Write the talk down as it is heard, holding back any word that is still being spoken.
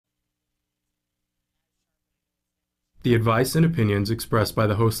The advice and opinions expressed by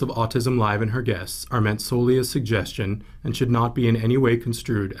the host of Autism Live and her guests are meant solely as suggestion and should not be in any way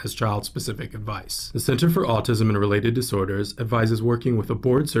construed as child-specific advice. The Center for Autism and Related Disorders advises working with a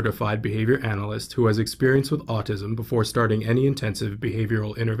board-certified behavior analyst who has experience with autism before starting any intensive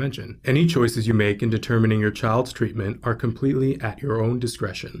behavioral intervention. Any choices you make in determining your child's treatment are completely at your own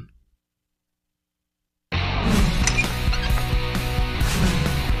discretion.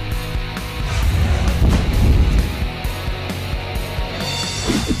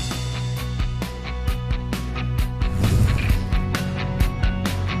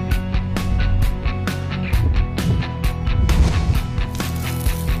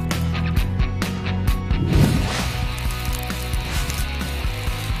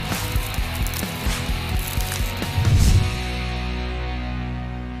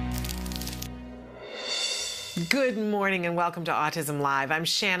 Good morning and welcome to Autism Live. I'm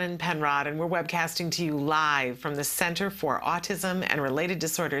Shannon Penrod and we're webcasting to you live from the Center for Autism and Related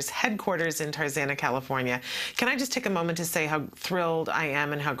Disorders headquarters in Tarzana, California. Can I just take a moment to say how thrilled I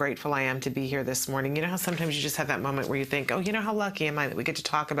am and how grateful I am to be here this morning? You know how sometimes you just have that moment where you think, oh, you know how lucky am I that we get to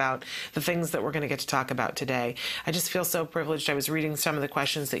talk about the things that we're going to get to talk about today. I just feel so privileged. I was reading some of the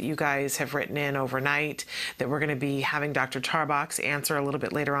questions that you guys have written in overnight that we're going to be having Dr. Tarbox answer a little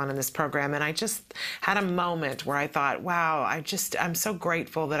bit later on in this program, and I just had a moment where I thought, wow, I'm so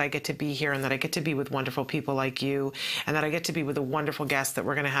grateful that I get to be here and that I get to be with wonderful people like you and that I get to be with the wonderful guests that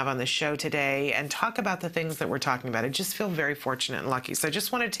we're going to have on the show today and talk about the things that we're talking about. I just feel very fortunate and lucky. So I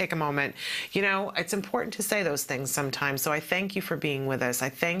just want to take a moment. You know, it's important to say those things sometimes. So I thank you for being with us. I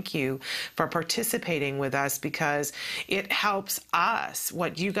thank you for participating with us because it helps us.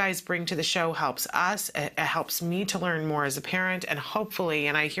 What you guys bring to the show helps us. It helps me to learn more as a parent, and hopefully,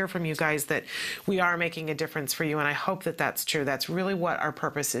 and I hear from you guys that we are making a difference for you, and I hope that that's true. That's really what our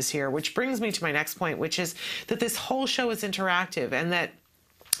purpose is here, which brings me to my next point, which is that this whole show is interactive and that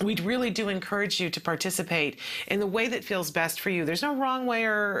we really do encourage you to participate in the way that feels best for you. There's no wrong way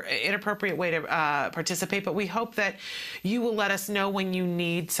or inappropriate way to participate, but we hope that you will let us know when you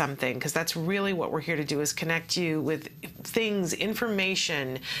need something, because that's really what we're here to do, is connect you with things,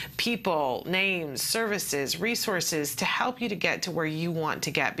 information, people, names, services, resources to help you to get to where you want to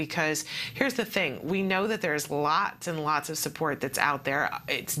get. Because here's the thing, we know that there's lots and lots of support that's out there.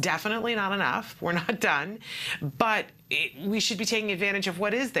 It's definitely not enough. We're not done, but we should be taking advantage of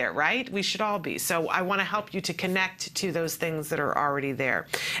what is there, right? We should all be. So I want to help you to connect to those things that are already there.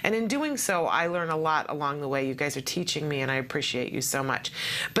 And in doing so, I learn a lot along the way. You guys are teaching me, and I appreciate you so much.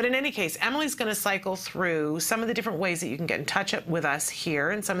 But in any case, Emily's going to cycle through some of the different ways that you can get in touch with us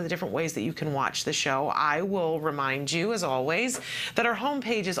here and some of the different ways that you can watch the show. I will remind you, as always, that our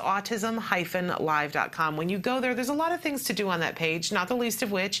homepage is autism-live.com. When you go there, there's a lot of things to do on that page, not the least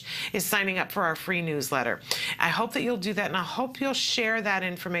of which is signing up for our free newsletter. I hope that you'll do that, and I hope you'll share that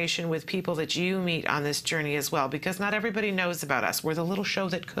information with people that you meet on this journey as well, because not everybody knows about us. We're the little show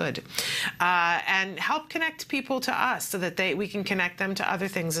that could. And help connect people to us so that we can connect them to other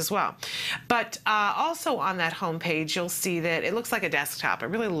things as well. But also on that homepage, you'll see that it looks like a desktop. I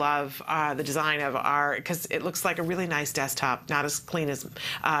really love the design of because it looks like a really nice desktop, not as clean as,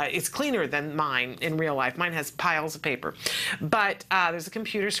 it's cleaner than mine in real life. Mine has piles of paper. But there's a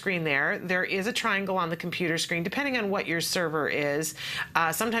computer screen there. There is a triangle on the computer screen, depending on what your server is.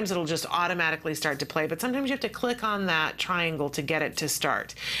 Sometimes it'll just automatically start to play, but sometimes you have to click on that triangle to get it to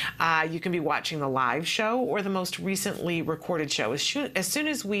start. You can be watching the live show or the most recently recorded show. As soon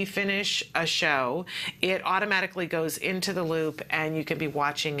as we finish a show, it automatically goes into the loop and you can be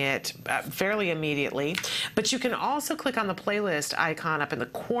watching it fairly immediately. But you can also click on the playlist icon up in the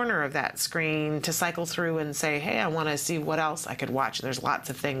corner of that screen to cycle through and say, hey, I want to see what else I could watch. And there's lots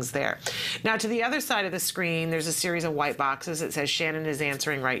of things there. Now, to the other side of the screen, there's a series of white boxes that says Shannon is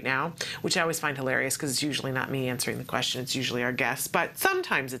answering right now, which I always find hilarious because it's usually not me answering the question. It's usually our guests, but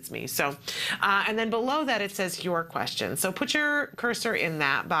sometimes it's me. So, and then below that it says your question. So put your cursor in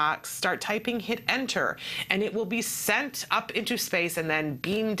that box, start typing, hit enter, and it will be sent up into space and then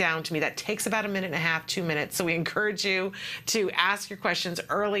beamed down to me. That takes about 1.5 minutes, 2 minutes. So we encourage you to ask your questions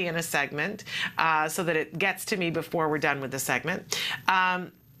early in a segment so that it gets to me before we're done with the segment.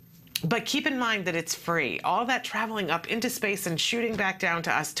 But keep in mind that it's free. All that traveling up into space and shooting back down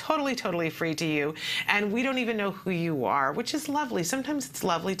to us, totally, totally free to you. And we don't even know who you are, which is lovely. Sometimes it's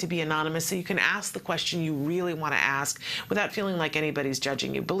lovely to be anonymous so you can ask the question you really want to ask without feeling like anybody's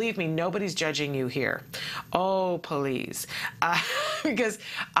judging you. Believe me, nobody's judging you here. Oh, please. Because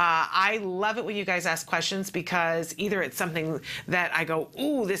I love it when you guys ask questions, because either it's something that I go,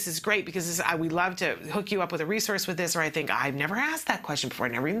 ooh, this is great because we love to hook you up with a resource with this, or I think, I've never asked that question before. I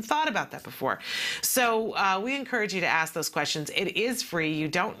never even thought about that before. So we encourage you to ask those questions. It is free.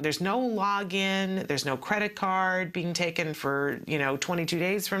 There's no login. There's no credit card being taken for, 22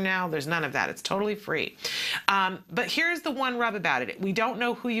 days from now. There's none of that. It's totally free. But here's the one rub about it. We don't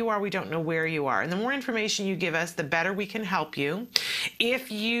know who you are. We don't know where you are. And the more information you give us, the better we can help you.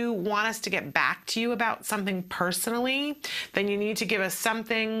 If you want us to get back to you about something personally, then you need to give us some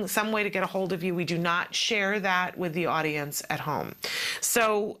way to get a hold of you. We do not share that with the audience at home.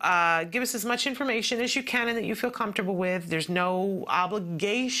 So give us as much information as you can and that you feel comfortable with. There's no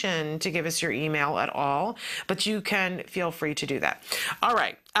obligation to give us your email at all, but you can feel free to do that. All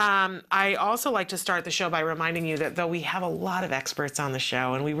right. I also like to start the show by reminding you that though we have a lot of experts on the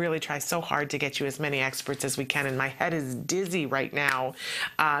show, and we really try so hard to get you as many experts as we can, and my head is dizzy right now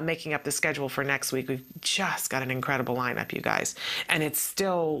making up the schedule for next week. We've just got an incredible lineup, you guys, and it's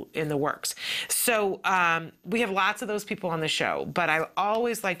still in the works. So we have lots of those people on the show, but I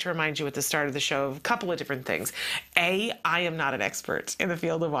always like to remind you at the start of the show of a couple of different things. I am not an expert in the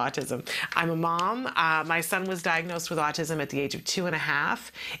field of autism. I'm a mom. My son was diagnosed with autism at the age of 2.5.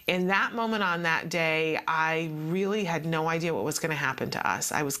 In that moment on that day, I really had no idea what was going to happen to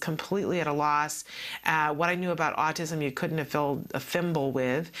us. I was completely at a loss. What I knew about autism, you couldn't have filled a thimble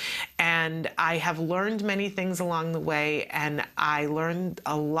with. And I have learned many things along the way, and I learned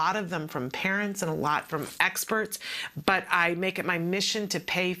a lot of them from parents and a lot from experts, but I make it my mission to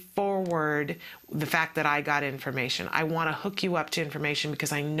pay forward the fact that I got information. I want to hook you up to information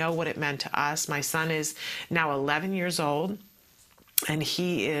because I know what it meant to us. My son is now 11 years old. And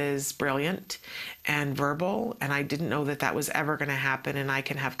he is brilliant and verbal, and I didn't know that that was ever going to happen. And I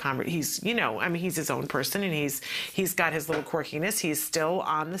can have he's his own person, and he's got his little quirkiness. He's still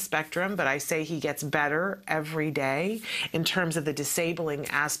on the spectrum, but I say he gets better every day in terms of the disabling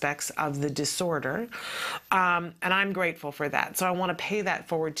aspects of the disorder. And I'm grateful for that. So I want to pay that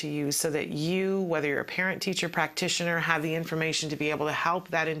forward to you so that you, whether you're a parent, teacher, practitioner, have the information to be able to help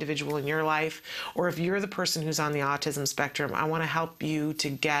that individual in your life, or if you're the person who's on the autism spectrum, I want to help you to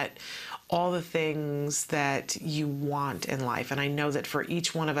get all the things that you want in life. And I know that for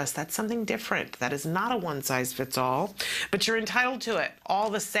each one of us, that's something different. That is not a one-size-fits-all, but you're entitled to it all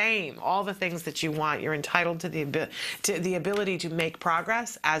the same. All the things that you want, you're entitled to the ability to make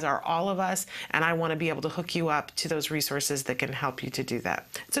progress, as are all of us. And I want to be able to hook you up to those resources that can help you to do that.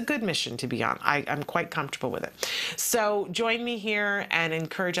 It's a good mission to be on. I'm quite comfortable with it. So join me here and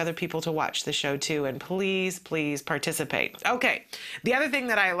encourage other people to watch the show too. And please, please participate. Okay. The other thing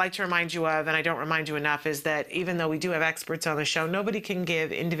that I like to remind you of, and I don't remind you enough, is that even though we do have experts on the show, nobody can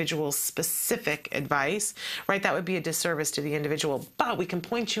give individual specific advice, right? That would be a disservice to the individual, but we can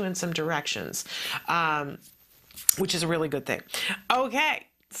point you in some directions, which is a really good thing. Okay.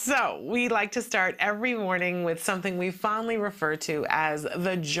 So we like to start every morning with something we fondly refer to as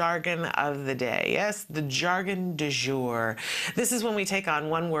the jargon of the day. Yes, the jargon du jour. This is when we take on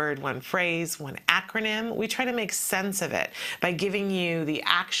one word, one phrase, one acronym. We try to make sense of it by giving you the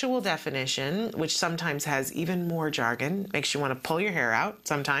actual definition, which sometimes has even more jargon, makes you want to pull your hair out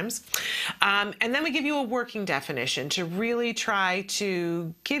sometimes. And then we give you a working definition to really try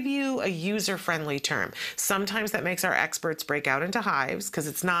to give you a user-friendly term. Sometimes that makes our experts break out into hives because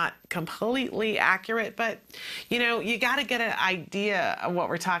it's not completely accurate, but you got to get an idea of what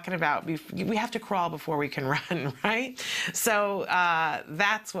we're talking about. We have to crawl before we can run, right? So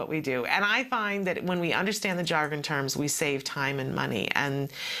that's what we do. And I find that when we understand the jargon terms, we save time and money.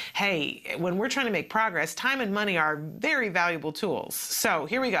 And hey, when we're trying to make progress, time and money are very valuable tools. So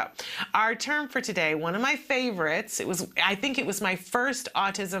here we go. Our term for today, one of my favorites, I think it was my first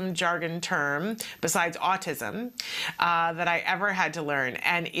autism jargon term besides autism that I ever had to learn.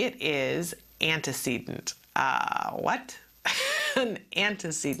 And it is antecedent. What? An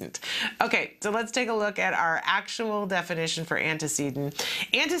antecedent. Okay, so let's take a look at our actual definition for antecedent.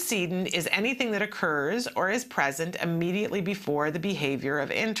 Antecedent is anything that occurs or is present immediately before the behavior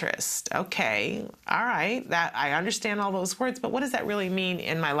of interest. Okay, all right, that I understand all those words, but what does that really mean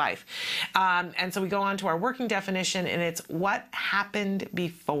in my life? And so we go on to our working definition, and it's what happened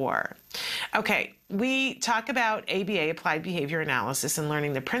before. Okay, we talk about ABA, Applied Behavior Analysis, and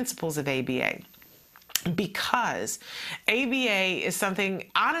learning the principles of ABA. Because ABA is something,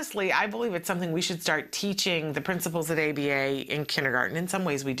 honestly, I believe it's something we should start teaching the principles of ABA in kindergarten. In some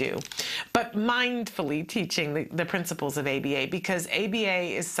ways we do, but mindfully teaching the principles of ABA, because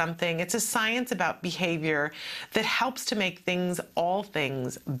ABA is something, it's a science about behavior that helps to make all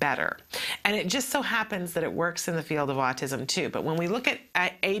things better. And it just so happens that it works in the field of autism too. But when we look at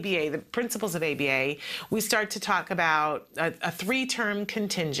ABA, the principles of ABA, we start to talk about a three-term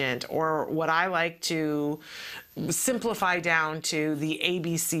contingent, or what I like to simplify down to the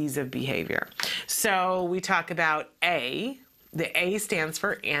ABCs of behavior. So we talk about A. The A stands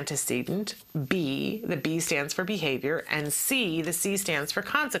for antecedent, B, the B stands for behavior, and C, the C stands for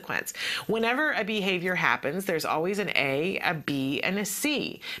consequence. Whenever a behavior happens, there's always an A, a B, and a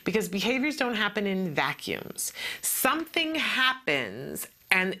C, because behaviors don't happen in vacuums. Something happens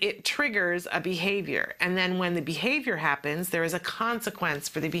and it triggers a behavior. And then when the behavior happens, there is a consequence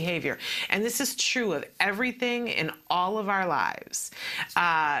for the behavior. And this is true of everything in all of our lives.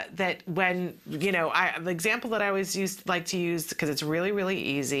 That when, the example that I always like to use, because it's really, really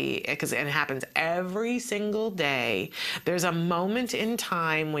easy, because it happens every single day, there's a moment in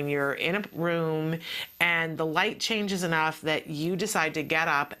time when you're in a room and the light changes enough that you decide to get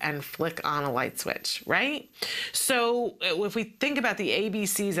up and flick on a light switch, right? So if we think about the ABCs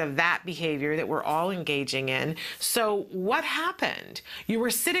of that behavior that we're all engaging in, so what happened? You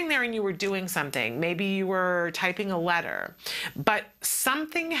were sitting there and you were doing something. Maybe you were typing a letter, but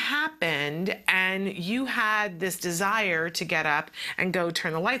something happened and you had this desire to get up and go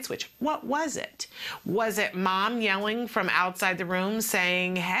turn the light switch. What was it? Was it mom yelling from outside the room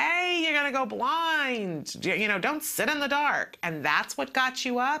saying, hey, you're gonna go blind? Don't sit in the dark. And that's what got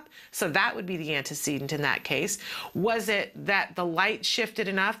you up? So that would be the antecedent in that case. Was it that the light shifted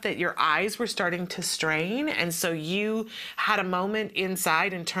enough that your eyes were starting to strain, and so you had a moment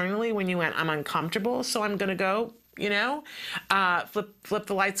inside internally when you went, I'm uncomfortable, so I'm gonna go flip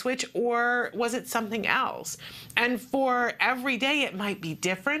the light switch? Or was it something else? And for every day, it might be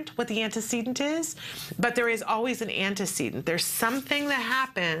different what the antecedent is, but there is always an antecedent. There's something that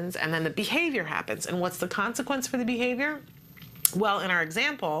happens, and then the behavior happens. And what's the consequence for the behavior? Well, in our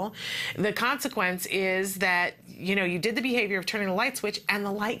example, the consequence is that, you did the behavior of turning the light switch and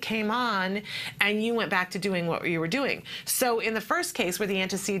the light came on and you went back to doing what you were doing. So in the first case where the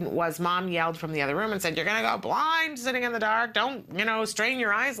antecedent was mom yelled from the other room and said, you're going to go blind sitting in the dark. Don't, strain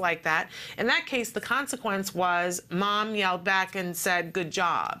your eyes like that. In that case, the consequence was mom yelled back and said, good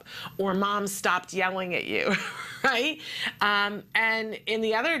job, or mom stopped yelling at you, right? And in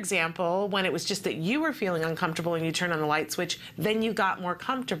the other example, when it was just that you were feeling uncomfortable and you turned on the light switch, then you got more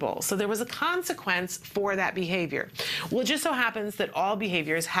comfortable. So there was a consequence for that behavior. Well, it just so happens that all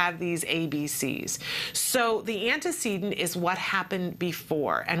behaviors have these ABCs. So the antecedent is what happened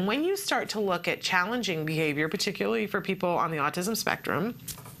before. And when you start to look at challenging behavior, particularly for people on the autism spectrum,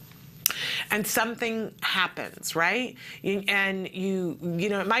 and something happens, right? And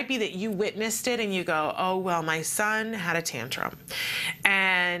it might be that you witnessed it and you go, oh, well, my son had a tantrum.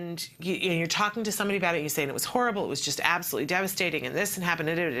 And you're talking to somebody about it and you're saying it was horrible, it was just absolutely devastating, and this and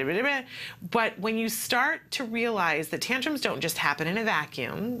happened. But when you start to realize that tantrums don't just happen in a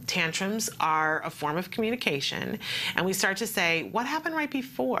vacuum, tantrums are a form of communication, and we start to say, what happened right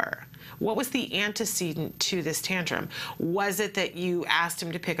before? What was the antecedent to this tantrum? Was it that you asked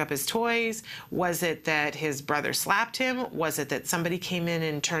him to pick up his toys? Was it that his brother slapped him? Was it that somebody came in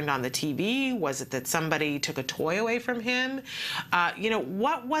and turned on the TV? Was it that somebody took a toy away from him?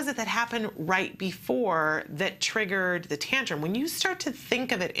 What was it that happened right before that triggered the tantrum? When you start to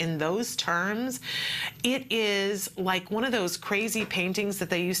think of it in those terms, it is like one of those crazy paintings that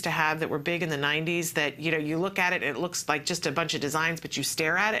they used to have that were big in the 90s that, you look at it and it looks like just a bunch of designs, but you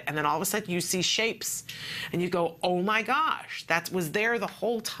stare at it and then all of a sudden you see shapes and you go, oh my gosh, that was there the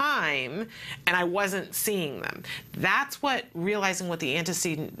whole time and I wasn't seeing them. That's what realizing what the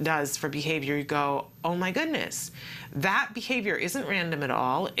antecedent does for behavior. You go, oh my goodness, that behavior isn't random at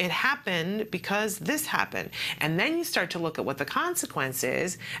all. It happened because this happened. And then you start to look at what the consequence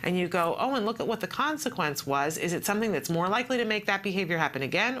is and you go, oh, and look at what the consequence was. Is it something that's more likely to make that behavior happen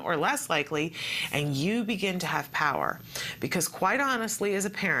again or less likely? And you begin to have power. Because quite honestly, as a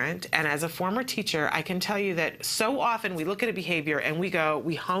parent and as a former teacher, I can tell you that so often we look at a behavior and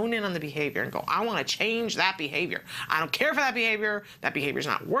we hone in on the behavior and go, I want to change that behavior. I don't care for that behavior. That behavior's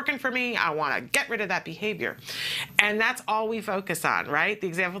not working for me. I want to get rid of that behavior. And that's all we focus on, right? The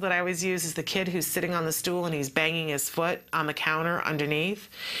example that I always use is the kid who's sitting on the stool and he's banging his foot on the counter underneath.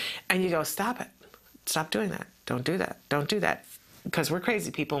 And you go, stop it. Stop doing that. Don't do that. Don't do that. Because we're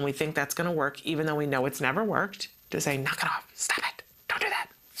crazy people and we think that's going to work, even though we know it's never worked, to say, knock it off. Stop it. Don't do that.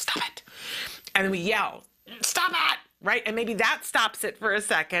 Stop it. And then we yell, stop it, right? And maybe that stops it for a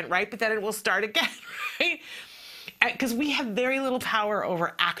second, right? But then it will start again, right? because we have very little power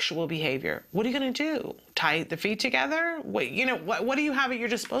over actual behavior. What are you going to do? Tie the feet together? What do you have at your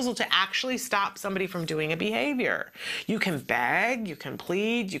disposal to actually stop somebody from doing a behavior? You can beg, you can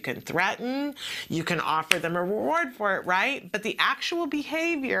plead, you can threaten, you can offer them a reward for it, right? But the actual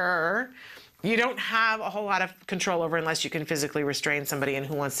behavior, you don't have a whole lot of control over unless you can physically restrain somebody, and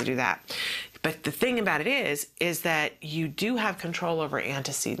who wants to do that? But the thing about it is that you do have control over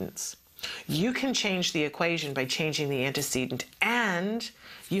antecedents. You can change the equation by changing the antecedent, and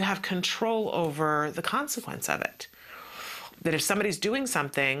you have control over the consequence of it. That if somebody's doing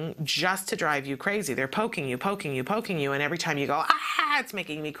something just to drive you crazy, they're poking you, and every time you go, it's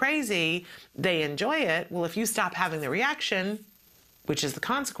making me crazy, they enjoy it. Well, if you stop having the reaction, which is the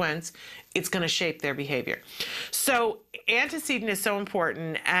consequence, it's going to shape their behavior. So antecedent is so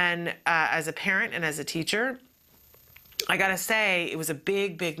important, and as a parent and as a teacher, I gotta say, it was a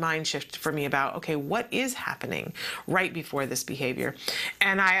big mind shift for me about, okay, what is happening right before this behavior?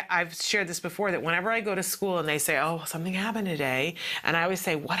 And I've shared this before, that whenever I go to school and they say, oh, something happened today, and I always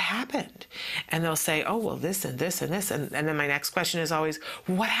say, what happened? And they'll say, oh, well, this and this and this. And then my next question is always,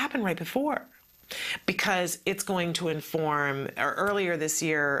 what happened right before? Because it's going to inform. Or earlier this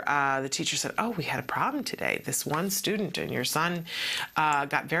year, the teacher said, oh, we had a problem today. This one student and your son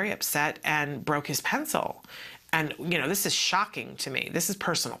got very upset and broke his pencil. And, this is shocking to me. This is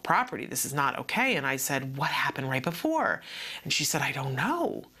personal property. This is not okay. And I said, what happened right before? And she said, I don't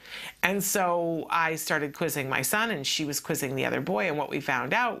know. And so I started quizzing my son, and she was quizzing the other boy. And what we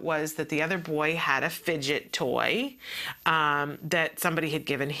found out was that the other boy had a fidget toy that somebody had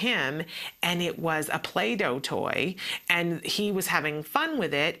given him, and it was a Play-Doh toy. And he was having fun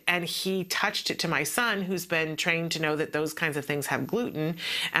with it, and he touched it to my son, who's been trained to know that those kinds of things have gluten.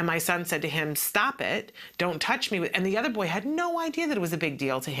 And my son said to him, stop it, don't touch me with. And the other boy had no idea that it was a big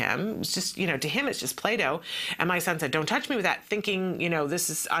deal to him. It was just, to him, it's just Play-Doh. And my son said, don't touch me with that, thinking, this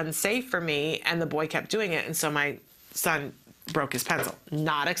is unsafe for me. And the boy kept doing it. And so my son broke his pencil.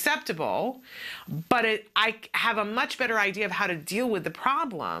 Not acceptable, but I have a much better idea of how to deal with the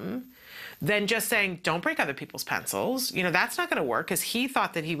problem than just saying, don't break other people's pencils. That's not going to work, because he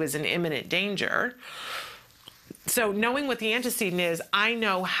thought that he was in imminent danger. So knowing what the antecedent is, I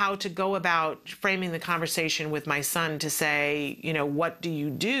know how to go about framing the conversation with my son to say, what do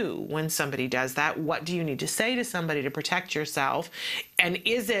you do when somebody does that? What do you need to say to somebody to protect yourself? And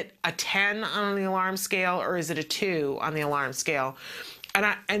is it a 10 on the alarm scale, or is it a 2 on the alarm scale?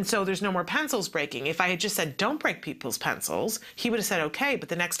 And so there's no more pencils breaking. If I had just said, don't break people's pencils, he would have said, okay, but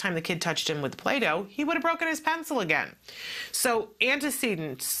the next time the kid touched him with Play-Doh, he would have broken his pencil again. So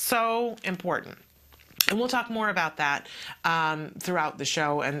antecedent, so important. And we'll talk more about that throughout the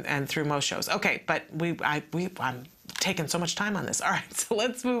show and through most shows. Okay, but I'm taking so much time on this. All right, so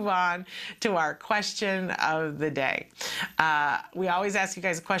let's move on to our question of the day. We always ask you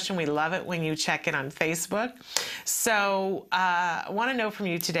guys a question. We love it when you check in on Facebook. So I want to know from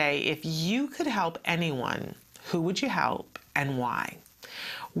you today, if you could help anyone, who would you help and why?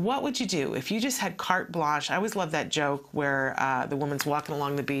 What would you do if you just had carte blanche? I always love that joke where the woman's walking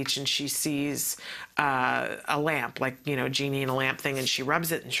along the beach and she sees a lamp, like, genie in a lamp thing, and she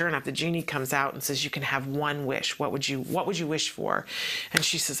rubs it, and sure enough, the genie comes out and says, you can have one wish. What would you wish for? And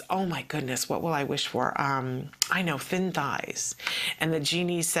she says, oh my goodness, what will I wish for? I know, thin thighs. And the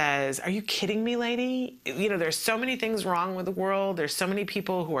genie says, are you kidding me, lady? There's so many things wrong with the world. There's so many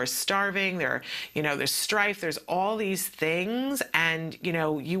people who are starving. There's strife. There's all these things. And,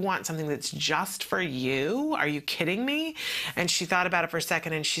 you want something that's just for you? Are you kidding me? And she thought about it for a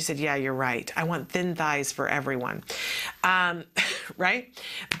second, and she said, yeah, you're right. I want thin thighs for everyone. Right?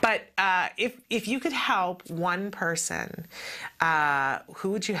 But if you could help one person, who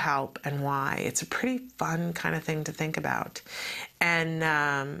would you help and why? It's a pretty fun kind of thing to think about. And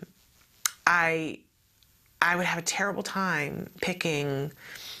I would have a terrible time picking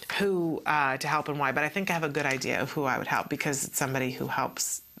who to help and why, but I think I have a good idea of who I would help, because it's somebody who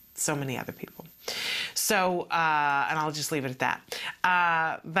helps so many other people. So, and I'll just leave it at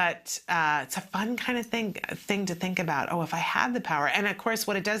that. But it's a fun kind of thing to think about. Oh, if I had the power. And of course,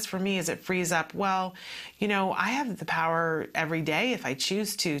 what it does for me is it frees up, well, I have the power every day if I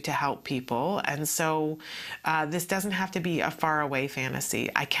choose to help people. And so this doesn't have to be a faraway fantasy.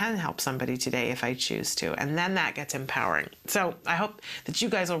 I can help somebody today if I choose to. And then that gets empowering. So I hope that you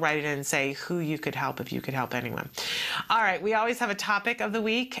guys will write it in and say who you could help if you could help anyone. All right. We always have a topic of the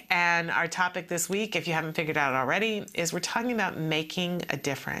week. And our topic this week, if you haven't figured out already, is we're talking about making a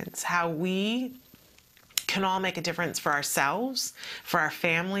difference, how we can all make a difference for ourselves, for our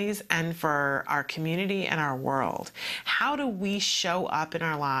families, and for our community and our world. How do we show up in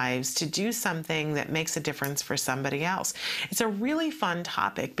our lives to do something that makes a difference for somebody else? It's a really fun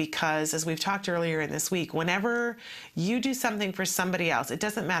topic because, as we've talked earlier in this week, whenever you do something for somebody else, it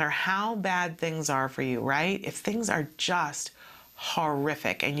doesn't matter how bad things are for you, right? If things are just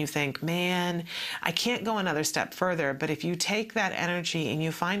horrific and you think, man, I can't go another step further, but if you take that energy and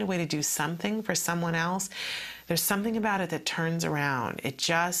you find a way to do something for someone else, there's something about it that turns around. It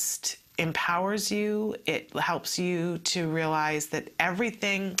just empowers you. It helps you to realize that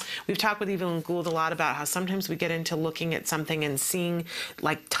everything, we've talked with Evelyn Gould a lot about how sometimes we get into looking at something and seeing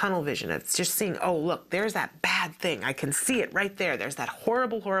like tunnel vision. It's just seeing, oh, look, there's that bad thing. I can see it right there. There's that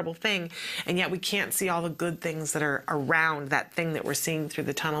horrible, horrible thing. And yet we can't see all the good things that are around that thing that we're seeing through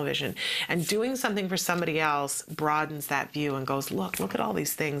the tunnel vision. And doing something for somebody else broadens that view and goes, look at all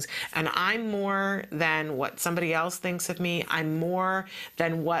these things. And I'm more than what somebody else thinks of me. I'm more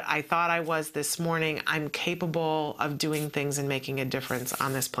than what I thought I was this morning. I'm capable of doing things and making a difference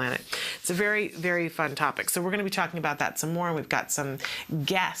on this planet. It's a very, very fun topic. So we're going to be talking about that some more. We've got some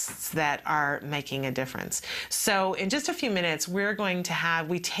guests that are making a difference. So in just a few minutes,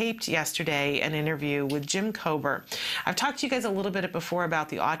 we taped yesterday an interview with Jim Kober. I've talked to you guys a little bit before about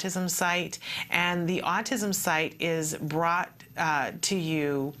the Autism Site, and the Autism Site is brought to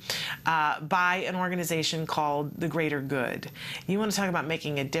you by an organization called The Greater Good. You want to talk about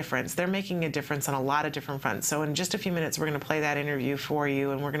making a difference. They're making a difference on a lot of different fronts. So in just a few minutes, we're going to play that interview for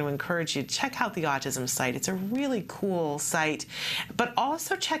you, and we're going to encourage you to check out the Autism Site. It's a really cool site, but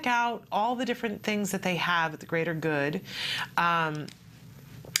also check out all the different things that they have at The Greater Good.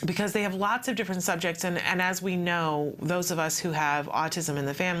 Because they have lots of different subjects, and as we know, those of us who have autism in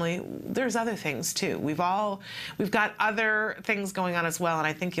the family, there's other things too. We've got other things going on as well, and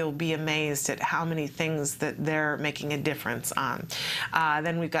I think you'll be amazed at how many things that they're making a difference on.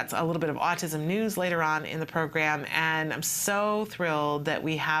 Then we've got a little bit of autism news later on in the program, and I'm so thrilled that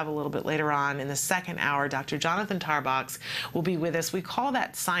we have a little bit later on in the second hour, Dr. Jonathan Tarbox will be with us. We call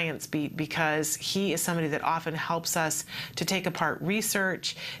that Science Beat because he is somebody that often helps us to take apart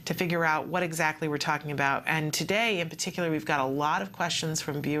research, to figure out what exactly we're talking about. And today in particular, we've got a lot of questions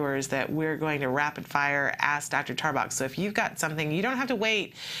from viewers that we're going to rapid fire ask Dr. Tarbox. So if you've got something, you don't have to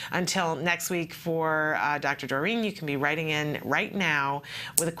wait until next week for Dr. Doreen. You can be writing in right now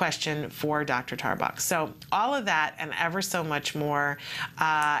with a question for Dr. Tarbox. So all of that and ever so much more.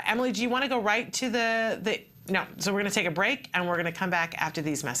 Emily, do you want to go right to no, so we're going to take a break and we're going to come back after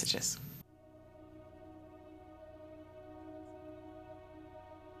these messages.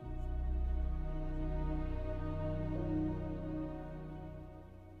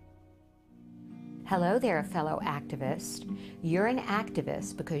 Hello there, fellow activist. You're an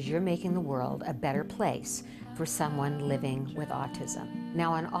activist because you're making the world a better place for someone living with autism.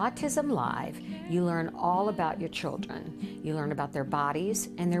 Now on Autism Live, you learn all about your children. You learn about their bodies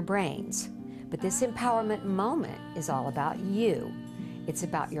and their brains. But this empowerment moment is all about you. It's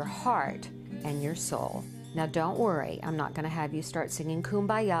about your heart and your soul. Now don't worry, I'm not going to have you start singing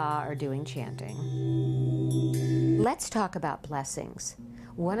Kumbaya or doing chanting. Let's talk about blessings.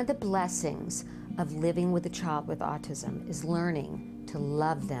 One of the blessings of living with a child with autism is learning to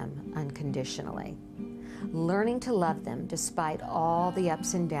love them unconditionally. Learning to love them despite all the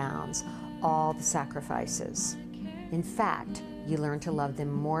ups and downs, all the sacrifices. In fact, you learn to love them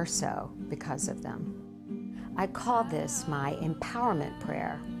more so because of them. I call this my empowerment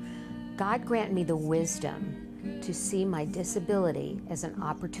prayer. God grant me the wisdom to see my disability as an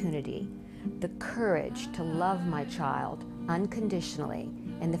opportunity, the courage to love my child unconditionally,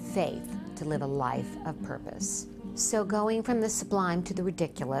 and the faith to live a life of purpose. So going from the sublime to the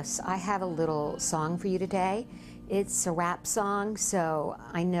ridiculous, I have a little song for you today. It's a rap song, so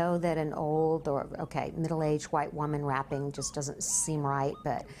I know that an old or, middle-aged white woman rapping just doesn't seem right,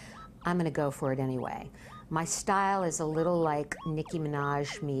 but I'm gonna go for it anyway. My style is a little like Nicki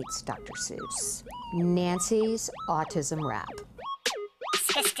Minaj meets Dr. Seuss. Nancy's Autism Rap.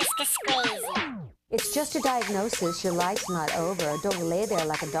 It's just a diagnosis, your life's not over. Don't lay there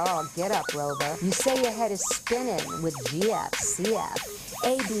like a dog, get up, Rover. You say your head is spinning with GF, CF,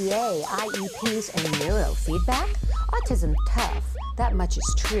 ABA, IEPs, and neurofeedback? Autism tough, that much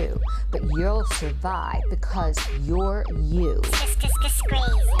is true, but you'll survive because you're you.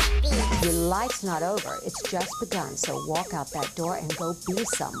 Your life's not over, it's just begun, so walk out that door and go be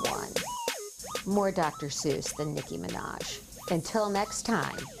someone. More Dr. Seuss than Nicki Minaj. Until next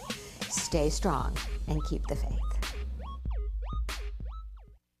time, stay strong and keep the faith.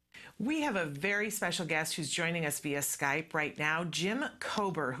 We have a very special guest who's joining us via Skype right now, Jim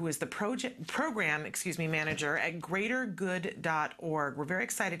Kober, who is the program manager at greatergood.org. We're very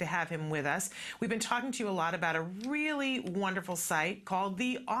excited to have him with us. We've been talking to you a lot about a really wonderful site called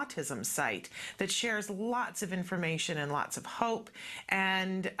the Autism Site that shares lots of information and lots of hope.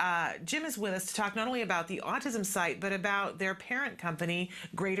 And Jim is with us to talk not only about the Autism Site, but about their parent company,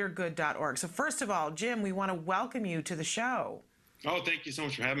 greatergood.org. So first of all, Jim, we want to welcome you to the show. Oh, thank you so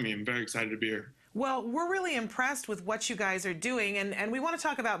much for having me. I'm very excited to be here. Well, we're really impressed with what you guys are doing, and we want to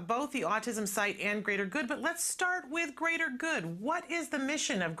talk about both the Autism Site and Greater Good, but let's start with Greater Good. What is the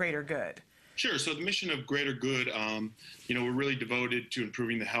mission of Greater Good? Sure. So the mission of Greater Good, we're really devoted to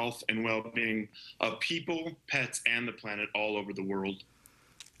improving the health and well-being of people, pets, and the planet all over the world.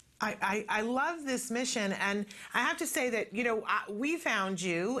 I love this mission, and I have to say that, we found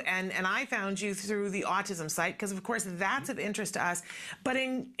you, and I found you through the Autism Site, because, of course, that's of interest to us. But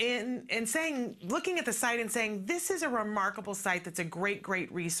in looking at the site and saying, this is a remarkable site that's a great,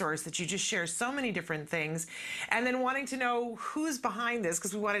 great resource, that you just share so many different things, and then wanting to know who's behind this,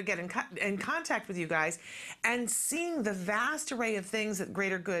 because we wanted to get in contact with you guys, and seeing the vast array of things that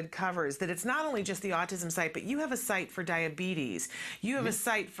Greater Good covers, that it's not only just the Autism Site, but you have a site for diabetes, you have a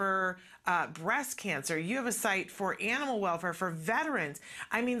site for breast cancer, you have a site for animal welfare, for veterans.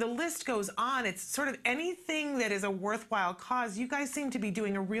 I mean, the list goes on. It's sort of anything that is a worthwhile cause. You guys seem to be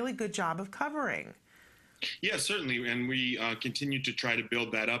doing a really good job of covering. Yeah, certainly, and we continue to try to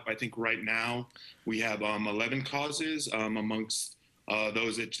build that up. I think right now we have 11 causes amongst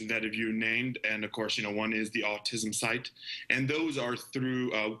those that have you named, and of course, one is the Autism Site, and those are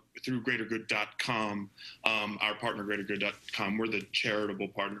through greatergood.com, our partner greatergood.com. We're the charitable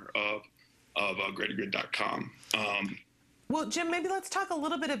partner of greatergood.com. Well, Jim, maybe let's talk a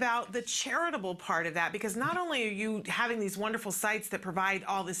little bit about the charitable part of that, because not only are you having these wonderful sites that provide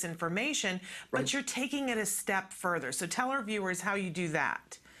all this information, but you're taking it a step further. So tell our viewers how you do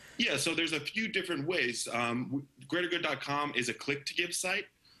that. Yeah, so there's a few different ways. Greatergood.com is a click-to-give site,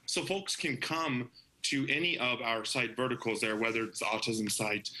 so folks can come to any of our site verticals there, whether it's the Autism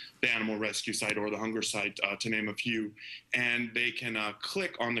Site, the Animal Rescue Site, or the Hunger Site, to name a few, and they can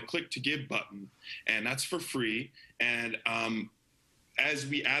click on the click-to-give button, and that's for free. And as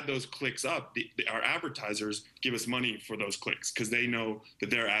we add those clicks up, our advertisers give us money for those clicks because they know that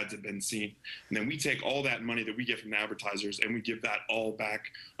their ads have been seen. And then we take all that money that we get from the advertisers and we give that all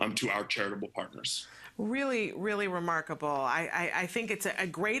back to our charitable partners. Really, really remarkable. I think it's a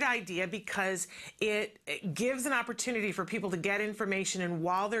great idea because it gives an opportunity for people to get information, and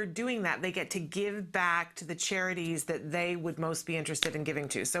while they're doing that, they get to give back to the charities that they would most be interested in giving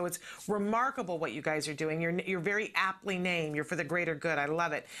to. So it's remarkable what you guys are doing. You're very aptly named. You're for the greater good. I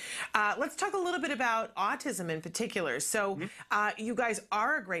love it. Let's talk a little bit about autism in particular. So you guys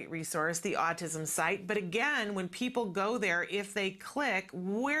are a great resource, the Autism Site. But again, when people go there, if they click,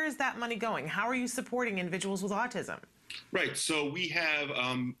 where is that money going? How are you supporting individuals with autism? Right. So we have,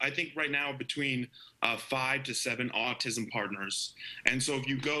 I think right now, between 5 to 7 autism partners. And so if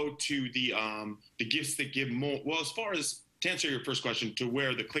you go to the gifts that give more, well, as far as to answer your first question, to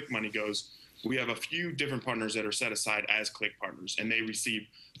where the click money goes, we have a few different partners that are set aside as click partners, and they receive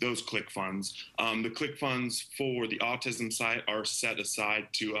those click funds. The click funds for the Autism Site are set aside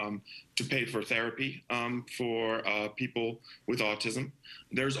to pay for therapy for people with autism.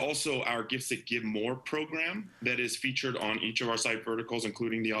 There's also our Gifts That Give More program that is featured on each of our site verticals,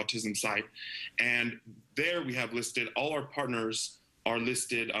 including the Autism Site. And there we have listed all our partners are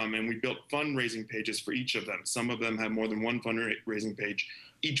listed, and we built fundraising pages for each of them. Some of them have more than one fundraising page.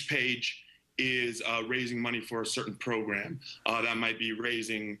 Each page is raising money for a certain program. That might be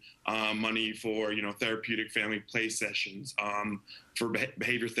raising money for, therapeutic family play sessions, for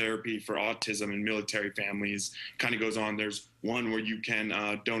behavior therapy for autism and military families. Kind of goes on. There's one where you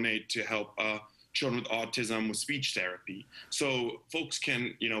can donate to help children with autism with speech therapy. So folks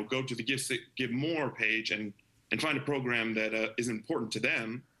can, go to the Gifts That Give More page and find a program that is important to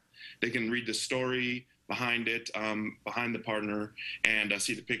them. They can read the story behind it, behind the partner, and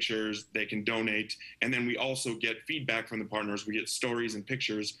see the pictures. They can donate. And then we also get feedback from the partners. We get stories and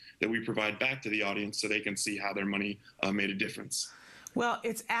pictures that we provide back to the audience so they can see how their money made a difference. Well,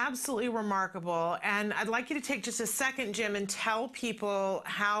 it's absolutely remarkable. And I'd like you to take just a second, Jim, and tell people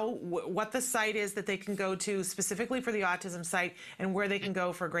what the site is that they can go to specifically for the Autism Site and where they can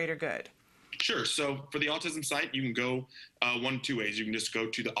go for Greater Good. Sure. So for the Autism Site, you can go one of two ways. You can just go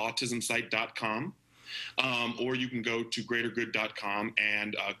to the autismsite.com. Or you can go to greatergood.com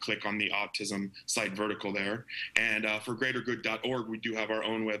and click on the Autism Site vertical there. And for greatergood.org, we do have our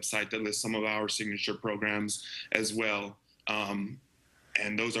own website that lists some of our signature programs as well.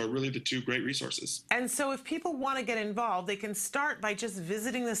 And those are really the two great resources. And so if people want to get involved, they can start by just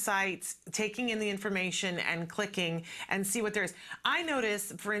visiting the sites, taking in the information and clicking and see what there is. I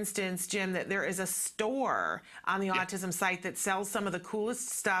notice, for instance, Jim, that there is a store on the autism site that sells some of the coolest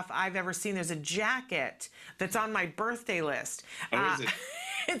stuff I've ever seen. There's a jacket that's on my birthday list. Oh, is it?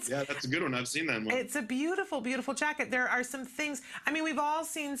 Yeah, that's a good one. I've seen that one. It's a beautiful, beautiful jacket. There are some things, I mean, we've all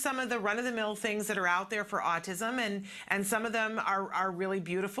seen some of the run-of-the-mill things that are out there for autism, and some of them are really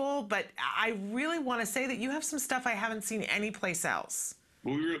beautiful, but I really want to say that you have some stuff I haven't seen anyplace else.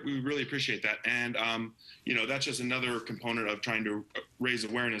 Well, we really appreciate that. And, you know, that's just another component of trying to raise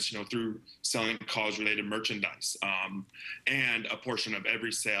awareness, you know, through selling college-related merchandise. And a portion of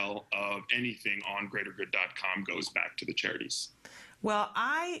every sale of anything on greatergood.com goes back to the charities. Well,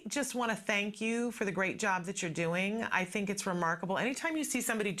 I just want to thank you for the great job that you're doing. I think it's remarkable. Anytime you see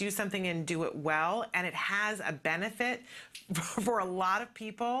somebody do something and do it well, and it has a benefit for a lot of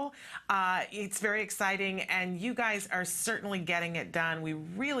people, it's very exciting, and you guys are certainly getting it done. We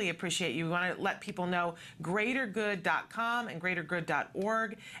really appreciate you. We want to let people know greatergood.com and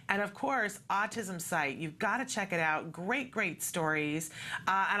greatergood.org, and of course, Autism Site. You've got to check it out. Great, great stories.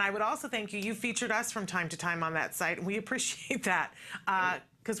 And I would also thank you. You featured us from time to time on that site, and we appreciate that.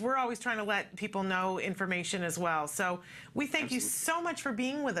 Because we're always trying to let people know information as well. So we thank you so much for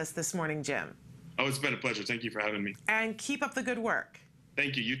being with us this morning, Jim. Oh, it's been a pleasure. Thank you for having me. And keep up the good work.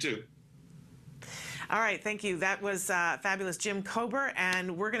 Thank you. You too. All right. Thank you. That was fabulous Jim Kober.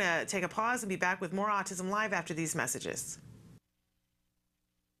 And we're going to take a pause and be back with more Autism Live after these messages.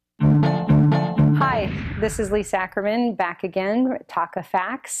 Hi, this is Lisa Ackerman back again, TACA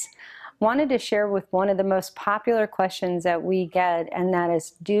Facts. Wanted to share with one of the most popular questions that we get, and that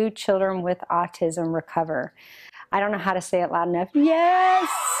is, do children with autism recover? I don't know how to say it loud enough. Yes!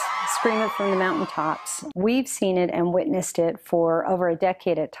 Scream it from the mountaintops. We've seen it and witnessed it for over a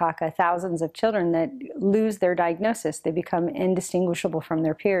decade at TACA. Thousands of children that lose their diagnosis. They become indistinguishable from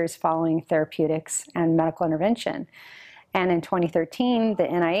their peers following therapeutics and medical intervention. And in 2013, the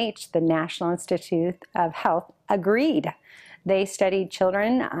NIH, the National Institute of Health, agreed. They studied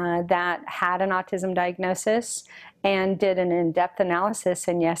children that had an autism diagnosis and did an in-depth analysis,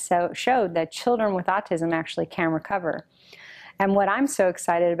 and yes, so showed that children with autism actually can recover. And what I'm so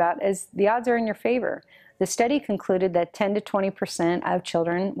excited about is the odds are in your favor. The study concluded that 10 to 20% of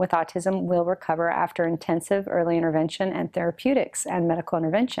children with autism will recover after intensive early intervention and therapeutics and medical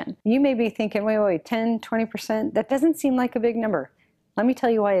intervention. You may be thinking, wait, 10, 20%? That doesn't seem like a big number. Let me tell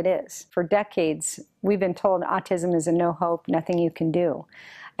you why it is. For decades, we've been told autism is a no hope, nothing you can do.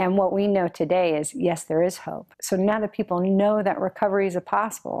 And what we know today is, yes, there is hope. So now that people know that recovery is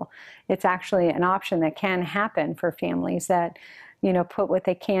possible, it's actually an option that can happen for families that, you know, put what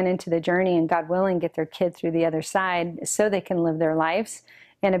they can into the journey and, God willing, get their kid through the other side so they can live their lives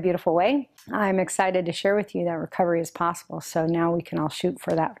in a beautiful way. I'm excited to share with you that recovery is possible. So now we can all shoot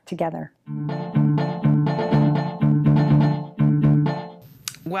for that together.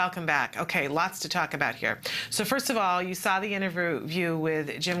 Welcome back. Okay, lots to talk about here. So first of all, you saw the interview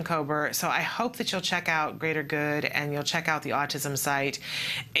with Jim Kober, so I hope that you'll check out Greater Good and you'll check out the Autism Site.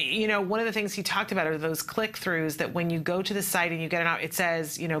 You know, one of the things he talked about are those click-throughs that when you go to the site and you get it out, it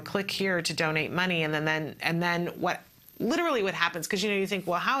says, you know, click here to donate money, and then what literally what happens, because, you know, you think,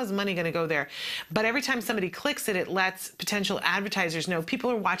 well, how is money going to go there? But every time somebody clicks it, it lets potential advertisers know people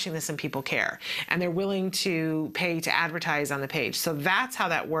are watching this and people care, and they're willing to pay to advertise on the page. So that's how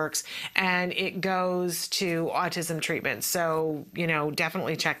that works, and it goes to autism treatment. So, you know,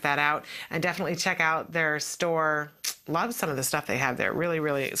 definitely check that out, and definitely check out their store. Love some of the stuff they have there. Really,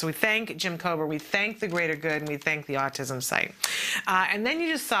 really. So we thank Jim Kober, we thank the Greater Good, and we thank the Autism Site. And then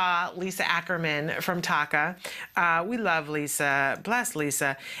you just saw Lisa Ackerman from TACA. We love Lisa. Bless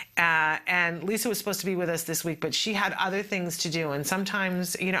Lisa. And Lisa was supposed to be with us this week, but she had other things to do. And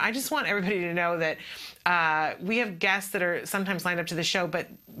sometimes, you know, I just want everybody to know that we have guests that are sometimes lined up to the show, but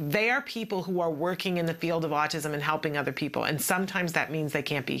they are people who are working in the field of autism and helping other people. And sometimes that means they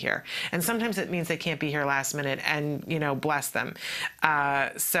can't be here. And sometimes it means they can't be here last minute, and, you know, bless them.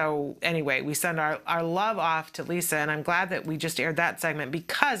 So anyway, we send our love off to Lisa, and I'm glad that we just aired that segment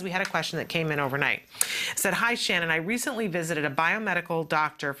because we had a question that came in overnight. It said, "Hi, Shannon. I recently visited a biomedical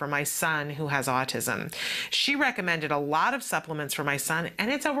doctor for my son who has autism. She recommended a lot of supplements for my son,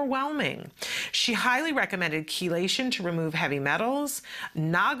 and it's overwhelming. She highly recommended chelation to remove heavy metals,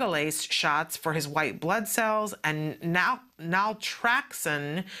 Nagalase shots for his white blood cells, and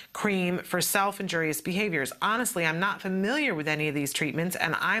naltrexone cream for self-injurious behaviors. Honestly, I'm not familiar with any of these treatments,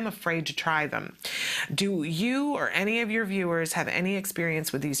 and I'm afraid to try them. Do you or any of your viewers have any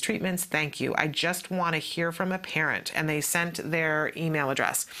experience with these treatments? Thank you. I just want to hear from a parent, and they sent their email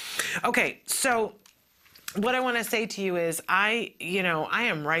address. Okay, so what I want to say to you is I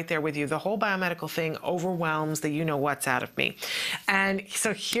am right there with you. The whole biomedical thing overwhelms the you-know-what's out of me. And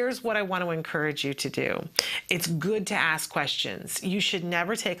so here's what I want to encourage you to do. It's good to ask questions. You should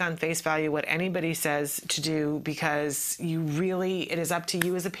never take on face value what anybody says to do, because it is up to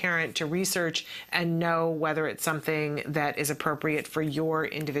you as a parent to research and know whether it's something that is appropriate for your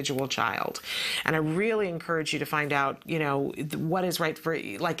individual child. And I really encourage you to find out, what is right for,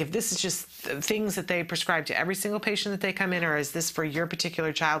 like, if this is just things that they prescribe to every single patient that they come in, or is this for your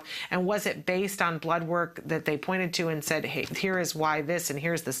particular child? And was it based on blood work that they pointed to and said, hey, here is why this, and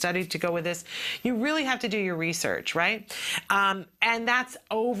here's the study to go with this? You really have to do your research, right? And that's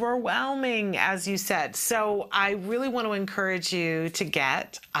overwhelming, as you said. So I really want to encourage you to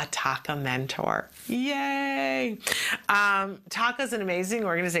get a TACA mentor. Yay! TACA is an amazing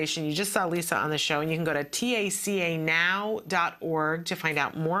organization. You just saw Lisa on the show, and you can go to tacanow.org to find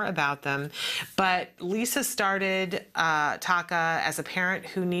out more about them. But Lisa started TACA as a parent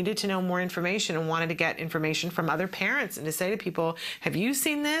who needed to know more information and wanted to get information from other parents and to say to people, have you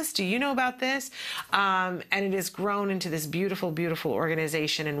seen this? Do you know about this? And it has grown into this beautiful, beautiful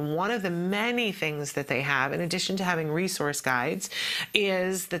organization. And one of the many things that they have, in addition to having resource guides,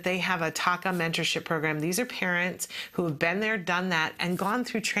 is that they have a TACA mentorship program. These are parents who have been there, done that, and gone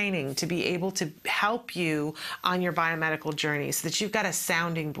through training to be able to help you on your biomedical journey, so that you've got a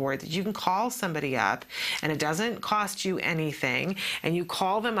sounding board, that you can call somebody up, and it doesn't cost you anything, and you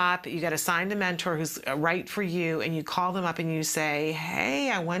call them up, you get assigned a mentor who's right for you, and you call them up and you say,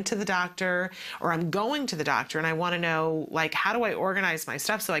 hey, I went to the doctor, or I'm going to the doctor, and I want to know, like, how do I organize my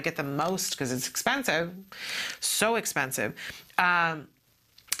stuff so I get the most, because it's expensive, so expensive.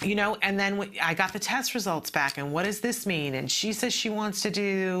 And then I got the test results back, and what does this mean? And she says she wants to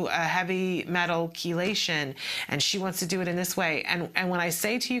do a heavy metal chelation, and she wants to do it in this way. And when I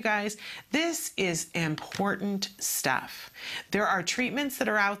say to you guys, this is important stuff. There are treatments that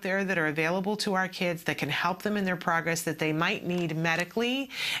are out there that are available to our kids that can help them in their progress that they might need medically.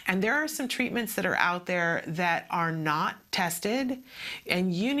 And there are some treatments that are out there that are not tested,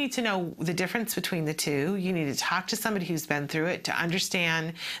 and you need to know the difference between the two. You need to talk to somebody who's been through it to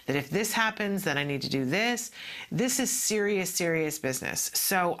understand that if this happens, then I need to do this. This is serious, serious business.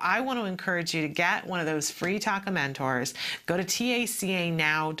 So I want to encourage you to get one of those free TACA mentors. Go to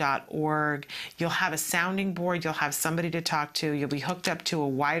tacanow.org. You'll have a sounding board. You'll have somebody to talk to. You'll be hooked up to a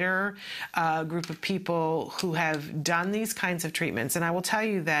wider group of people who have done these kinds of treatments. And I will tell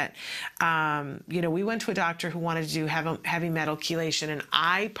you that, we went to a doctor who wanted to do heavy metal chelation. And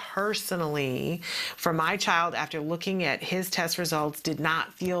I personally, for my child, after looking at his test results, did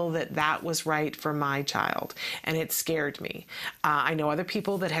not feel that that was right for my child. And it scared me. I know other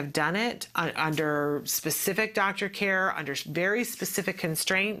people that have done it under specific doctor care, under very specific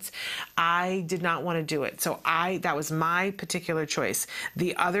constraints. I did not want to do it. So that was my particular choice.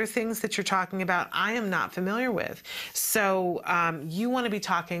 The other things that you're talking about, I am not familiar with. So you want to be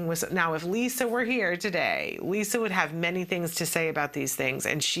talking with, now if Lisa were here today, Lisa would have many things to say about these things.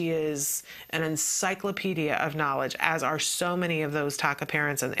 And she is an encyclopedia of knowledge, as are so many of those TACA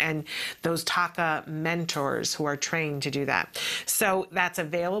parents and those TACA mentors who are trained to do that. So that's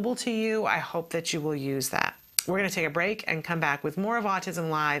available to you. I hope that you will use that. We're going to take a break and come back with more of Autism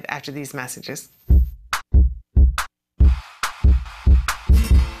Live after these messages.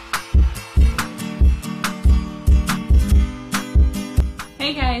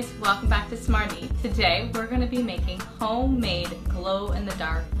 Hey guys, welcome back to Smarty. Today we're going to be making homemade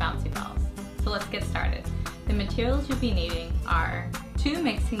glow-in-the-dark bouncy balls. So let's get started. The materials you'll be needing are 2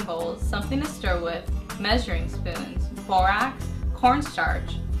 mixing bowls, something to stir with, measuring spoons, borax,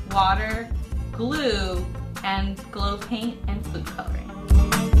 cornstarch, water, glue, and glow paint and food coloring.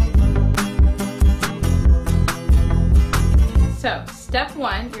 So step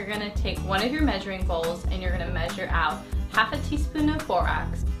 1, you're going to take one of your measuring bowls and you're going to measure out half a teaspoon of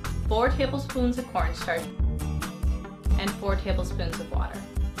borax, 4 tablespoons of cornstarch, and 4 tablespoons of water.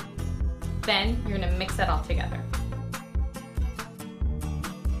 Then you're going to mix that all together.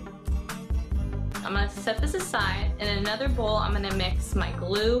 I'm going to set this aside. In another bowl, I'm going to mix my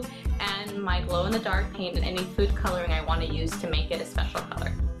glue and my glow-in-the-dark paint and any food coloring I want to use to make it a special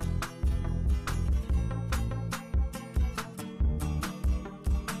color.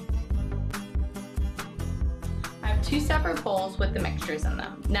 I have 2 separate bowls with the mixtures in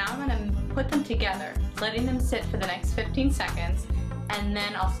them. Now I'm going to put them together, letting them sit for the next 15 seconds, and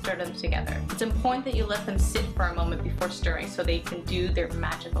then I'll stir them together. It's important that you let them sit for a moment before stirring so they can do their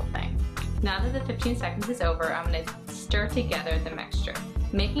magical thing. Now that the 15 seconds is over, I'm going to stir together the mixture,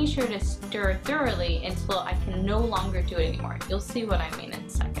 making sure to stir thoroughly until I can no longer do it anymore. You'll see what I mean in a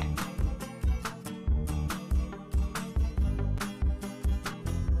second.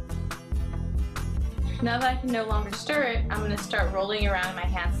 Now that I can no longer stir it, I'm going to start rolling around in my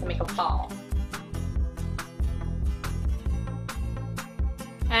hands to make a ball.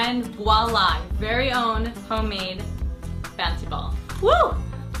 And voila, very own homemade bouncy ball. Woo!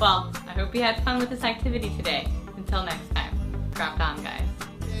 Well, I hope you had fun with this activity today. Until next time, craft on, guys.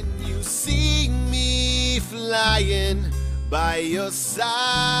 And you see me flying by your side.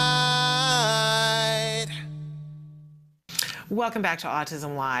 Welcome back to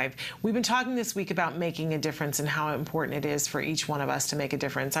Autism Live. We've been talking this week about making a difference and how important it is for each one of us to make a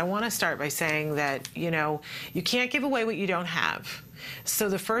difference. I want to start by saying that, you can't give away what you don't have. So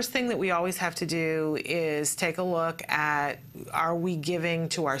the first thing that we always have to do is take a look at, are we giving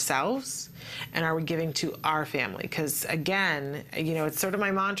to ourselves and are we giving to our family? Because again, it's sort of my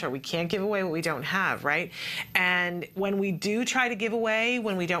mantra, we can't give away what we don't have, right? And when we do try to give away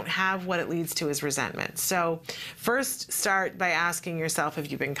when we don't have, what it leads to is resentment. So first start by asking yourself if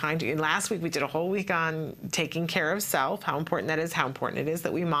you've been kind to you. And last week we did a whole week on taking care of self, how important that is, how important it is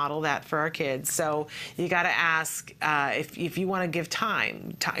that we model that for our kids. So you got to ask if you want to give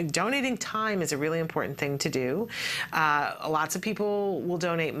time. Donating time is a really important thing to do. Lots of people will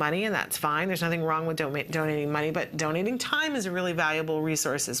donate money, and that's fine. There's nothing wrong with donating money, but donating time is a really valuable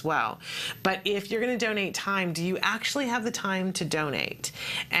resource as well. But if you're going to donate time, do you actually have the time to donate?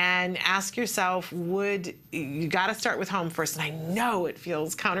 And ask yourself, you got to start with home first. And I know it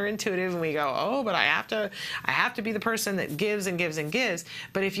feels counterintuitive, and we go, oh, but I have to be the person that gives and gives and gives.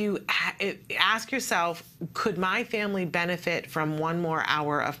 But if you ask yourself, could my family benefit from one more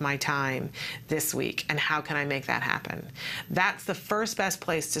hour of my time this week, and how can I make that happen? That's the first best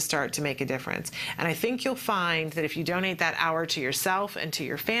place to start to make a difference. And I think you'll find that if you donate that hour to yourself and to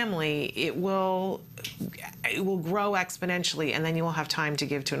your family, it will grow exponentially, and then you will have time to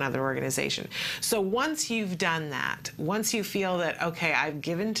give to another organization. So once you've done that, once you feel that, okay, I've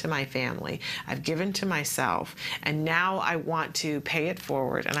given to my family, I've given to myself, and now I want to pay it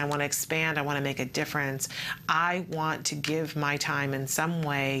forward, and I want to expand, I want to make a difference, I want to give my time in some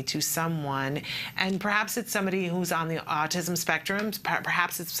way to someone, and perhaps it's somebody who's on the autism spectrum,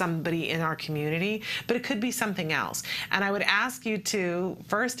 perhaps it's somebody in our community, but it could be something else. And I would ask you to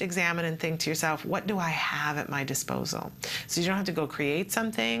first examine and think to yourself, what do I have at my disposal? So you don't have to go create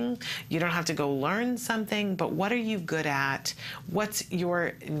something, you don't have to go learn something, but what are you good at? What's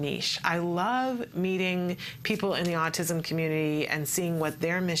your niche? I love meeting people in the autism community and seeing what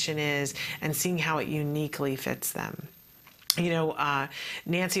their mission is and seeing how it uniquely fits them.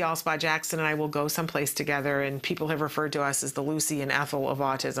 Nancy Alspaugh Jackson and I will go someplace together, and people have referred to us as the Lucy and Ethel of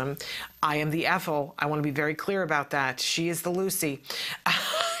autism. I am the Ethel. I want to be very clear about that. She is the Lucy.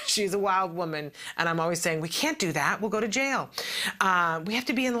 She's a wild woman, and I'm always saying, we can't do that. We'll go to jail. We have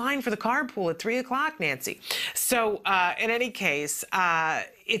to be in line for the carpool at 3 o'clock, Nancy. So in any case,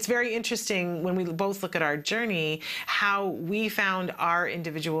 it's very interesting when we both look at our journey, how we found our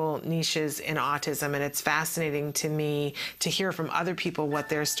individual niches in autism, and it's fascinating to me to hear from other people what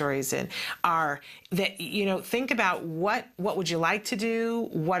their stories are. That, think about what would you like to do?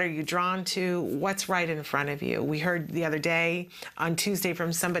 What are you drawn to? What's right in front of you? We heard the other day on Tuesday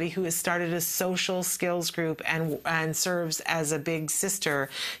from somebody who has started a social skills group and serves as a big sister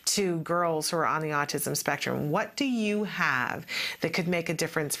to girls who are on the autism spectrum. What do you have that could make a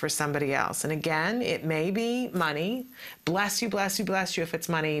difference for somebody else? And again, it may be money. Bless you, bless you, bless you if it's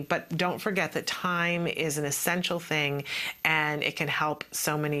money, but don't forget that time is an essential thing, and it can help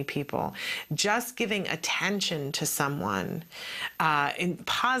so many people. Just giving attention to someone, in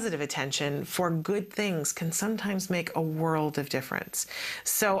positive attention for good things, can sometimes make a world of difference.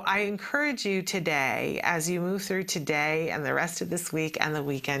 So I encourage you today, as you move through today and the rest of this week and the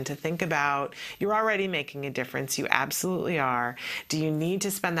weekend, to think about, you're already making a difference. You absolutely are. Do you need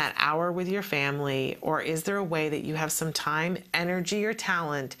to spend that hour with your family, or is there a way that you have some time, energy, or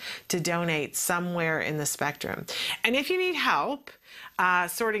talent to donate somewhere in the spectrum? And if you need help,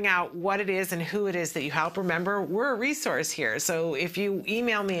 sorting out what it is and who it is that you help, remember, we're a resource here. So if you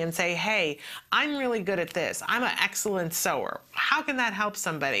email me and say, hey, I'm really good at this, I'm an excellent sewer, how can that help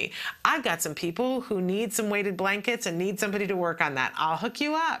somebody? I've got some people who need some weighted blankets and need somebody to work on that. I'll hook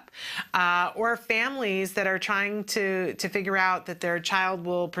you up. Or families that are trying to figure out that their child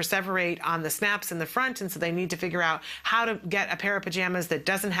will perseverate on the snaps in the front, and so they need to figure out how to get a pair of pajamas that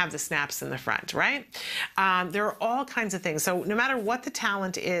doesn't have the snaps in the front, right? There are all kinds of things. So no matter what the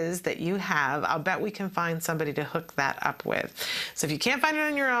talent is that you have, I'll bet we can find somebody to hook that up with. So if you can't find it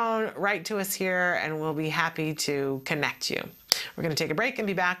on your own, write to us here and we'll be happy to connect you. We're going to take a break and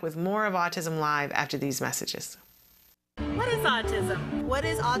be back with more of Autism Live after these messages. What is autism? What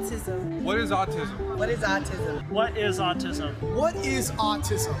is autism? What is autism? What is autism? What is autism? What is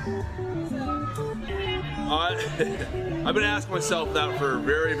autism? I've been asking myself that for a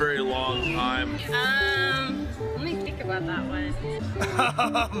very, very long time. Let me think about that one.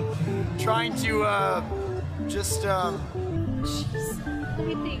 Trying to, Jeez. Let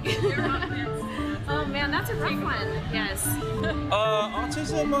me think. Oh man, that's a rough one. Yes.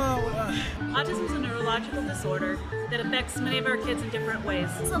 Autism is a neurological disorder that affects many of our kids in different ways.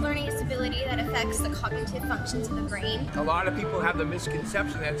 It's a learning disability that affects the cognitive functions of the brain. A lot of people have the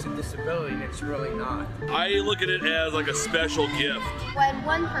misconception that it's a disability, and it's really not. I look at it as like a special gift. When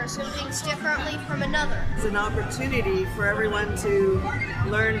one person thinks differently from another. It's an opportunity for everyone to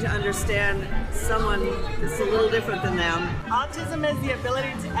learn to understand someone that's a little different than them. Autism is the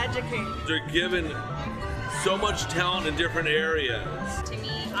ability to educate. They're given so much talent in different areas. To me,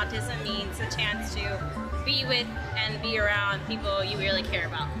 autism means a chance to be with and be around people you really care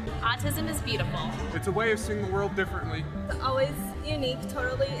about. Autism is beautiful. It's a way of seeing the world differently. It's always unique,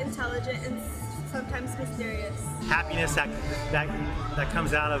 totally intelligent, and sometimes mysterious. Happiness that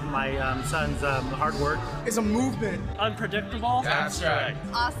comes out of my son's hard work. It's a movement. Unpredictable. That's right.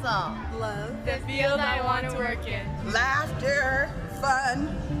 Awesome. Love. The field I want to work in. Laughter,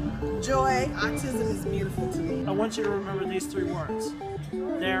 fun, joy. Autism is beautiful to me. I want you to remember these 3 words.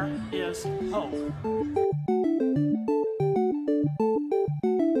 There is hope.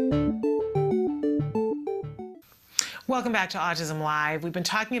 Welcome back to Autism Live. We've been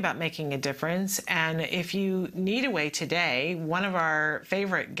talking about making a difference, and if you need a way today, one of our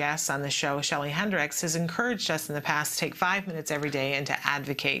favorite guests on the show, Shelley Hendricks, has encouraged us in the past to take 5 minutes every day and to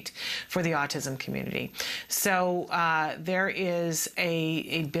advocate for the autism community. So there is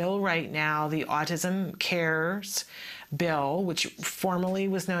a bill right now, the Autism Cares bill, which formerly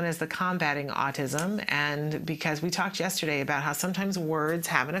was known as the Combating Autism, and because we talked yesterday about how sometimes words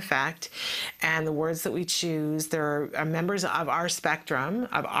have an effect, and the words that we choose, there are members of our spectrum,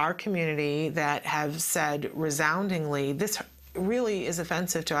 of our community, that have said resoundingly, this really is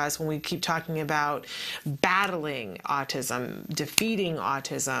offensive to us when we keep talking about battling autism, defeating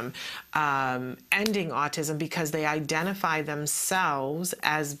autism, ending autism, because they identify themselves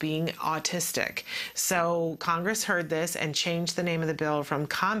as being autistic. So Congress heard this and changed the name of the bill from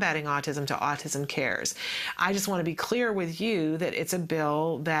Combating Autism to Autism Cares. I just want to be clear with you that it's a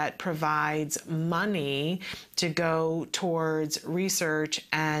bill that provides money to go towards research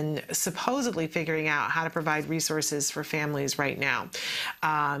and supposedly figuring out how to provide resources for families right now.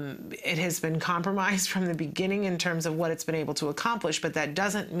 It has been compromised from the beginning in terms of what it's been able to accomplish, but that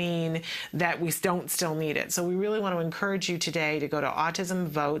doesn't mean that we don't still need it. So we really want to encourage you today to go to Autism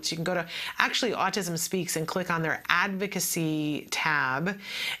Votes. You can go to actually Autism Speaks and click on their advocacy tab,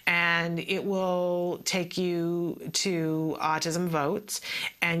 and it will take you to Autism Votes,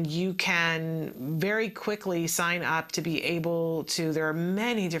 and you can very quickly sign up to be able to, there are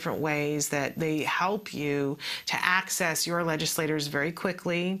many different ways that they help you to access your legislators very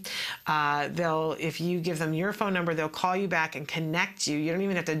quickly. If you give them your phone number, they'll call you back and connect you. You don't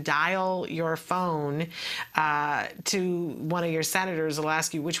even have to dial your phone to one of your senators. They'll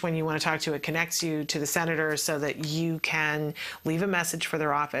ask you which one you want to talk to. It connects you to the senator so that you can leave a message for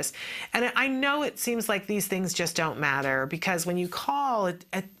their office. And I know it seems like these things just don't matter, because when you call,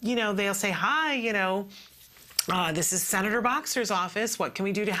 they'll say, hi, this is Senator Boxer's office. What can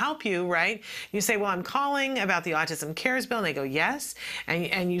we do to help you, right? You say, well, I'm calling about the Autism Cares bill. And they go, yes.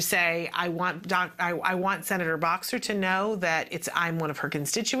 And you say, I want Senator Boxer to know that I'm one of her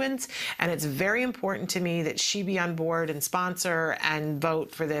constituents, and it's very important to me that she be on board and sponsor and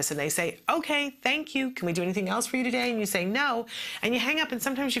vote for this. And they say, okay, thank you. Can we do anything else for you today? And you say no. And you hang up, and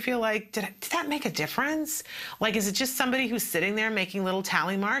sometimes you feel like, did that make a difference? Like, is it just somebody who's sitting there making little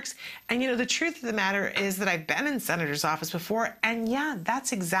tally marks? And the truth of the matter is that I've been in senator's office before, and yeah,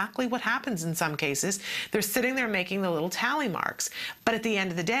 that's exactly what happens in some cases. They're sitting there making the little tally marks. But at the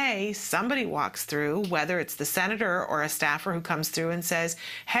end of the day, somebody walks through, whether it's the senator or a staffer who comes through and says,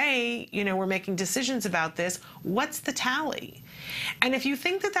 hey, you know, we're making decisions about this. What's the tally? And if you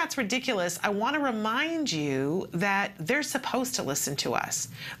think that that's ridiculous, I want to remind you that they're supposed to listen to us.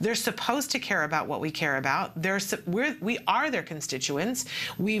 They're supposed to care about what we care about. We are their constituents.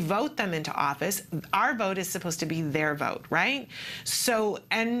 We vote them into office. Our vote is supposed to be their vote, right? So,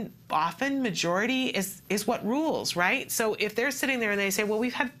 and often majority is what rules, right? So if they're sitting there and they say, well,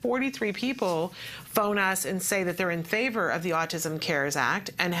 we've had 43 people phone us and say that they're in favor of the Autism Cares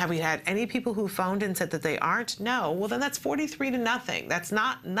Act, and have we had any people who phoned and said that they aren't? No. Well, then that's 43 to nothing. That's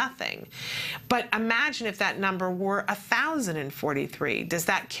not nothing. But imagine if that number were 1,043. Does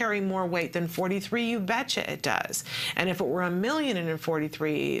that carry more weight than 43? You betcha it does. And if it were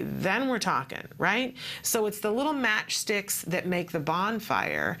 1,043, then we're talking, right? So it's the little matchsticks that make the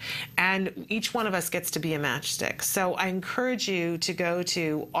bonfire, and each one of us gets to be a matchstick. So I encourage you to go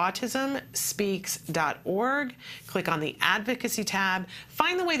to autismspeaks.org, click on the advocacy tab,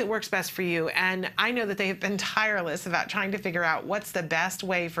 find the way that works best for you. And I know that they have been tireless about trying to figure out what's the best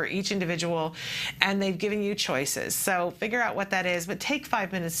way for each individual, and they've given you choices. So figure out what that is, but take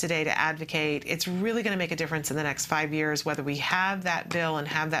 5 minutes today to advocate. It's really going to make a difference in the next 5 years, whether we have that bill and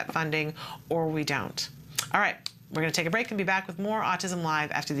have that funding or we don't. All right, we're going to take a break and be back with more Autism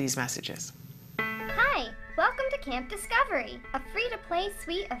Live after these messages. Hi, welcome to Camp Discovery, a free-to-play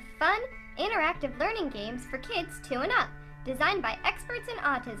suite of fun, interactive learning games for kids 2 and up, designed by experts in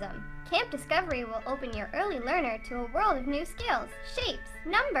autism. Camp Discovery will open your early learner to a world of new skills, shapes,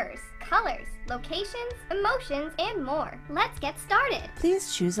 numbers, colors, locations, emotions, and more. Let's get started.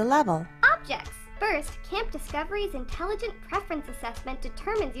 Please choose a level. Objects. First, Camp Discovery's Intelligent Preference Assessment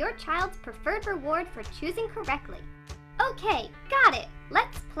determines your child's preferred reward for choosing correctly. Okay, got it.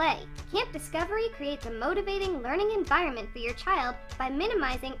 Let's play. Camp Discovery creates a motivating learning environment for your child by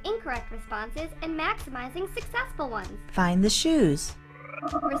minimizing incorrect responses and maximizing successful ones. Find the shoes.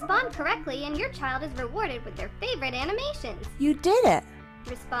 Respond correctly and your child is rewarded with their favorite animations. You did it.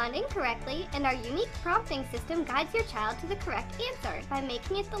 Respond incorrectly and our unique prompting system guides your child to the correct answer by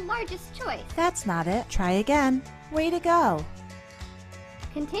making it the largest choice. That's not it. Try again. Way to go.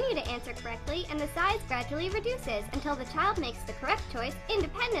 Continue to answer correctly and the size gradually reduces until the child makes the correct choice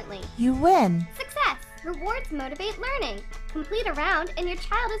independently. You win. Success! Rewards motivate learning. Complete a round and your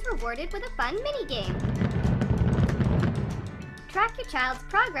child is rewarded with a fun mini-game. Track your child's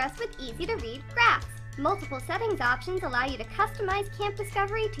progress with easy-to-read graphs. Multiple settings options allow you to customize Camp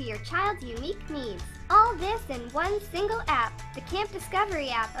Discovery to your child's unique needs. All this in one single app, the Camp Discovery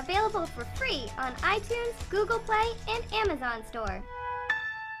app, available for free on iTunes, Google Play, and Amazon Store.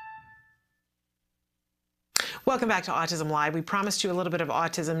 Welcome back to Autism Live. We promised you a little bit of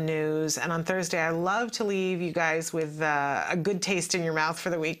autism news, and on Thursday I love to leave you guys with a good taste in your mouth for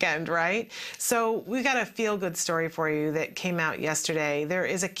the weekend, right? So we've got a feel-good story for you that came out yesterday. There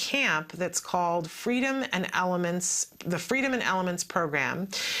is a camp that's called Freedom and Elements, the Freedom and Elements program.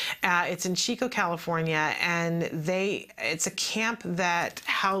 It's in Chico, California, and it's a camp that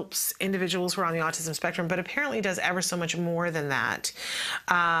helps individuals who are on the autism spectrum, but apparently does ever so much more than that.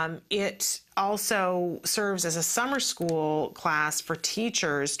 It also serves as a summer school class for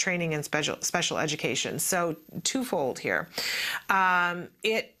teachers training in special education. So twofold here.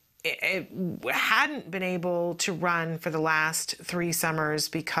 It hadn't been able to run for the last 3 summers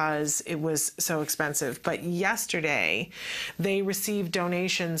because it was so expensive. But yesterday, they received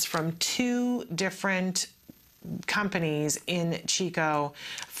donations from 2 different companies in Chico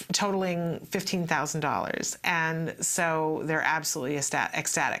totaling $15,000. And so they're absolutely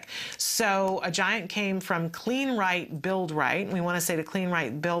ecstatic. So a giant came from Clean Right, Build Right. We want to say to Clean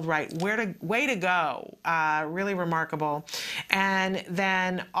Right, Build Right, way to go. Really remarkable. And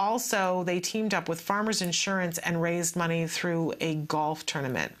then also they teamed up with Farmers Insurance and raised money through a golf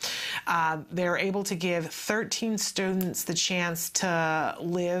tournament. They're able to give 13 students the chance to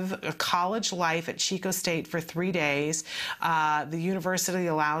live a college life at Chico State for 3 days. The university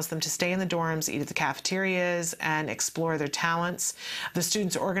allows them to stay in the dorms, eat at the cafeterias, and explore their talents. The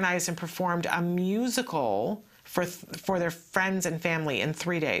students organized and performed a musical for their friends and family in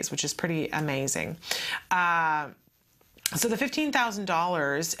 3 days, which is pretty amazing. So the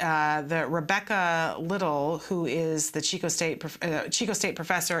 $15,000 that Rebecca Little, who is the Chico State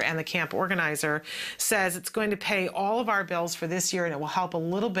professor and the camp organizer, says it's going to pay all of our bills for this year, and it will help a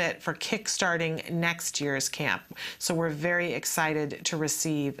little bit for kickstarting next year's camp. So we're very excited to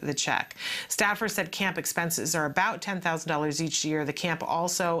receive the check. Staffers said camp expenses are about $10,000 each year. The camp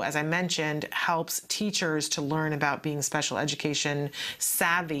also, as I mentioned, helps teachers to learn about being special education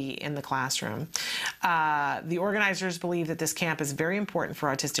savvy in the classroom. The organizers believe that this camp is very important for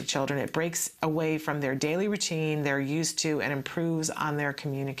autistic children. It breaks away from their daily routine they're used to and improves on their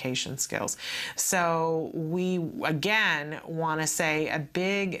communication skills. So we, again, want to say a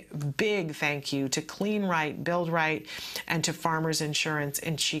big, big thank you to Clean Right, Build Right, and to Farmers Insurance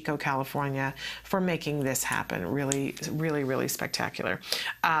in Chico, California for making this happen. Really, really, really spectacular.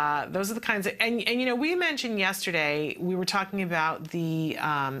 Those are the kinds of, and you know, we mentioned yesterday, we were talking about the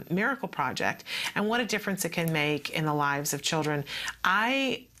Miracle Project and what a difference it can make in the lives of children.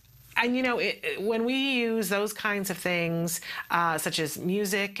 And you know, when we use those kinds of things, such as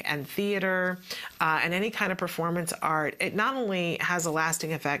music and theater and any kind of performance art, it not only has a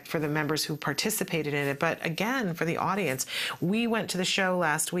lasting effect for the members who participated in it, but again, for the audience. We went to the show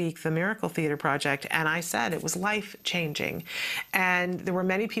last week, the Miracle Theater Project, and I said it was life-changing. And there were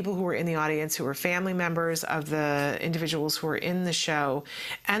many people who were in the audience who were family members of the individuals who were in the show.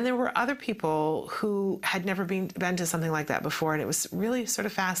 And there were other people who had never been to something like that before, and it was really sort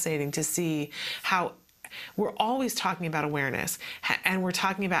of fascinating to see how we're always talking about awareness, and we're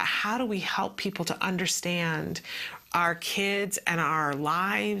talking about how do we help people to understand our kids and our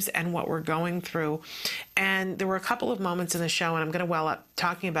lives and what we're going through. And there were a couple of moments in the show, and I'm going to well up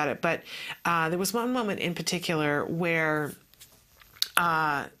talking about it, but there was one moment in particular where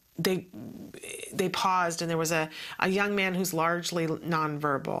they paused, and there was a young man who's largely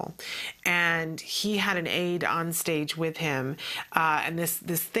nonverbal, and he had an aide on stage with him, and this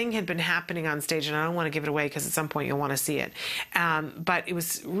thing had been happening on stage, and I don't want to give it away because at some point you'll want to see it, but it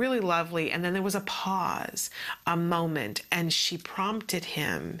was really lovely. And then there was a pause, a moment, and she prompted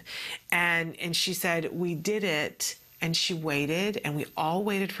him, and she said, "We did it." And she waited, and we all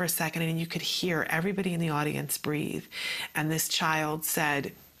waited for a second, and you could hear everybody in the audience breathe. And this child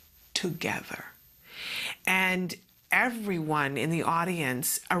said, "Together." And everyone in the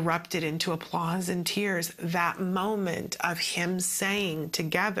audience erupted into applause and tears. That moment of him saying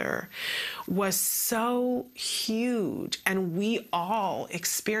 "together" was so huge, and we all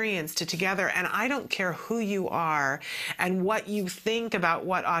experienced it together. And I don't care who you are and what you think about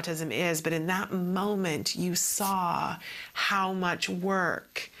what autism is, but in that moment you saw how much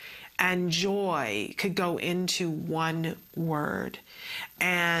work and joy could go into one word.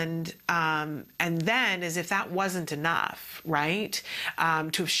 And then, as if that wasn't enough, right? To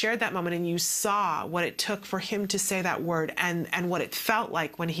have shared that moment, and you saw what it took for him to say that word, and what it felt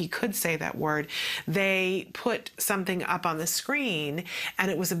like when he could say that word. They put something up on the screen,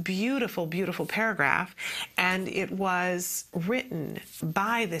 and it was a beautiful, beautiful paragraph, and it was written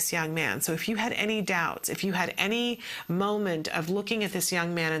by this young man. So if you had any doubts, if you had any moment of looking at this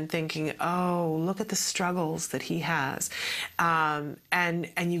young man and thinking, "Oh, look at the struggles that he has,"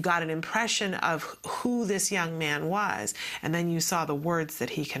 and you got an impression of who this young man was, and then you saw the words that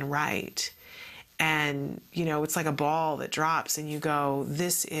he can write. And, you know, it's like a ball that drops, and you go,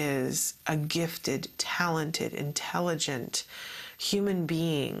 this is a gifted, talented, intelligent human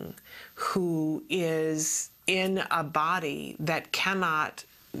being who is in a body that cannot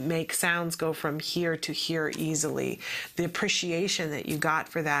make sounds go from here to here easily. The appreciation that you got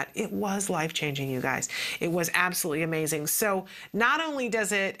for that, it was life-changing, you guys. It was absolutely amazing. So not only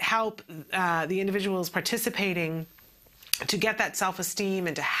does it help the individuals participating to get that self-esteem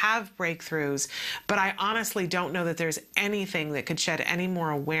and to have breakthroughs, but I honestly don't know that there's anything that could shed any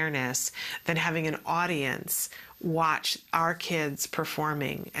more awareness than having an audience watch our kids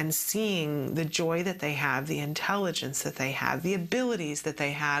performing and seeing the joy that they have, the intelligence that they have, the abilities that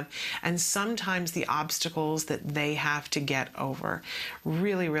they have, and sometimes the obstacles that they have to get over.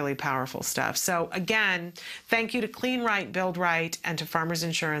 Really, really powerful stuff. So again, thank you to Clean Right, Build Right, and to Farmers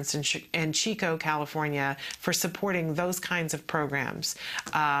Insurance in Chico, California, for supporting those kinds of programs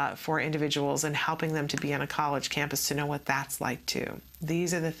for individuals and helping them to be on a college campus to know what that's like too.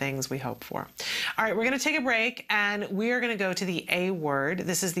 These are the things we hope for. All right, we're going to take a break, and we are going to go to the A Word.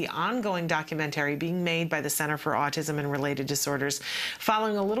 This is the ongoing documentary being made by the Center for Autism and Related Disorders,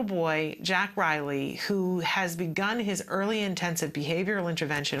 following a little boy, Jack Riley, who has begun his early intensive behavioral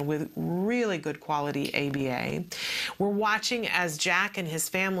intervention with really good quality ABA. We're watching as Jack and his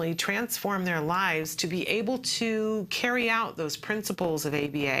family transform their lives to be able to carry out those principles of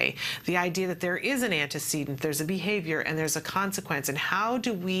ABA, the idea that there is an antecedent, there's a behavior, and there's a consequence, and how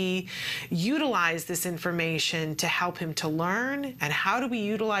do we utilize this information to help him to learn, and how do we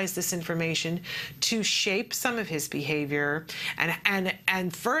utilize this information to shape some of his behavior,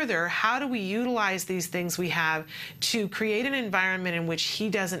 and further, how do we utilize these things we have to create an environment in which he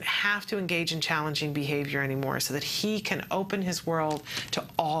doesn't have to engage in challenging behavior anymore, so that he can open his world to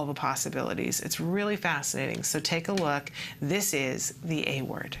all the possibilities. It's really fascinating. So take a look. This is the A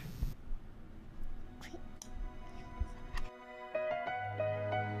Word.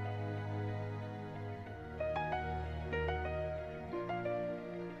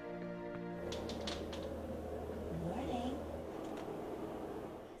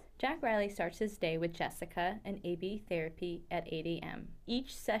 Jack Riley starts his day with Jessica and AB therapy at 8 a.m.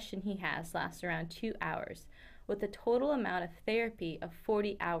 Each session he has lasts around 2 hours, with a total amount of therapy of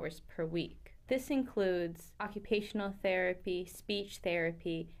 40 hours per week. This includes occupational therapy, speech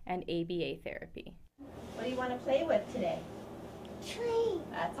therapy, and ABA therapy. What do you want to play with today? Train.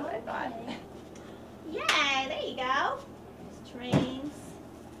 That's what I thought. Yay, there you go. There's trains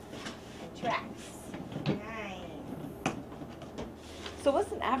and tracks. Nice. So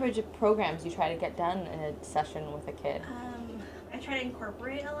what's an average of programs you try to get done in a session with a kid? I try to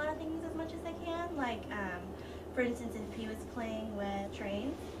incorporate a lot of things as much as I can. Like, for instance, if he was playing with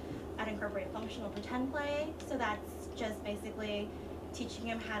trains, I'd incorporate functional pretend play. So that's just basically teaching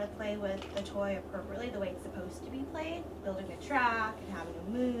him how to play with the toy appropriately, the way it's supposed to be played, building a track and having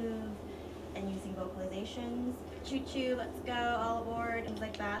him move, and using vocalizations. Choo-choo, let's go, all aboard, things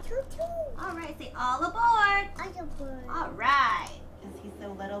like that. Choo-choo. All right, say all aboard. All aboard. All right. As he's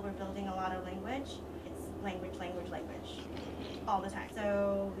so little, we're building a lot of language. It's language, language, language, all the time.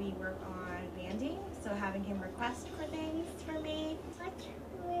 So we work on banding, so having him request for things for me. What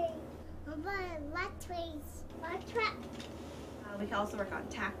train? What trains? What track? We can also work on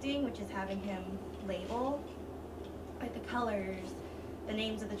tacting, which is having him label, like the colors, the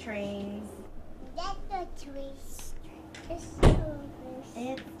names of the trains. That's the trains. It's Thomas.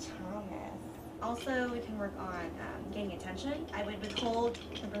 It's Thomas. Also, we can work on gaining attention. I would withhold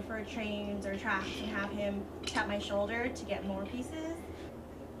the preferred trains or tracks and have him tap my shoulder to get more pieces.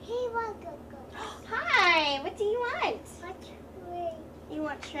 He wants to go. Hi, what do you want? What train? You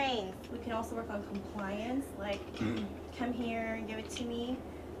want trains. We can also work on compliance, like come here and give it to me.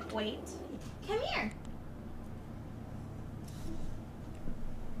 Wait. Come here.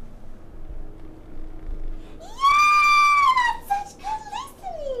 Yeah! That's such good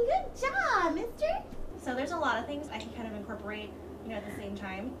listening. Good job, mister. So there's a lot of things I can kind of incorporate, at the same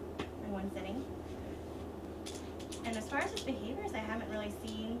time in one sitting. And as far as his behaviors, I haven't really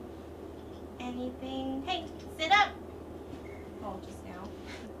seen anything. Hey, sit up. Oh, just now.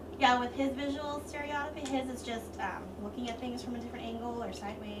 Yeah, with his visual stereotypy, his is just looking at things from a different angle or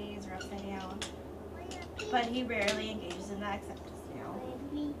sideways or upside down. But he rarely engages in that except just now.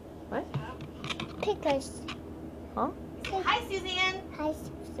 What? Pickers. Huh? Hi, Suzanne. Hi,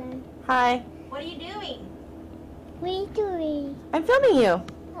 Susan. Hi. What are you doing? What are you doing? I'm filming you.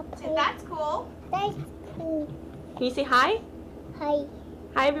 So that's cool. That's cool. Can you say hi? Hi.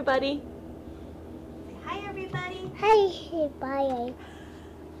 Hi, everybody. Say hi, everybody. Hi, bye.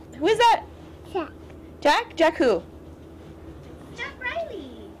 Who is that? Jack. Jack? Jack who? Jack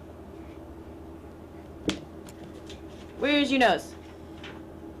Riley. Where's your nose?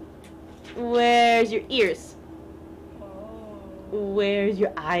 Where's your ears? Where's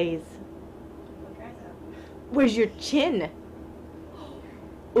your eyes? Where's your chin?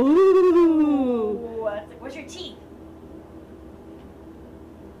 Ooh. Where's your teeth?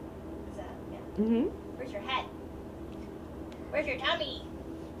 Is that, yeah. Mm-hmm. Where's your head? Where's your tummy?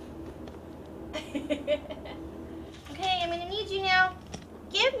 Okay, I'm gonna need you now.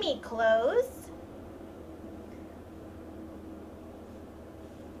 Give me clothes.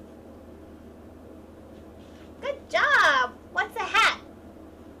 Good job. What's a hat?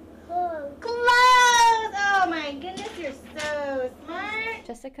 Clothes! Oh my goodness, you're so smart.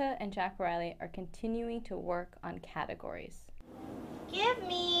 Jessica and Jack Riley are continuing to work on categories. Give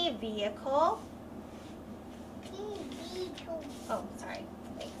me vehicle. Oh, sorry.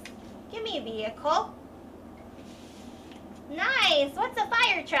 Thanks. Give me a vehicle. Nice. What's a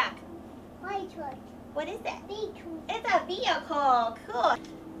fire truck? Fire truck. What is it? It's a vehicle. Cool.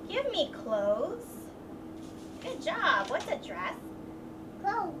 Give me clothes. Good job. What's a dress?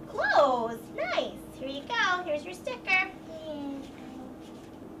 Clothes. Clothes. Nice. Here you go. Here's your sticker.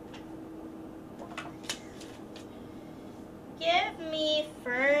 Give me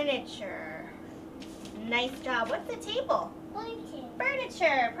furniture. Nice job. What's a table? Furniture.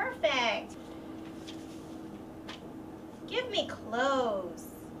 Furniture. Perfect. Give me clothes.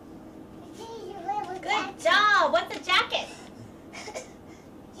 Good job. What's a jacket?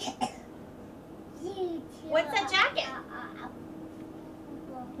 What's a jacket?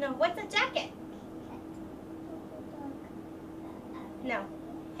 No, what's a jacket? No.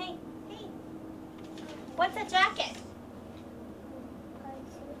 Hey, hey. What's a jacket?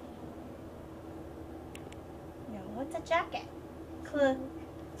 No, what's a jacket? Cl.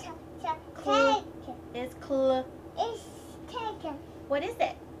 It's cl. It's jacket. What is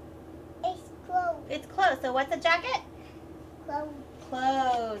it? It's clothes. It's clothes. So what's a jacket? Clothes.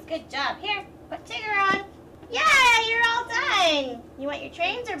 Clothes. Good job. Here, put Tigger on. Yeah, you're all done. You want your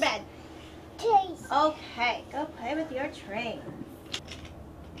trains or bed? Trains. Okay, go play with your train.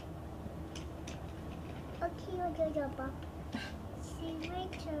 Okay, see you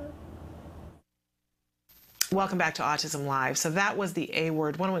later. Welcome back to Autism Live. So that was the A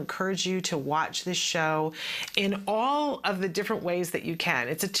Word. I want to encourage you to watch this show in all of the different ways that you can.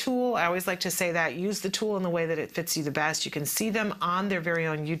 It's a tool. I always like to say that. Use the tool in the way that it fits you the best. You can see them on their very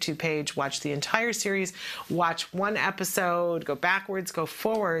own YouTube page. Watch the entire series. Watch one episode. Go backwards, go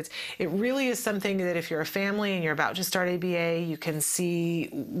forwards. It really is something that if you're a family and you're about to start ABA, you can see,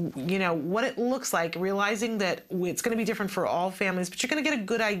 you know, what it looks like, realizing that it's going to be different for all families, but you're going to get a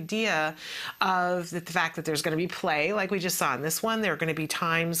good idea of the fact that there's going to be play, like we just saw in this one. There are going to be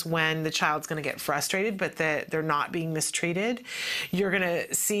times when the child's going to get frustrated, but that they're not being mistreated. You're going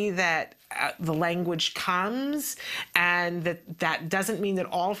to see that the language comes, and that doesn't mean that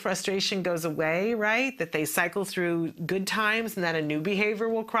all frustration goes away, right? That they cycle through good times and then a new behavior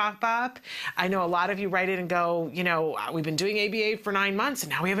will crop up. I know a lot of you write in and go, you know, we've been doing ABA for 9 months and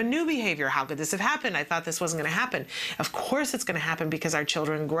now we have a new behavior. How could this have happened? I thought this wasn't going to happen. Of course it's going to happen because our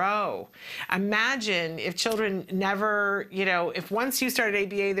children grow. Imagine if children never, you know, if once you started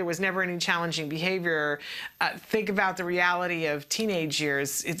ABA there was never any challenging behavior, think about the reality of teenage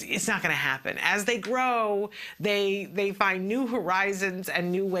years. It's not going to happen. As they grow, they find new horizons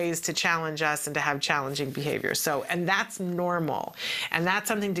and new ways to challenge us and to have challenging behavior. So, and that's normal. And that's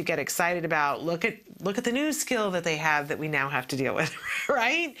something to get excited about. Look at the new skill that they have that we now have to deal with,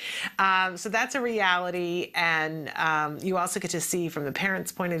 right? So that's a reality. And you also get to see from the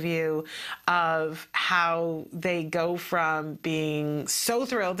parents' point of view of how they go from being so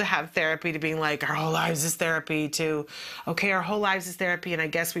thrilled to have therapy to being like, our whole lives is therapy, to, okay, our whole lives is therapy and I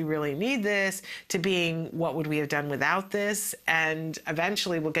guess we really need this, to being, what would we have done without this? And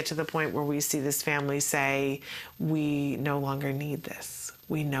eventually we'll get to the point where we see this family say, we no longer need this.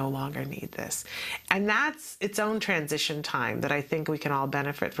 We no longer need this. And that's its own transition time that I think we can all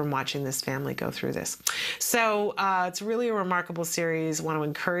benefit from watching this family go through this. So it's really a remarkable series. I want to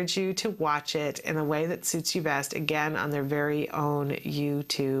encourage you to watch it in the way that suits you best, again, on their very own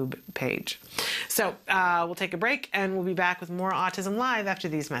YouTube page. So we'll take a break and we'll be back with more Autism Live after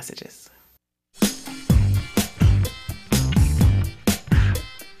these messages.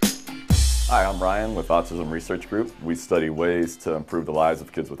 Hi, I'm Ryan with Autism Research Group. We study ways to improve the lives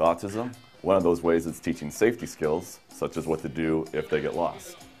of kids with autism. One of those ways is teaching safety skills, such as what to do if they get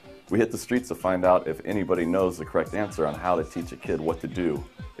lost. We hit the streets to find out if anybody knows the correct answer on how to teach a kid what to do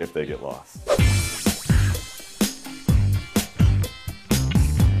if they get lost.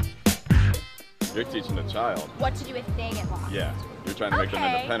 You're teaching the child what to do if they get lost. Yeah, you're trying to make them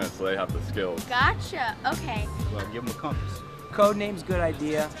independent so they have the skills. Gotcha, okay. Well, give them a compass. Code name's good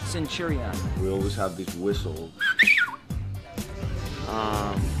idea, Centurion. We always have this whistle.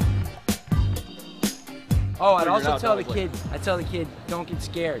 Oh, I'd also tell the kid, don't get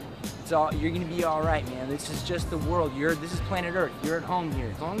scared. You're gonna be all right, man. This is just the world. This is planet Earth. You're at home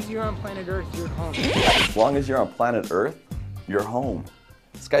here. As long as you're on planet Earth, you're at home. As long as you're on planet Earth, you're home.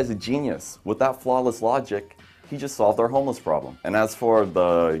 This guy's a genius. With that flawless logic, he just solved our homeless problem. And as for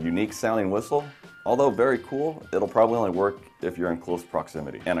the unique sounding whistle, although very cool, it'll probably only work if you're in close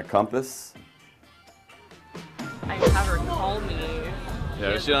proximity. And a compass? I have her call me.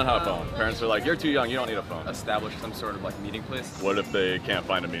 Yeah, she don't have a phone. Parents are like, you're too young, you don't need a phone. Establish some sort of like meeting place. What if they can't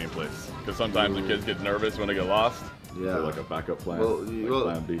find a meeting place? Because sometimes the kids get nervous when they get lost. Yeah. So like a backup plan, well,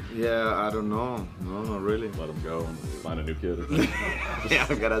 plan B. Yeah, I don't know. No, not really. Let them go and find a new kid. Yeah,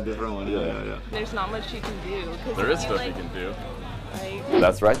 I got a different one. Yeah. There's not much you can do. There is stuff you can do. right?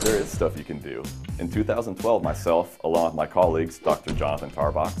 That's right, there is stuff you can do. In 2012, myself, along with my colleagues, Dr. Jonathan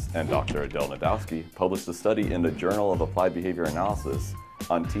Tarbox and Dr. Adele Nadowski, published a study in the Journal of Applied Behavior Analysis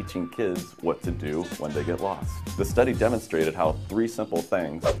on teaching kids what to do when they get lost. The study demonstrated how 3 simple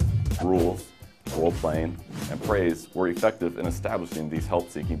things, rules, role-playing, and praise, were effective in establishing these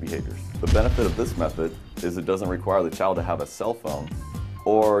help-seeking behaviors. The benefit of this method is it doesn't require the child to have a cell phone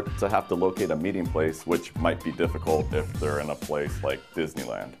or to have to locate a meeting place, which might be difficult if they're in a place like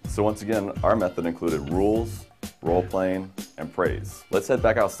Disneyland. So once again, our method included rules, role-playing, and praise. Let's head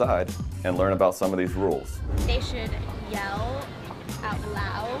back outside and learn about some of these rules. They should yell out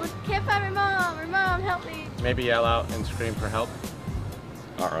loud. Can't find my mom, help me. Maybe yell out and scream for help.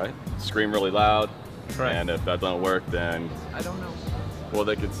 All right. Scream really loud. Correct. And if that doesn't work, then I don't know. Well,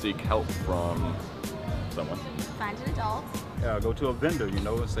 they could seek help from someone. Find an adult. Yeah, go to a vendor, you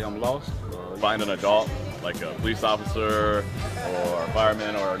know, and say I'm lost. Find an adult, like a police officer or a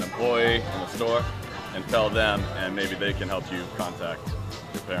fireman or an employee in the store, and tell them, and maybe they can help you contact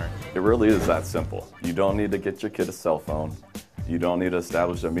your parent. It really is that simple. You don't need to get your kid a cell phone. You don't need to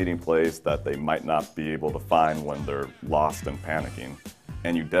establish a meeting place that they might not be able to find when they're lost and panicking.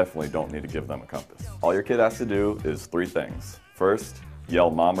 And you definitely don't need to give them a compass. All your kid has to do is 3 things. First,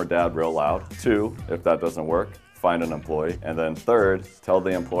 yell mom or dad real loud. 2, if that doesn't work, find an employee. And then 3rd, tell the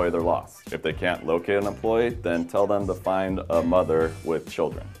employee they're lost. If they can't locate an employee, then tell them to find a mother with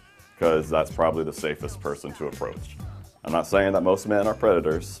children, because that's probably the safest person to approach. I'm not saying that most men are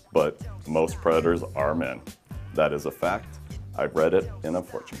predators, but most predators are men. That is a fact. I've read it in a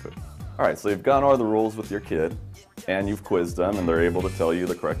fortune cookie. All right, so you've gone over the rules with your kid, and you've quizzed them, and they're able to tell you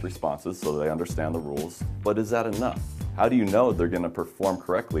the correct responses so they understand the rules. But is that enough? How do you know they're going to perform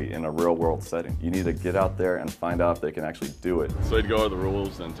correctly in a real-world setting? You need to get out there and find out if they can actually do it. So you'd go over the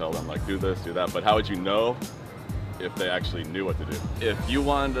rules and tell them, like, do this, do that, but how would you know if they actually knew what to do? If you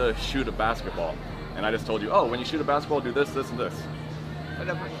wanted to shoot a basketball, and I just told you, oh, when you shoot a basketball, do this, this, and this. I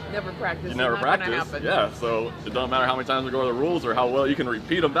never practiced. You never practiced? Yeah, so it doesn't matter how many times we go over the rules or how well you can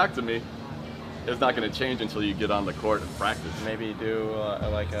repeat them back to me. It's not going to change until you get on the court and practice. Maybe do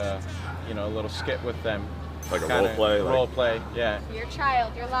like a, a little skit with them. Like a role play? Role play, yeah. Your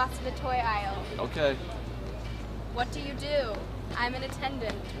child, you're lost in the toy aisle. Okay. What do? I'm an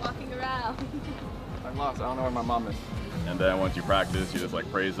attendant, walking around. I'm lost, I don't know where my mom is. And then once you practice, you just like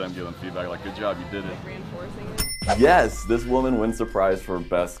praise them, give them feedback, like, good job, you did it. Reinforcing it. Yes, this woman wins the prize for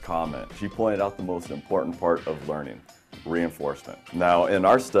best comment. She pointed out the most important part of learning. Reinforcement. Now, in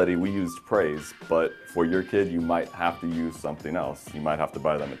our study, we used praise, but for your kid, you might have to use something else. You might have to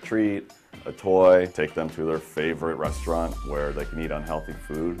buy them a treat, a toy, take them to their favorite restaurant where they can eat unhealthy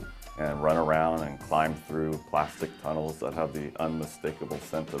food and run around and climb through plastic tunnels that have the unmistakable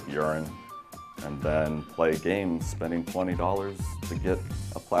scent of urine, and then play games, spending $20 to get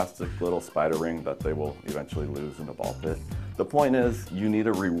a plastic little spider ring that they will eventually lose in a ball pit. The point is, you need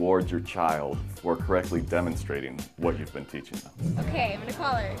to reward your child for correctly demonstrating what you've been teaching them. Okay, I'm gonna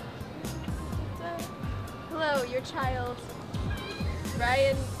call her. Hello, your child,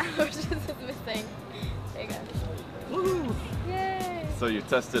 Ryan Oceans is missing. There you go. Woohoo! Yay! So you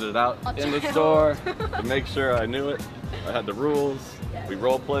tested it out I'll in the try. store to make sure I knew it. I had the rules, Yes. we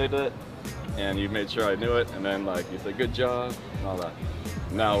role played it, and you made sure I knew it, and then like you said, good job, and all that.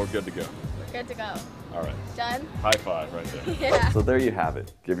 Now we're good to go. We're good to go. All right. Done? High five right there. Yeah. So there you have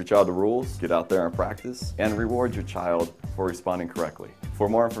it. Give your child the rules, get out there and practice, and reward your child for responding correctly. For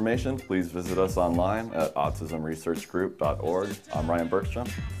more information, please visit us online at autismresearchgroup.org. I'm Ryan Bergstrom.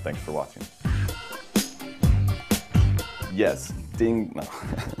 Thanks for watching. Yes, ding. No.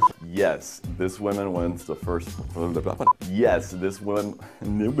 Yes, this woman wins the first. Yes, this woman.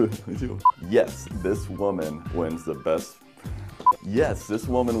 Yes, this woman wins the best. Yes, this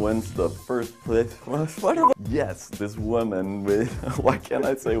woman wins the first place. Yes, this woman with. Why can't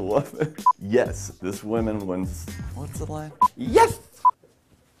I say woman? Yes, this woman wins. What's the line? Yes!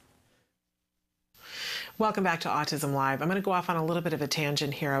 Welcome back to Autism Live. I'm going to go off on a little bit of a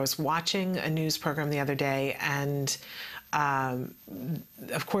tangent here. I was watching a news program the other day, and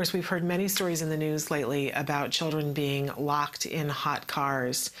of course, we've heard many stories in the news lately about children being locked in hot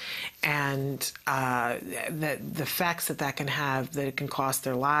cars, and the effects that can have, that it can cost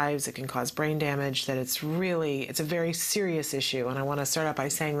their lives, it can cause brain damage, that it's a very serious issue. And I want to start out by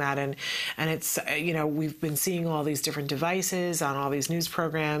saying that. And it's, we've been seeing all these different devices on all these news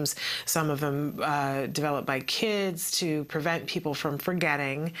programs, some of them developed by kids to prevent people from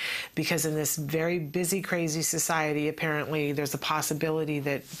forgetting, because in this very busy, crazy society, apparently apparently there's a possibility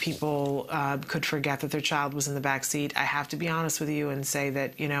that people could forget that their child was in the back seat. I have to be honest with you and say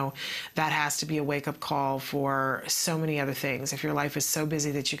that, you know, that has to be a wake-up call for so many other things. If your life is so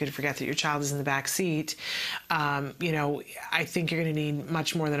busy that you could forget that your child is in the back seat, you know, I think you're going to need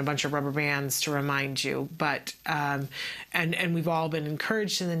much more than a bunch of rubber bands to remind you. But and we've all been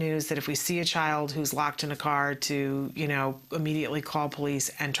encouraged in the news that if we see a child who's locked in a car, to, you know, immediately call police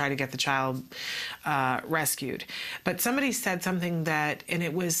and try to get the child rescued. But somebody said something that, and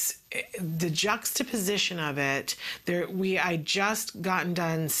it was the juxtaposition of it. I just gotten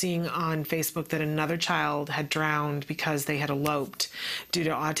done seeing on Facebook that another child had drowned because they had eloped due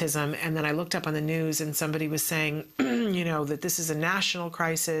to autism, and then I looked up on the news and somebody was saying, you know, that this is a national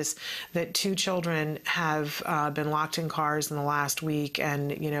crisis, that 2 children have been locked in cars in the last week,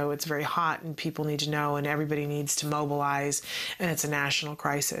 and, you know, it's very hot and people need to know and everybody needs to mobilize, and it's a national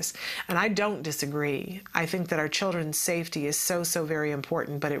crisis. And I don't disagree. I think that our children's safety is so very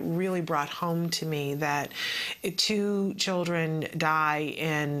important, but it really brought home to me that 2 children die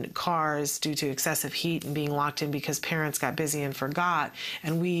in cars due to excessive heat and being locked in because parents got busy and forgot,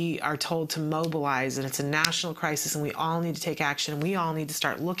 and we are told to mobilize, and it's a national crisis, and we all need to take action. We all need to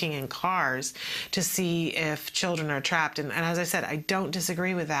start looking in cars to see if children are trapped. And as I said, I don't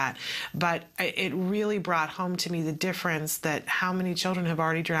disagree with that, but it really brought home to me the difference that how many children have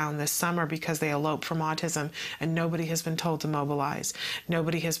already drowned this summer because they eloped from autism, and nobody has been told to mobilize.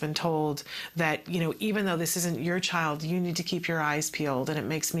 Nobody has been told that, you know, even though this isn't your child, you need to keep your eyes peeled, and it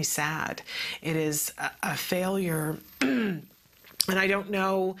makes me sad. It is a failure. And I don't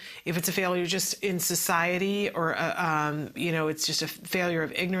know if it's a failure just in society or, you know, it's just a failure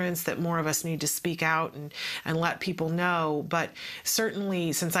of ignorance that more of us need to speak out and let people know. But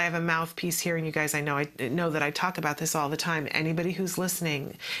certainly, since I have a mouthpiece here, and you guys, I know that I talk about this all the time. Anybody who's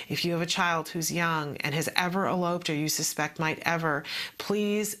listening, if you have a child who's young and has ever eloped or you suspect might ever,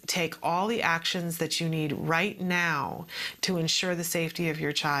 please take all the actions that you need right now to ensure the safety of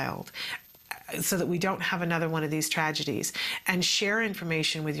your child, so that we don't have another one of these tragedies. And share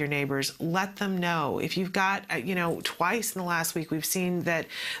information with your neighbors. Let them know. If you've got, you know, twice in the last week, we've seen that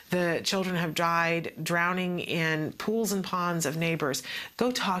the children have died drowning in pools and ponds of neighbors.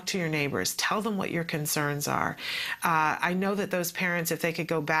 Go talk to your neighbors. Tell them what your concerns are. I know that those parents, if they could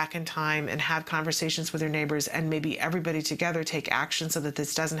go back in time and have conversations with their neighbors and maybe everybody together take action so that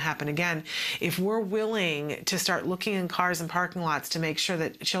this doesn't happen again, if we're willing to start looking in cars and parking lots to make sure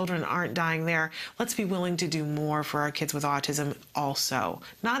that children aren't dying there, let's be willing to do more for our kids with autism also.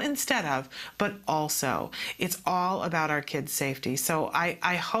 Not instead of, but also. It's all about our kids' safety. So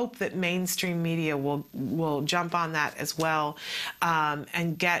I hope that mainstream media will jump on that as well,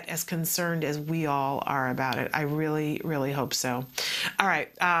 and get as concerned as we all are about it. I really, really hope so. All right,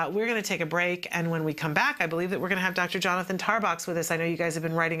 we're going to take a break, and when we come back, I believe that we're going to have Dr. Jonathan Tarbox with us. I know you guys have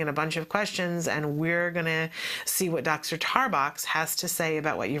been writing in a bunch of questions, and we're going to see what Dr. Tarbox has to say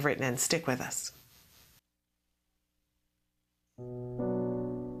about what you've written in. Stick with us.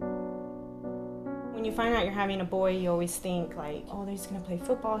 When you find out you're having a boy, you always think like, oh, he's going to play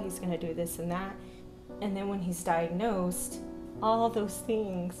football, he's going to do this and that. And then when he's diagnosed, all those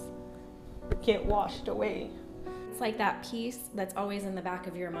things get washed away. It's like that piece that's always in the back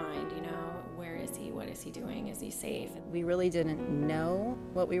of your mind, you know, where is he, what is he doing, is he safe? We really didn't know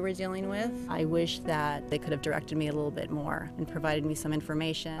what we were dealing with. I wish that they could have directed me a little bit more and provided me some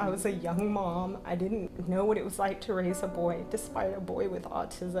information. I was a young mom. I didn't know what it was like to raise a boy, despite a boy with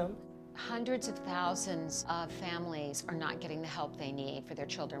autism. Hundreds of thousands of families are not getting the help they need for their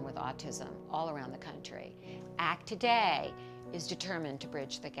children with autism all around the country. ACT Today is determined to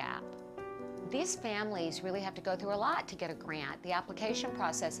bridge the gap. These families really have to go through a lot to get a grant. The application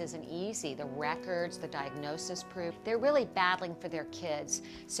process isn't easy. The records, the diagnosis proof, they're really battling for their kids.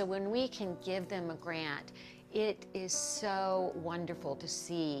 So when we can give them a grant, it is so wonderful to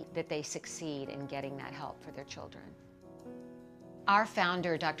see that they succeed in getting that help for their children. Our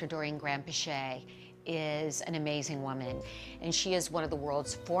founder, Dr. Doreen Graham-Piché, is an amazing woman, and she is one of the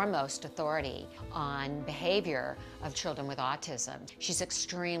world's foremost authority on behavior of children with autism. She's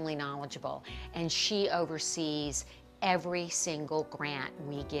extremely knowledgeable, and she oversees every single grant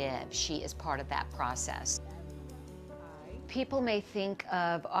we give. She is part of that process. People may think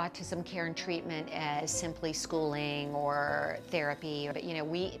of autism care and treatment as simply schooling or therapy, but you know,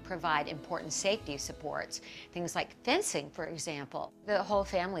 we provide important safety supports, things like fencing, for example. The whole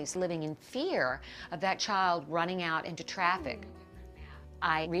family's living in fear of that child running out into traffic.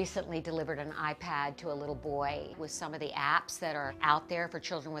 I recently delivered an iPad to a little boy with some of the apps that are out there for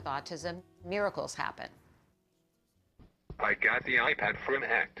children with autism. Miracles happen. I got the iPad from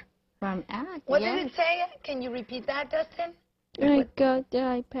ACT. from ACT. What did it say? Can you repeat that, Dustin? I got the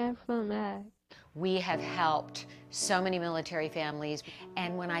iPad from ACT. We have helped so many military families,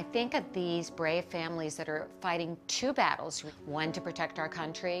 and when I think of these brave families that are fighting two battles, one to protect our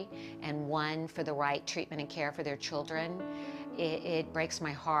country and one for the right treatment and care for their children, it breaks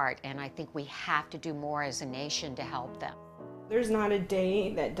my heart, and I think we have to do more as a nation to help them. There's not a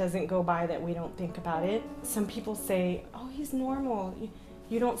day that doesn't go by that we don't think about it. Some people say, oh, he's normal.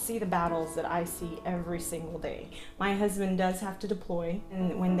 You don't see the battles that I see every single day. My husband does have to deploy,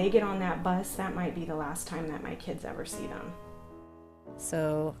 and when they get on that bus, that might be the last time that my kids ever see them.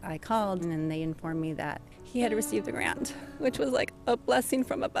 So I called and they informed me that he had received the grant, which was like a blessing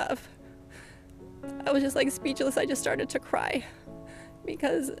from above. I was just like speechless. I just started to cry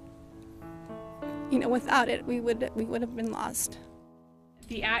because, you know, without it, we would have been lost.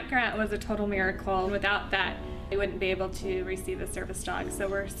 The ACT grant was a total miracle. Without that, they wouldn't be able to receive the service dog. So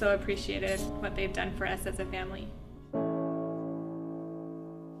we're so appreciative what they've done for us as a family.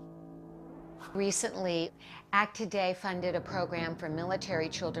 Recently, ACT Today funded a program for military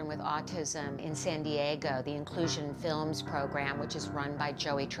children with autism in San Diego, the Inclusion Films program, which is run by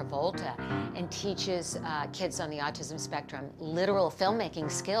Joey Travolta, and teaches kids on the autism spectrum literal filmmaking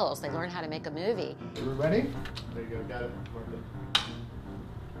skills. They learn how to make a movie. Are we ready? There you go, got it.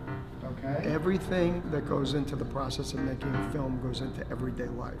 Okay. Everything that goes into the process of making a film goes into everyday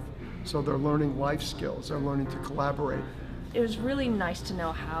life. So they're learning life skills, they're learning to collaborate. It was really nice to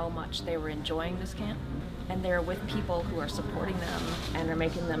know how much they were enjoying this camp, and they're with people who are supporting them and are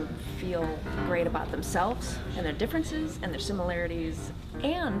making them feel great about themselves and their differences and their similarities.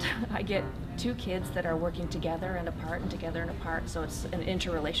 And I get two kids that are working together and apart and together and apart, so it's an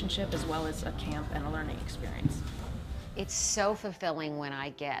interrelationship as well as a camp and a learning experience. It's so fulfilling when I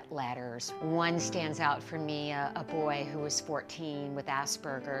get letters. One stands out for me, a boy who was 14 with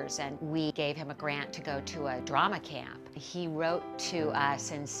Asperger's, and we gave him a grant to go to a drama camp. He wrote to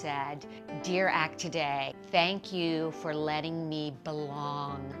us and said, "Dear ACT Today, thank you for letting me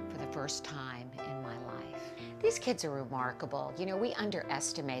belong for the first time in my life." These kids are remarkable. You know, we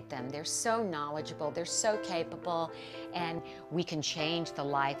underestimate them. They're so knowledgeable, they're so capable, and we can change the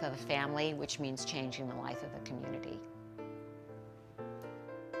life of a family, which means changing the life of a community.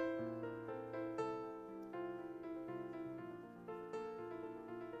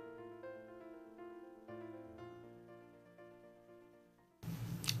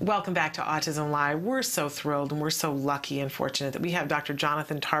 Welcome back to Autism Live. We're so thrilled and we're so lucky and fortunate that we have Dr.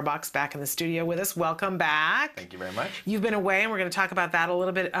 Jonathan Tarbox back in the studio with us. Welcome back. Thank you very much. You've been away, and we're going to talk about that a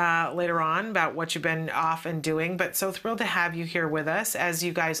little bit later on, about what you've been off and doing, but so thrilled to have you here with us. As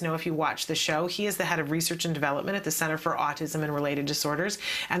you guys know, if you watch the show, he is the head of research and development at the Center for Autism and Related Disorders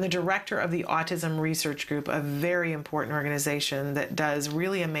and the director of the Autism Research Group, a very important organization that does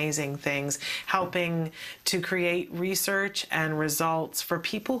really amazing things, helping to create research and results for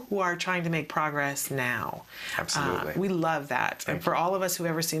people who are trying to make progress now. Absolutely. We love that. And for all of us who've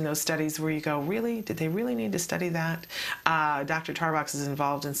ever seen those studies where you go, really? Did they really need to study that? Dr. Tarbox is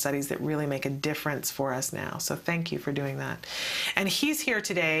involved in studies that really make a difference for us now. So thank you for doing that. And he's here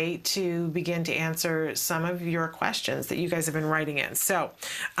today to begin to answer some of your questions that you guys have been writing in. So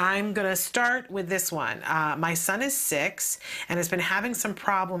I'm going to start with this one. My son is 6 and has been having some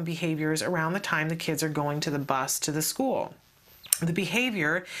problem behaviors around the time the kids are going to the bus to the school. The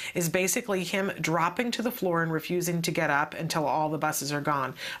behavior is basically him dropping to the floor and refusing to get up until all the buses are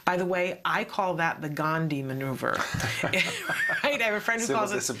gone. By the way, I call that the Gandhi maneuver. Right? I have a friend who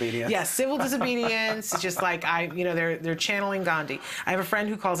calls it civil disobedience. Yes, civil disobedience. It's just like they're channeling Gandhi. I have a friend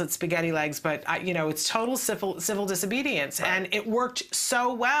who calls it spaghetti legs, but it's total civil disobedience, right. And it worked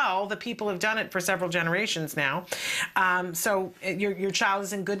so well. The people have done it for several generations now. So your child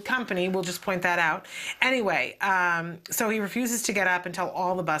is in good company. We'll just point that out. Anyway, so he refuses to get up until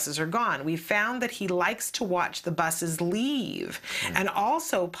all the buses are gone. We found that he likes to watch the buses leave, and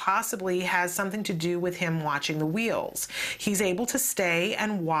also possibly has something to do with him watching the wheels. He's able to stay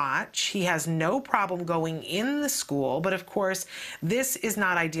and watch. He has no problem going in the school, but of course, this is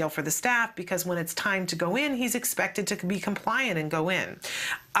not ideal for the staff because when it's time to go in, he's expected to be compliant and go in.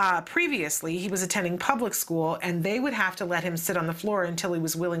 Previously, he was attending public school, and they would have to let him sit on the floor until he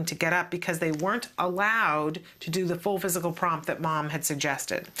was willing to get up because they weren't allowed to do the full physical prompt that Mom had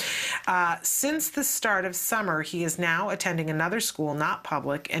suggested. Since the start of summer, he is now attending another school, not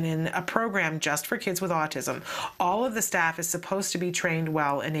public, and in a program just for kids with autism. All of the staff is supposed to be trained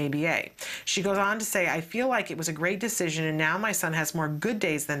well in ABA. She goes on to say, "I feel like it was a great decision, and now my son has more good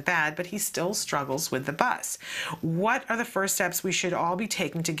days than bad, but he still struggles with the bus. What are the first steps we should all be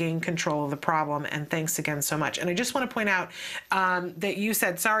taking important to gain control of the problem, and thanks again so much. And I just want to point out that you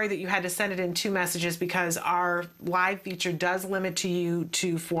said sorry that you had to send it in 2 messages because our live feature does limit you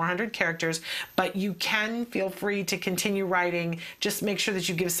to 400 characters, but you can feel free to continue writing. Just make sure that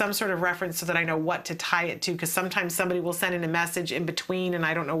you give some sort of reference so that I know what to tie it to, because sometimes somebody will send in a message in between and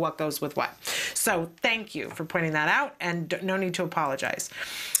I don't know what goes with what. So thank you for pointing that out, and no need to apologize.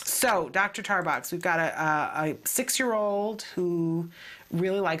 So, Dr. Tarbox, we've got a 6-year-old who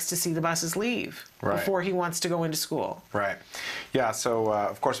really likes to see the buses leave before he wants to go into school. Right. Yeah, so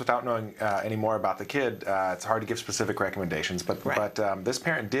of course, without knowing any more about the kid, it's hard to give specific recommendations, but this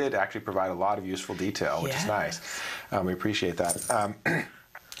parent did actually provide a lot of useful detail, which is nice. We appreciate that.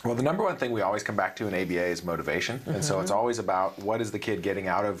 Well, the number one thing we always come back to in ABA is motivation. And so it's always about what is the kid getting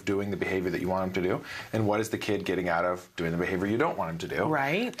out of doing the behavior that you want him to do, and what is the kid getting out of doing the behavior you don't want him to do.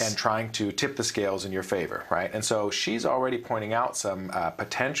 Right. And trying to tip the scales in your favor, right? And so she's already pointing out some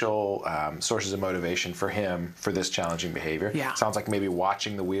potential sources of motivation for him for this challenging behavior. Yeah. Sounds like maybe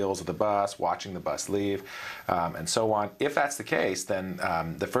watching the wheels of the bus, watching the bus leave, and so on. If that's the case, then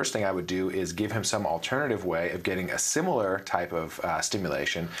the first thing I would do is give him some alternative way of getting a similar type of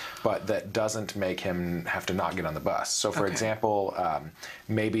stimulation, but that doesn't make him have to not get on the bus. So for example,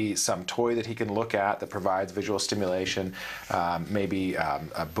 maybe some toy that he can look at that provides visual stimulation, maybe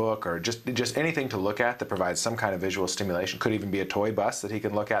a book, or just anything to look at that provides some kind of visual stimulation. Could even be a toy bus that he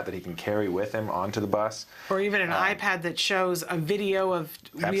can look at that he can carry with him onto the bus. Or even an iPad that shows a video of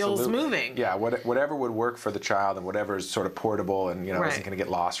wheels moving. Yeah, whatever would work for the child and whatever is sort of portable and isn't going to get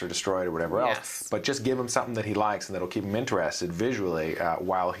lost or destroyed or whatever else. But just give him something that he likes and that'll keep him interested visually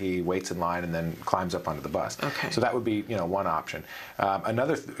while he waits in line and then climbs up onto the bus. So that would be one option.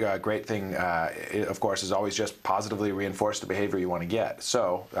 Another great thing, of course, is always just positively reinforce the behavior you want to get.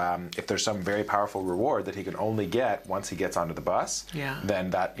 So if there's some very powerful reward that he can only get once he gets onto the bus, then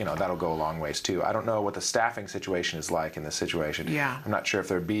that'll go a long ways too. I don't know what the staffing situation is like in this situation. I'm not sure if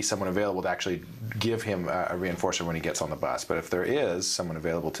there'd be someone available to actually give him a reinforcer when he gets on the bus, but if there is someone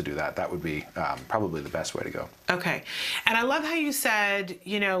available to do that, that would be probably the best way to go. Okay. And I love how you said,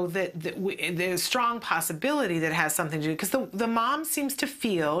 that there's a strong possibility that it has something to do, because the mom seems to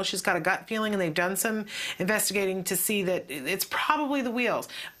feel, she's got a gut feeling, and they've done some investigating to see that it's probably the wheels.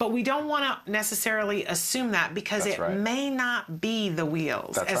 But we don't want to necessarily assume that, because it may not be the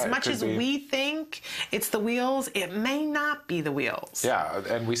wheels. As much as we think it's the wheels, it may not be the wheels. Yeah,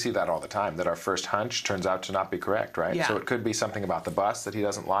 and we see that all the time, that our first hunch turns out to not be correct, right? So it could be something about the bus that he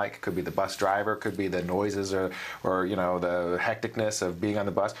doesn't like, it could be the bus driver, could be the noises or the hecticness of being on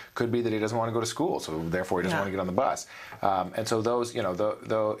the bus, could be that he doesn't want to go to school, so therefore he doesn't want to get on the bus. And so those,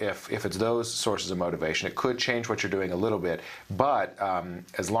 though if it's those sources of motivation, it could change what you're doing a little bit, but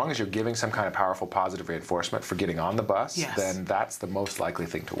as long as you're giving some kind of powerful positive reinforcement for getting on the bus, then that's the most likely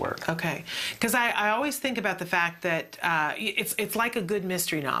thing to work. Okay, because I always think about the fact that it's like a good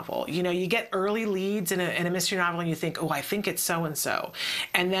mystery novel. You get early leads in a mystery novel and you think, oh, I think it's so-and-so.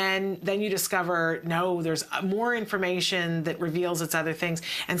 And then you discover, no, there's more information that reveals it's other things.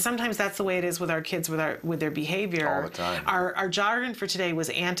 And sometimes that's the way it is with our kids, with their behavior. All the time. Our jargon for today was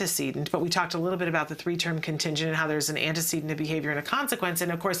antecedent, but we talked a little bit about the 3-term contingent and how there's an antecedent, a behavior, and a consequence.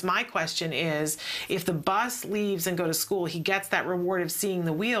 And of course, my question is, if the bus leaves and go to school, he gets that reward of seeing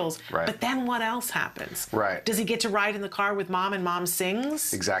the wheels, but then what else happens? Right. Does he get to ride in the car with mom and mom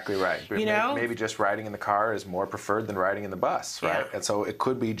sings? Exactly right. Maybe just riding in the car is more preferred than riding in the bus, right? And so it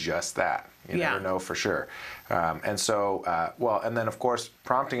could be just that. You never know for sure. And so, and then of course,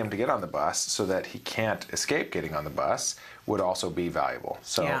 prompting him to get on the bus so that he can't escape getting on the bus would also be valuable.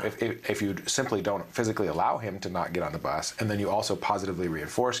 So if you simply don't physically allow him to not get on the bus, and then you also positively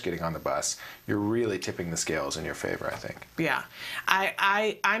reinforce getting on the bus, you're really tipping the scales in your favor, I think. Yeah.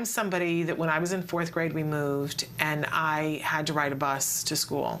 I'm somebody that when I was in 4th grade, we moved, and I had to ride a bus to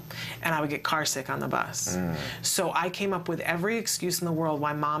school, and I would get car sick on the bus. So I came up with every excuse in the world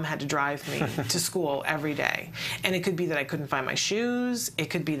why mom had to drive me to school every day. And it could be that I couldn't find my shoes. It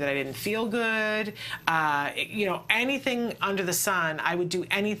could be that I didn't feel good. Anything under the sun, I would do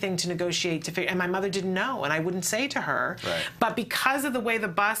anything to negotiate to figure. And my mother didn't know, and I wouldn't say to her. But because of the way the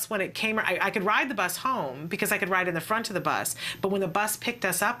bus, when it came, I could ride the bus home because I could ride in the front of the bus. But when the bus picked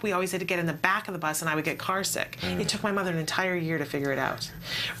us up, we always had to get in the back of the bus, and I would get car sick. It took my mother an entire year to figure it out.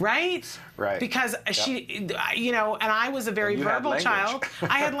 Right? Because she, and I was a very verbal child.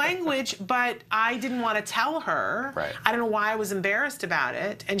 I had language, but I didn't want to tell her. I don't know why I was embarrassed about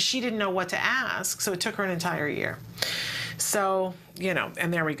it, and she didn't know what to ask, so it took her an entire year. So,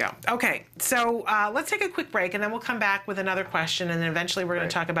 and there we go. Okay, so let's take a quick break, and then we'll come back with another question, and then eventually we're going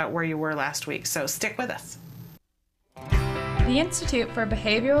to talk about where you were last week. So stick with us. The Institute for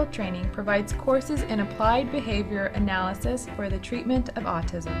Behavioral Training provides courses in applied behavior analysis for the treatment of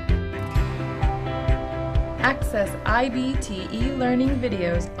autism. Access IBT e-learning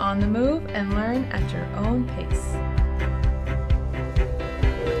videos on the move and learn at your own pace.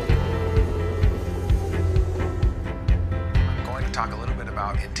 I'm going to talk a little bit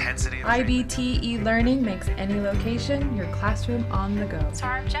about intensity. IBT e-learning makes any location your classroom on the go. So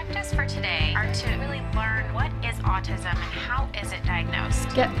our objectives for today are to really learn what is autism and how is it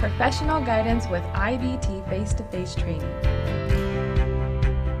diagnosed. Get professional guidance with IBT face-to-face training.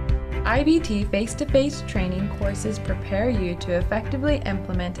 IBT face-to-face training courses prepare you to effectively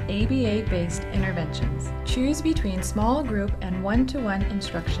implement ABA-based interventions. Choose between small group and one-to-one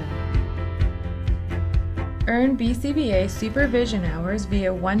instruction. Earn BCBA supervision hours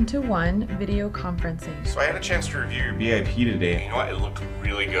via one-to-one video conferencing. So I had a chance to review your BIP today. You know what? It looked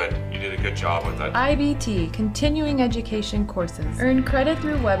really good. You did a good job with it. IBT continuing education courses. Earn credit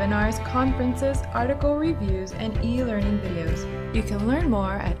through webinars, conferences, article reviews, and e-learning videos. You can learn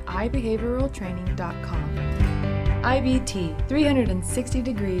more at ibehavioraltraining.com. IBT, 360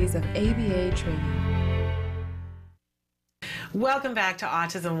 degrees of ABA training. Welcome back to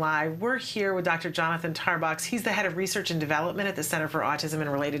Autism Live. We're here with Dr. Jonathan Tarbox. He's the head of research and development at the Center for Autism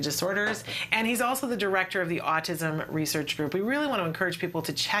and Related Disorders, and he's also the director of the Autism Research Group. We really want to encourage people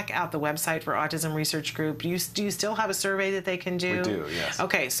to check out the website for Autism Research Group. Do you still have a survey that they can do? We do, yes.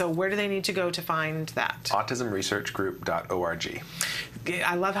 Okay, so where do they need to go to find that? autismresearchgroup.org.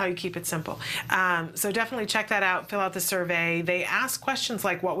 I love how you keep it simple. So definitely check that out, fill out the survey. They ask questions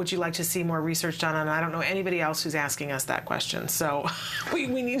like, what would you like to see more research done on? I don't know anybody else who's asking us that question. So we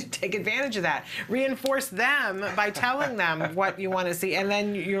need to take advantage of that. Reinforce them by telling them what you want to see, and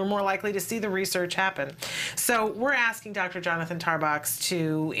then you're more likely to see the research happen. So we're asking Dr. Jonathan Tarbox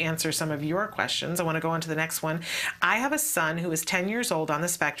to answer some of your questions. I want to go on to the next one. I have a son who is 10 years old on the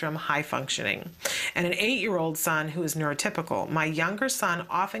spectrum, high functioning, and an 8-year-old son who is neurotypical. My younger son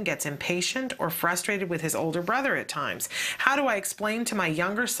often gets impatient or frustrated with his older brother at times. How do I explain to my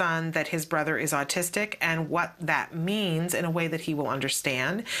younger son that his brother is autistic and what that means in a way that he will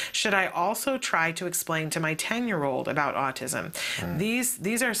understand? Should I also try to explain to my 10-year-old about autism?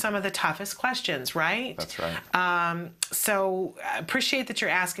 These are some of the toughest questions, right? That's right. So appreciate that you're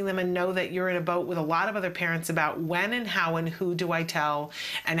asking them, and know that you're in a boat with a lot of other parents about when and how and who do I tell,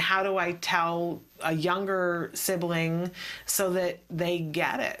 and how do I tell a younger sibling so that they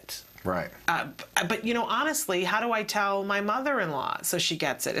get it. Right. But, you know, honestly, how do I tell my mother-in-law so she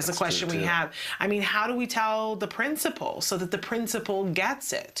gets it? Is a question we have. I mean, how do we tell the principal so that the principal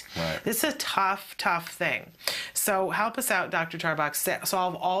gets it? Right. This is a tough, tough thing. So help us out, Dr. Tarbox.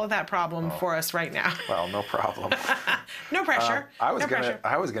 Solve all of that problem for us right now. Well, no problem. No pressure. I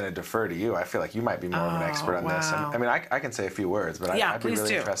was gonna defer to you. I feel like you might be more of an expert on this. I mean, I can say a few words, but I'd be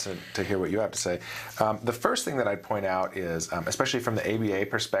really interested to hear what you have to say. The first thing that I'd point out is, especially from the ABA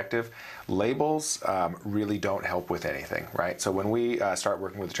perspective, labels really don't help with anything, right? So when we start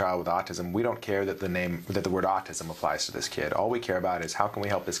working with a child with autism, we don't care that the word autism applies to this kid. All we care about is how can we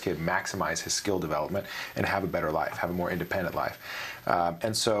help this kid maximize his skill development and have a better life, have a more independent life.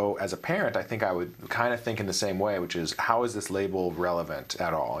 And so as a parent, I think I would kind of think in the same way, which is, how is this label relevant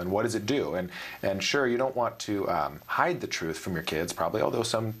at all? And what does it do? And sure, you don't want to hide the truth from your kids, probably, although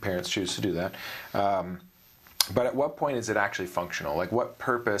some parents choose to do that. But at what point is it actually functional? Like, what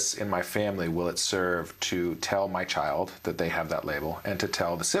purpose in my family will it serve to tell my child that they have that label, and to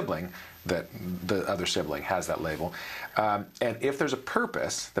tell the sibling that the other sibling has that label? And if there's a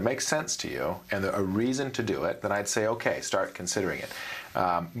purpose that makes sense to you and a reason to do it, then I'd say, okay, start considering it.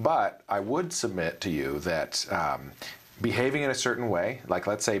 But I would submit to you that behaving in a certain way, like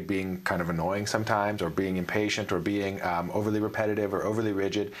let's say being kind of annoying sometimes, or being impatient, or being overly repetitive or overly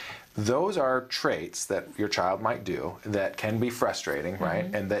rigid, those are traits that your child might do that can be frustrating, right?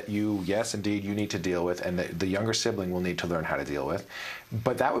 And that yes, indeed, you need to deal with, and that the younger sibling will need to learn how to deal with.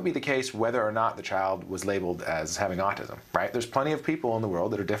 But that would be the case whether or not the child was labeled as having autism, right? There's plenty of people in the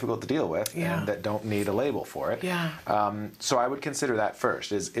world that are difficult to deal with and that don't need a label for it. So I would consider that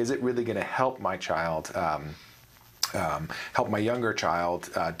first. Is it really going to help my child help my younger child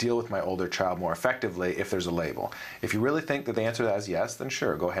deal with my older child more effectively if there's a label? If you really think that the answer to that is yes, then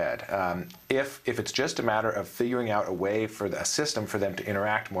sure, go ahead. If it's just a matter of figuring out a way for a system for them to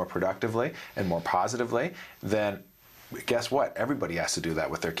interact more productively and more positively, then guess what? Everybody has to do that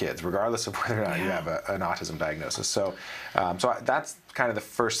with their kids, regardless of whether or not you have an autism diagnosis. So, that's kind of the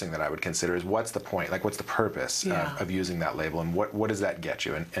first thing that I would consider is what's the point? Like, what's the purpose of using that label, and what does that get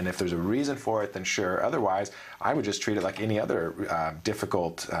you? And if there's a reason for it, then sure. Otherwise, I would just treat it like any other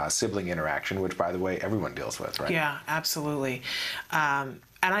difficult sibling interaction, which, by the way, everyone deals with, right? Yeah, absolutely.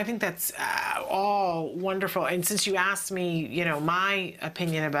 And I think that's all wonderful. And since you asked me, you know, my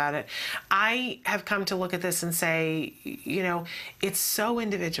opinion about it, I have come to look at this and say, you know, it's so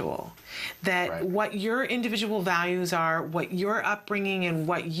individual that what your individual values are, what your upbringing and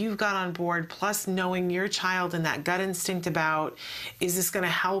what you've got on board, plus knowing your child and that gut instinct about, is this going to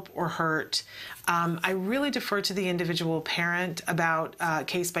help or hurt? I really defer to the individual parent about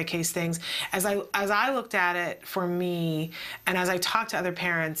case-by-case things. As I looked at it for me, and as I talk to other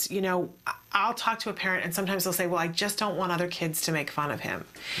parents, you know, I'll talk to a parent and sometimes they'll say, well, I just don't want other kids to make fun of him.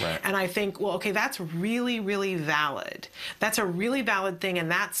 Right. And I think, well, okay, that's really, really valid. That's a really valid thing,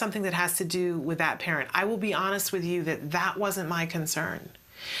 and that's something that has to do with that parent. I will be honest with you that wasn't my concern.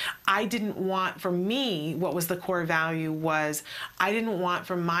 I didn't want, for me, what was the core value was I didn't want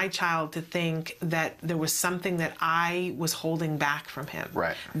for my child to think that there was something that I was holding back from him.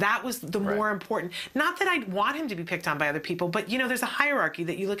 Right. That was the more important. Not that I'd want him to be picked on by other people, but, you know, there's a hierarchy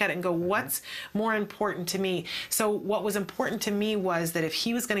that you look at it and go, what's more important to me? So what was important to me was that if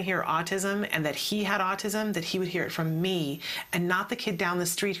he was going to hear autism and that he had autism, that he would hear it from me and not the kid down the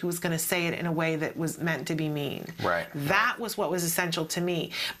street who was going to say it in a way that was meant to be mean. Right. That was what was essential to me.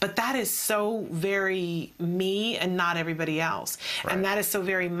 But that is so very me and not everybody else. Right. And that is so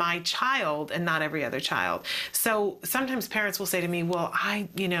very my child and not every other child. So sometimes parents will say to me, well,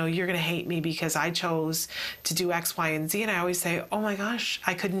 you know, you're going to hate me because I chose to do X, Y, and Z. And I always say, oh my gosh,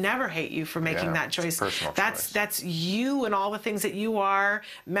 I could never hate you for making that choice. That's you and all the things that you are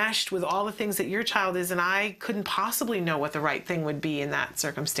meshed with all the things that your child is. And I couldn't possibly know what the right thing would be in that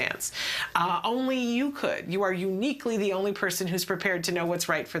circumstance. Only you could. You are uniquely the only person who's prepared to know what's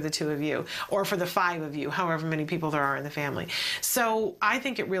right for the two of you, or for the five of you, however many people there are in the family. So I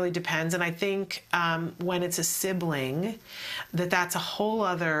think it really depends, and I think when it's a sibling, that's a whole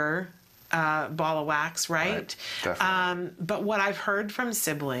other ball of wax, right? Definitely. But what I've heard from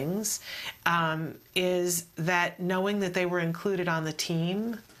siblings is that knowing that they were included on the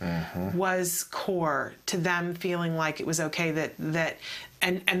team was core to them feeling like it was okay that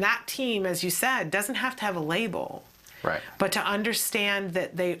that team, as you said, doesn't have to have a label. Right. But to understand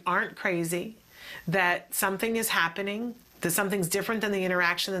that they aren't crazy, that something is happening, that something's different than the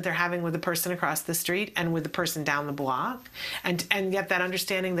interaction that they're having with the person across the street and with the person down the block, and yet that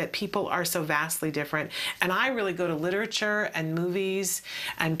understanding that people are so vastly different. And I really go to literature and movies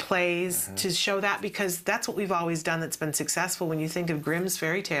and plays to show that, because that's what we've always done that's been successful. When you think of Grimm's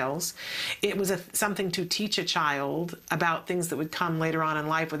fairy tales, it was something to teach a child about things that would come later on in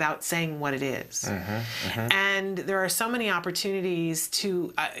life without saying what it is. And there are so many opportunities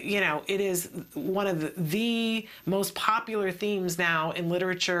to, you know, it is one of the most popular themes now in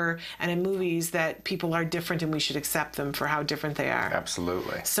literature and in movies that people are different and we should accept them for how different they are.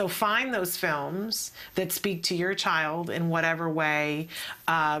 Absolutely. So find those films that speak to your child in whatever way.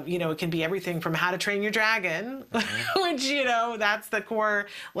 You know, it can be everything from How to Train Your Dragon, which, you know, that's the core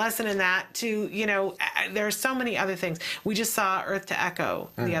lesson in that, to, you know, there are so many other things. We just saw Earth to Echo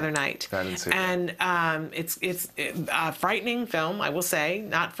the other night. I didn't see it. And it's a frightening film, I will say,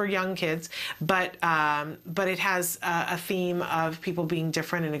 not for young kids, but it has a theme of people being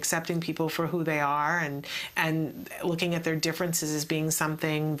different and accepting people for who they are, and looking at their differences as being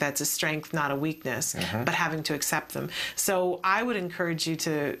something that's a strength, not a weakness, but having to accept them. So I would encourage you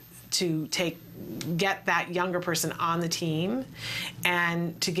to get that younger person on the team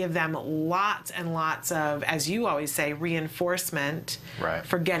and to give them lots and lots of, as you always say, reinforcement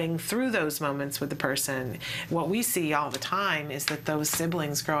for getting through those moments with the person. What we see all the time is that those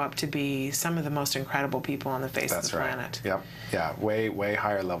siblings grow up to be some of the most incredible people on the face of the planet. Yep. Yeah, way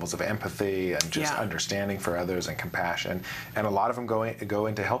higher levels of empathy and just understanding for others and compassion. And a lot of them go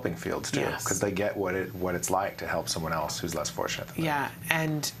into helping fields too, because they get what it's like to help someone else who's less fortunate than them.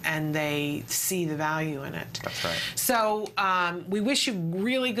 And they see the value in it. That's right. So we wish you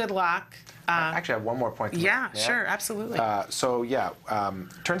really good luck. Actually, I have one more point to make. Yeah, sure, absolutely.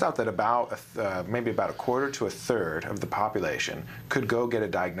 Turns out that about maybe about a quarter to a third of the population could go get a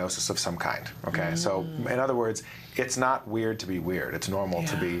diagnosis of some kind. Okay, so in other words, it's not weird to be weird. It's normal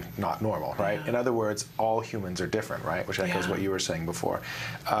to be not normal, right? In other words, all humans are different, right? Which echoes what you were saying before.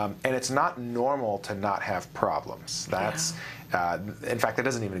 And it's not normal to not have problems. That's in fact, that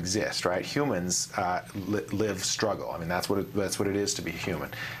doesn't even exist, right? Humans live struggle. I mean, that's what it is to be human.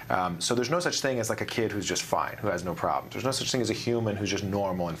 So there's no no such thing as like a kid who's just fine, who has no problems. There's no such thing as a human who's just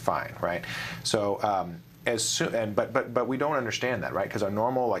normal and fine, right? So but we don't understand that, right? Because our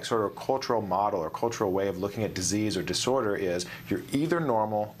normal like sort of cultural model or cultural way of looking at disease or disorder is you're either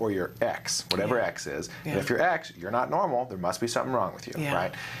normal or you're X, whatever X is. And if you're X, you're not normal. There must be something wrong with you,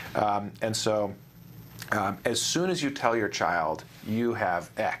 right? And so as soon as you tell your child you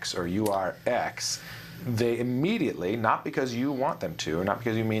have X or you are X, they immediately, not because you want them to or not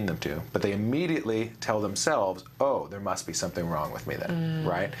because you mean them to, but they immediately tell themselves, oh, there must be something wrong with me then,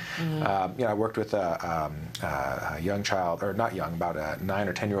 right? You know, I worked with a young child, or not young, about a 9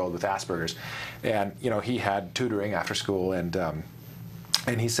 or 10-year-old with Asperger's, and you know, he had tutoring after school, and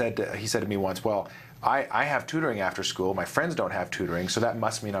he said to me once, well, I have tutoring after school. My friends don't have tutoring, so that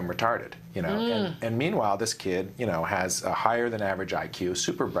must mean I'm retarded, you know. And meanwhile, this kid, you know, has a higher than average IQ,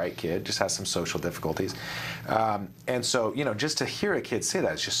 super bright kid, just has some social difficulties. And so, you know, just to hear a kid say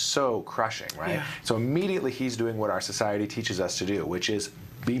that is just so crushing, right? So immediately he's doing what our society teaches us to do, which is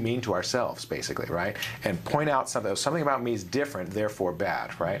be mean to ourselves, basically, right? And point out something about me is different, therefore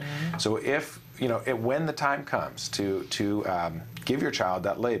bad, right? So if, you know, when the time comes to give your child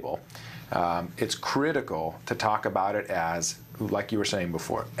that label, it's critical to talk about it as, like you were saying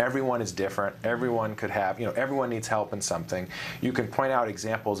before, everyone is different, everyone could have, you know, everyone needs help in something. You can point out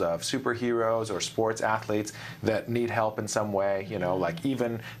examples of superheroes or sports athletes that need help in some way, you know, like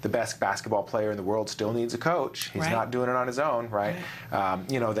even the best basketball player in the world still needs a coach. He's not doing it on his own, right?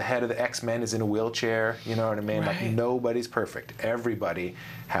 You know, the head of the X-Men is in a wheelchair, you know what I mean? Like nobody's perfect. Everybody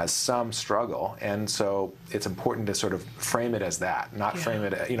has some struggle, and so it's important to sort of frame it as that, not frame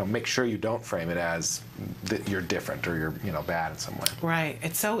it, you know, make sure you don't frame it as that you're different or you're, you know, bad in some way. Right.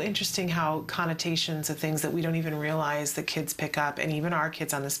 It's so interesting how connotations of things that we don't even realize that kids pick up, and even our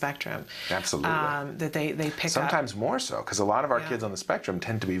kids on the spectrum. Absolutely. That they pick up. Sometimes more so, because a lot of our kids on the spectrum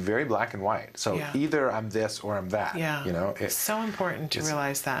tend to be very black and white. So either I'm this or I'm that. You know, it's so important to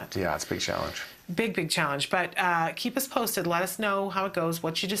realize that. Yeah, it's a big challenge. Big challenge, but keep us posted. Let us know how it goes,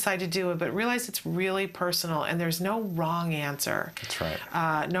 what you decide to do, but realize it's really personal, and there's no wrong answer. That's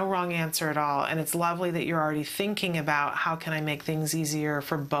right. No wrong answer at all, and it's lovely that you're already thinking about how can I make things easier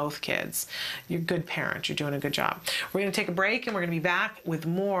for both kids. You're a good parent. You're doing a good job. We're going to take a break, and we're going to be back with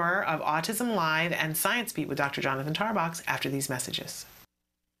more of Autism Live and Science Beat with Dr. Jonathan Tarbox after these messages.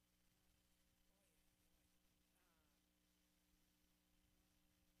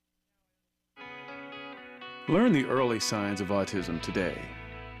 Learn the early signs of autism today,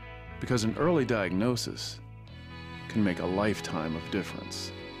 because an early diagnosis can make a lifetime of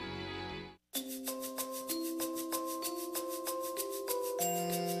difference.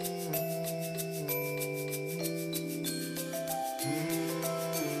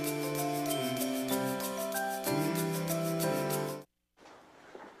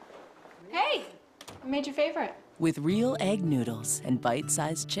 Hey, I made your favorite. With real egg noodles and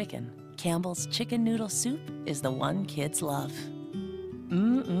bite-sized chicken, Campbell's Chicken Noodle Soup is the one kids love.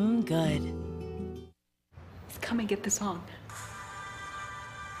 Good. Let's come and get this on.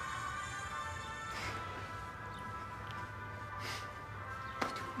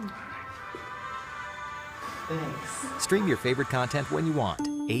 Thanks. Stream your favorite content when you want.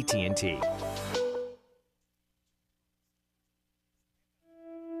 AT&T.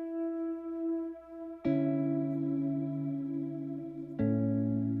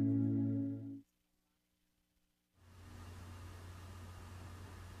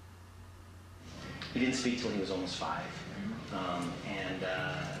 He didn't speak till he was almost 5.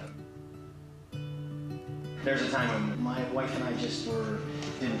 There's a time when my wife and I just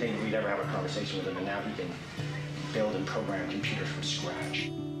didn't think we'd ever have a conversation with him, and now he can build and program computers from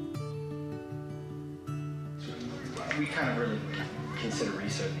scratch. We kind of really consider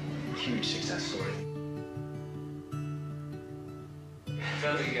Reese a huge success story.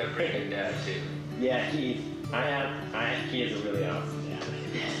 Sounds like you got a pretty good dad, too. Yeah, he is a really awesome dad.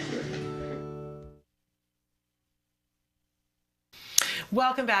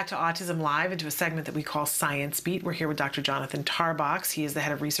 Welcome back to Autism Live, into a segment that we call Science Beat. We're here with Dr. Jonathan Tarbox. He is the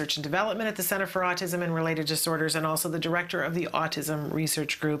head of research and development at the Center for Autism and Related Disorders, and also the director of the Autism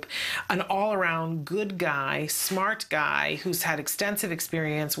Research Group. An all-around good guy, smart guy, who's had extensive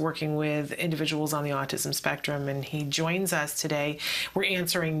experience working with individuals on the autism spectrum, and he joins us today. We're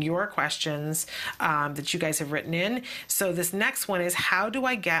answering your questions that you guys have written in. So this next one is, how do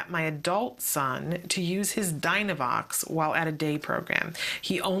I get my adult son to use his Dynavox while at a day program?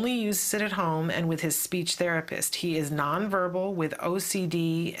 He only uses it at home and with his speech therapist. He is nonverbal with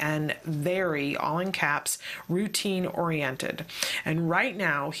OCD and very, all in caps, routine oriented. And right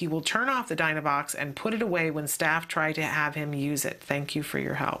now he will turn off the Dynavox and put it away when staff try to have him use it. Thank you for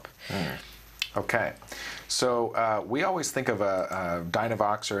your help. Okay. So we always think of a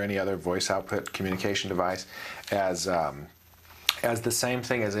Dynavox or any other voice output communication device as the same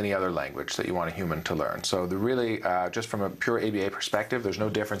thing as any other language that you want a human to learn. So really, just from a pure ABA perspective, there's no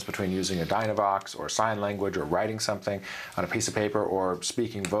difference between using a Dynavox or sign language or writing something on a piece of paper or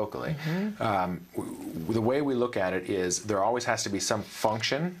speaking vocally. The way we look at it is there always has to be some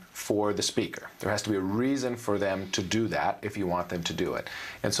function for the speaker. There has to be a reason for them to do that if you want them to do it.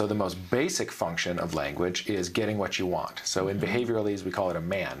 And so the most basic function of language is getting what you want. So in behavioralese, we call it a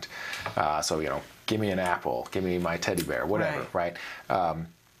mand. So, you know, give me an apple, give me my teddy bear, whatever, right?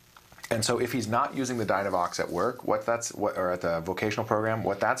 And so if he's not using the Dynavox at work, or at the vocational program,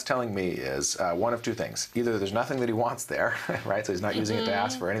 what that's telling me is one of two things. Either there's nothing that he wants there, right? So he's not using it to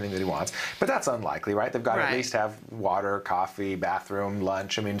ask for anything that he wants. But that's unlikely, right? They've got to at least have water, coffee, bathroom,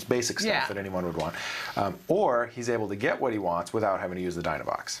 lunch. I mean, it's basic stuff that anyone would want. Or he's able to get what he wants without having to use the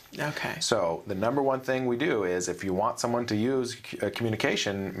Dynavox. Okay. So the number one thing we do is if you want someone to use a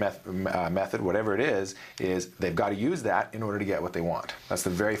communication method, whatever it is they've got to use that in order to get what they want. That's the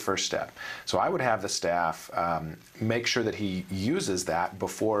very first step. So I would have the staff make sure that he uses that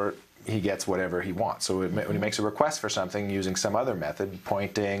before he gets whatever he wants. So when he makes a request for something using some other method,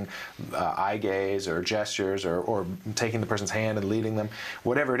 pointing, eye gaze, or gestures, or taking the person's hand and leading them,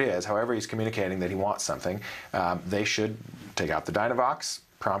 whatever it is, however he's communicating that he wants something, they should take out the Dynavox,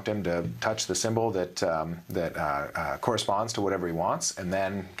 prompt him to touch the symbol that corresponds to whatever he wants, and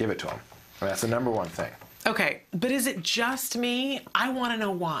then give it to him. And that's the number one thing. Okay, but is it just me? I want to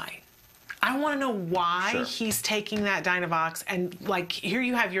know why. I want to know why he's taking that Dynavox, and like here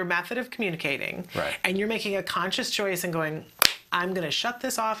you have your method of communicating, and you're making a conscious choice and going, I'm going to shut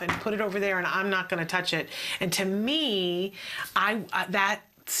this off and put it over there, and I'm not going to touch it. And to me, that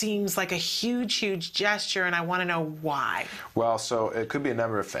seems like a huge gesture, and I want to know why. Well, so it could be a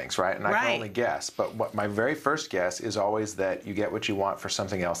number of things, right? And I can only guess, but what my very first guess is always that you get what you want for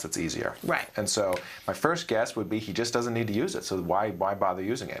something else that's easier. Right. And so my first guess would be he just doesn't need to use it, so why bother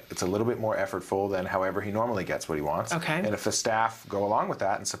using it? It's a little bit more effortful than however he normally gets what he wants. Okay. And if the staff go along with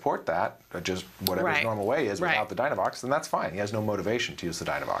that and support that, just whatever his normal way is without the Dynavox, then that's fine. He has no motivation to use the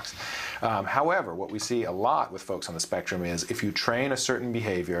Dynavox. However, what we see a lot with folks on the spectrum is if you train a certain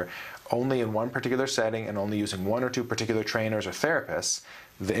behavior only in one particular setting and only using one or two particular trainers or therapists,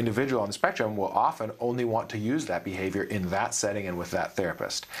 the individual on the spectrum will often only want to use that behavior in that setting and with that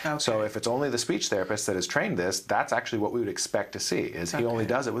therapist. Okay. So if it's only the speech therapist that has trained this, that's actually what we would expect to see, is he only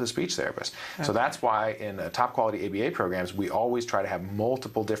does it with a speech therapist. Okay. So that's why in top quality ABA programs, we always try to have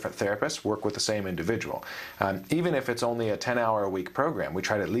multiple different therapists work with the same individual. Even if it's only a 10-hour-a-week program, we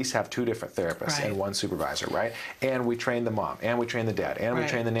try to at least have two different therapists and one supervisor, right? And we train the mom, and we train the dad, and we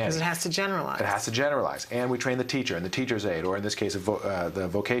train the nanny. Because it has to generalize. It has to generalize. And we train the teacher and the teacher's aide, or in this case,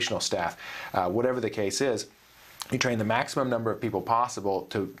 the vocational staff, whatever the case is. You train the maximum number of people possible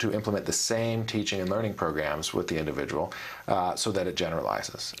to implement the same teaching and learning programs with the individual so that it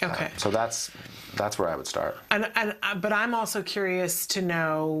generalizes. Okay. So that's where I would start. But I'm also curious to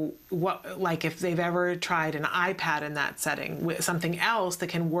know like if they've ever tried an iPad in that setting, with something else that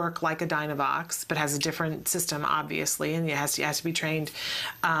can work like a Dynavox but has a different system, obviously, and it has to be trained.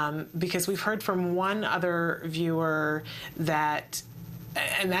 Because we've heard from one other viewer that.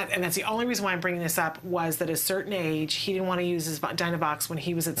 And that's the only reason why I'm bringing this up, was that at a certain age he didn't want to use his Dynavox when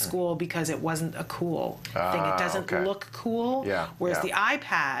he was at school because it wasn't a cool thing. It doesn't look cool. Whereas the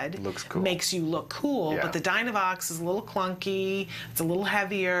iPad looks cool. Makes you look cool, but the Dynavox is a little clunky. It's a little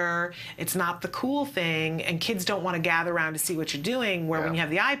heavier. It's not the cool thing, and kids don't want to gather around to see what you're doing. Where when you have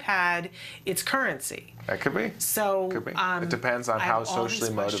the iPad, it's currency. That could be. So could be. It depends on how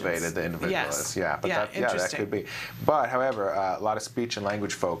socially motivated the individual is. Yeah, but that could be. But however, a lot of speech and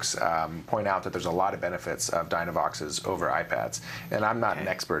language folks point out that there's a lot of benefits of Dynavoxes over iPads. And I'm not an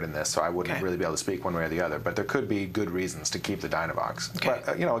expert in this, so I wouldn't really be able to speak one way or the other. But there could be good reasons to keep the Dynavox. Okay.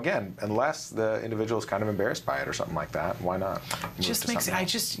 But again, unless the individual is kind of embarrassed by it or something like that, why not? Just makes it.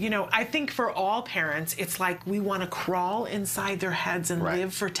 I think for all parents, it's like we want to crawl inside their heads and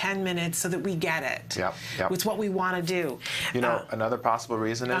live for 10 minutes so that we get it. Yep. It's what we want to do. Another possible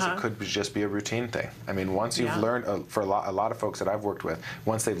reason is it could just be a routine thing. I mean, once you've learned, for a lot of folks that I've worked with,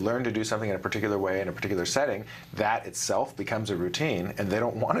 once they've learned to do something in a particular way in a particular setting, that itself becomes a routine, and they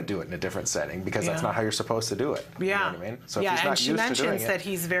don't want to do it in a different setting because that's not how you're supposed to do it. You know what I mean? So if he's not and she used to mentions doing that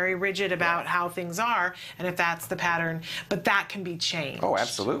he's very rigid about how things are, and if that's the pattern, but that can be changed. Oh,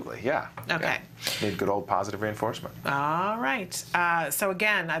 absolutely, yeah. Okay. Need good old positive reinforcement. All right. So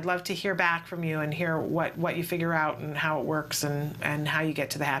again, I'd love to hear back from you and hear what you figure out and how it works and how you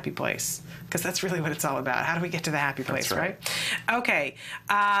get to the happy place. Because that's really what it's all about. How do we get to the happy place, That's right? Okay.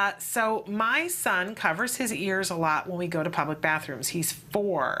 So my son covers his ears a lot when we go to public bathrooms. He's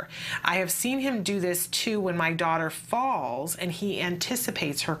 4. I have seen him do this too when my daughter falls and he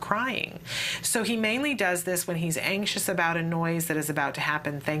anticipates her crying. So he mainly does this when he's anxious about a noise that is about to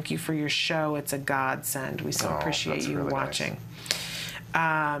happen. Thank you for your show. It's a godsend. We so appreciate you really watching.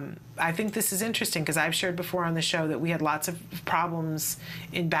 Nice. I think this is interesting because I've shared before on the show that we had lots of problems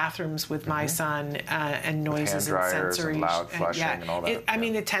in bathrooms with my son and noises and sensory. And loud flushing and all that. I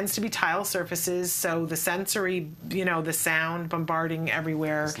mean, it tends to be tile surfaces, so the sensory, the sound bombarding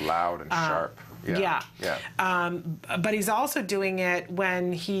everywhere. It's loud and sharp. Yeah. But he's also doing it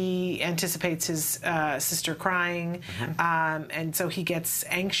when he anticipates his sister crying, and so he gets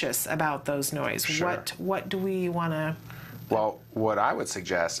anxious about those noises. Sure. What do we want to... Well, what I would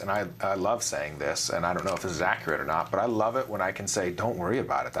suggest, and I love saying this, and I don't know if this is accurate or not, but I love it when I can say, don't worry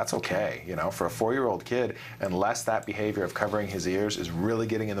about it. That's okay. For a 4-year-old kid, unless that behavior of covering his ears is really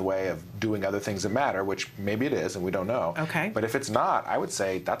getting in the way of doing other things that matter, which maybe it is, and we don't know. Okay. But if it's not, I would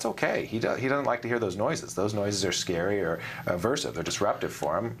say that's okay. He doesn't like to hear those noises. Those noises are scary or aversive. They're disruptive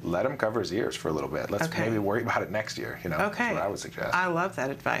for him. Let him cover his ears for a little bit. Let's maybe worry about it next year. That's what I would suggest. I love that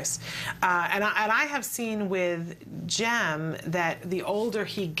advice. And I have seen with Jem that the older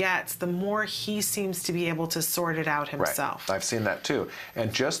he gets, the more he seems to be able to sort it out himself. Right. I've seen that too.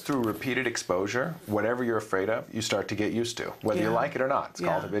 And just through repeated exposure, whatever you're afraid of, you start to get used to, whether you like it or not. It's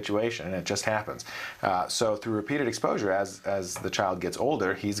called habituation, and it just happens. So through repeated exposure, as the child gets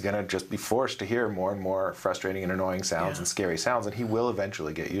older, he's going to just be forced to hear more and more frustrating and annoying sounds and scary sounds, and he will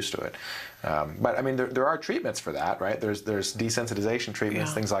eventually get used to it. But I mean, there are treatments for that, right? There's desensitization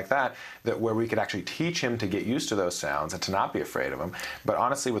treatments, things like that, where we could actually teach him to get used to those sounds and to not be afraid of them. But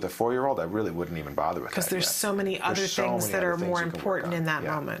honestly, with a 4-year-old, I really wouldn't even bother with that. Because there's so many other things that are more important in that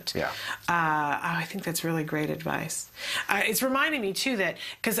moment. Yeah. I think that's really great advice. It's reminding me too that,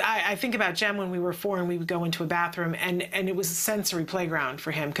 because I think about Jem when we were 4 and we would go into a bathroom and it was a sensory playground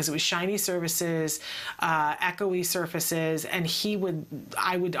for him because it was shiny surfaces, echoey surfaces, and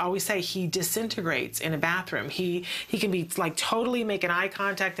I would always say he disintegrates in a bathroom. He can be like totally making eye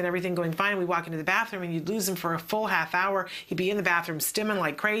contact and everything going fine. We walk into the bathroom and you'd lose him for a full half hour. He'd be in the bathroom stimming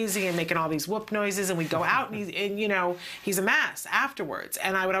like crazy and making all these whoop noises, and we'd go out and he's a mess afterwards.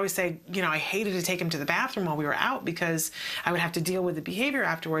 And I would always say, I hated to take him to the bathroom while we were out because I would have to deal with the behavior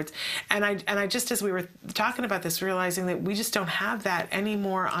afterwards. And I just, as we were talking about this, realizing that we just don't have that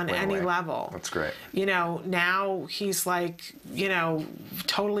anymore on any level. That's great. Now he's like,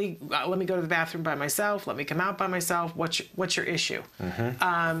 totally, let me go to the bathroom by myself, let me come out by myself, what's your issue?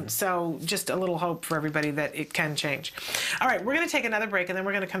 So just a little hope for everybody that it can change. All right, we're going to take another break, and then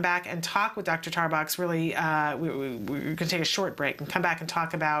we're going to come back and talk with Dr. Tarbox. Really, we're going to take a short break and come back and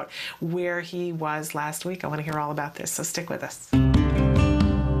talk about where he was last week. I want to hear all about this, so stick with us.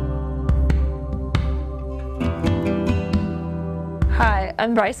 Hi,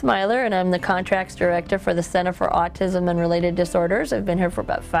 I'm Bryce Myler, and I'm the Contracts Director for the Center for Autism and Related Disorders. I've been here for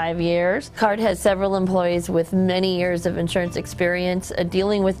about 5 years. CARD has several employees with many years of insurance experience,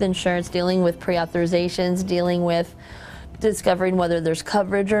 dealing with insurance, dealing with pre-authorizations, dealing with discovering whether there's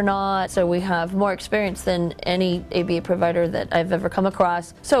coverage or not. So we have more experience than any ABA provider that I've ever come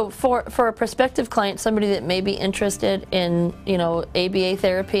across. So for a prospective client, somebody that may be interested in, ABA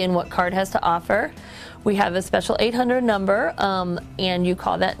therapy and what CARD has to offer, we have a special 800 number, and you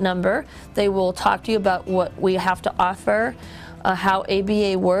call that number. They will talk to you about what we have to offer, how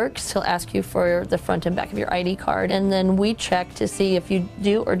ABA works. He'll ask you for the front and back of your ID card, and then we check to see if you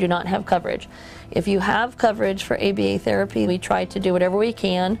do or do not have coverage. If you have coverage for ABA therapy, we try to do whatever we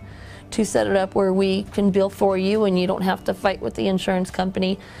can to set it up where we can bill for you and you don't have to fight with the insurance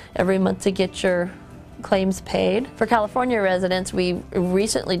company every month to get your claims paid. For California residents, we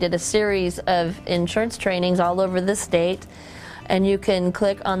recently did a series of insurance trainings all over the state, and you can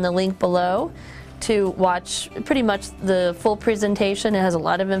click on the link below to watch pretty much the full presentation. It has a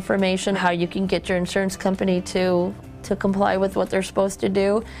lot of information, how you can get your insurance company to comply with what they're supposed to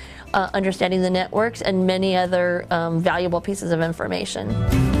do, understanding the networks, and many other valuable pieces of information.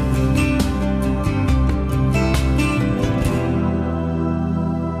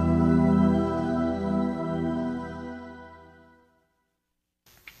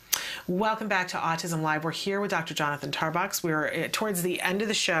 Welcome back to Autism Live. We're here with Dr. Jonathan Tarbox. We're towards the end of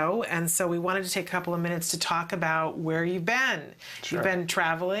the show, and so we wanted to take a couple of minutes to talk about where you've been. Sure. You've been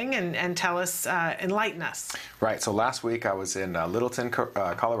traveling, and tell us, enlighten us. Right. So last week I was in Littleton,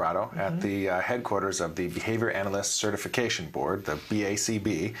 Colorado, at the headquarters of the Behavior Analyst Certification Board, the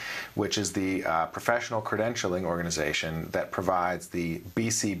BACB, which is the professional credentialing organization that provides the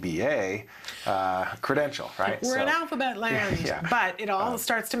BCBA credential, right? We're in alphabet land, but it all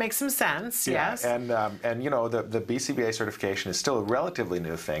starts to make some sense, yes? And you know, the BCBA certification is still a relatively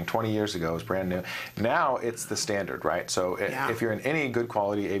new thing. 20 years ago it was brand new. Now it's the standard, right? So if you're in any good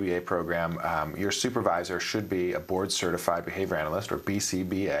quality ABA program, your supervisor should be a board certified behavior analyst, or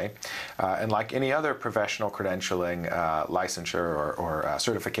BCBA. And like any other professional credentialing licensure or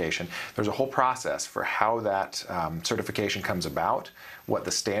certification, there's a whole process for how that certification comes about, what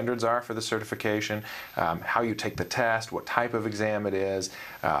the standards are for the certification, how you take the test, what type of exam it is,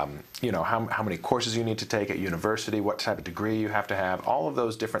 you know, how many courses you need to take at university, what type of degree you have to have, all of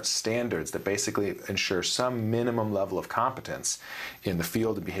those different standards that basically ensure some minimum level of competence in the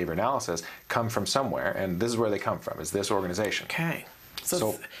field of behavior analysis come from somewhere, and this is where they come from, is this organization. Okay.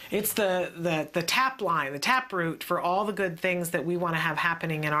 So it's the tap line, the tap root for all the good things that we want to have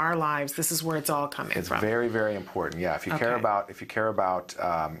happening in our lives. This is where it's all coming from. It's very, very important. Yeah, if you care about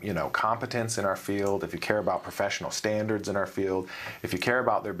you know, competence in our field, if you care about professional standards in our field, if you care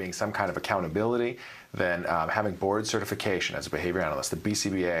about there being some kind of accountability, then having board certification as a behavior analyst, the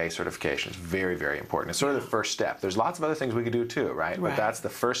BCBA certification, is very, very important. It's sort of the first step. There's lots of other things we could do too, right? But that's the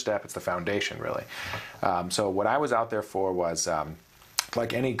first step. It's the foundation, really. So what I was out there for was,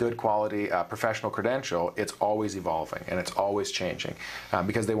 like any good quality professional credential, it's always evolving and it's always changing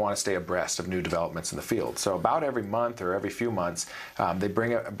because they want to stay abreast of new developments in the field. So about every month or every few months, they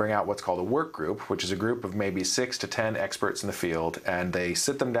bring out what's called a work group, which is a group of maybe 6 to 10 experts in the field, and they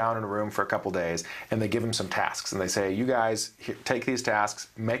sit them down in a room for a couple days and they give them some tasks, and they say, you guys take these tasks,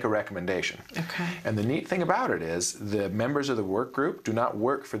 make a recommendation. Okay. And the neat thing about it is the members of the work group do not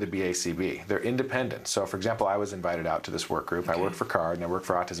work for the BACB. They're independent. So for example, I was invited out to this work group. I work for CARD, and I work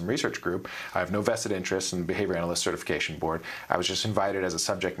for Autism Research Group. I have no vested interest in the Behavior Analyst Certification Board. I was just invited as a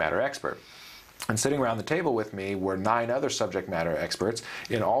subject matter expert. And sitting around the table with me were 9 other subject matter experts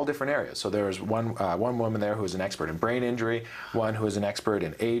in all different areas. So there was one woman there who was an expert in brain injury, one who was an expert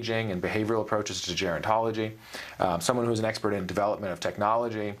in aging and behavioral approaches to gerontology, someone who was an expert in development of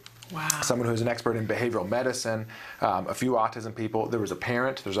technology, wow, someone who's an expert in behavioral medicine, a few autism people. There was a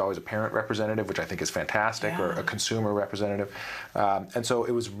parent. There's always a parent representative, which I think is fantastic, or a consumer representative. And so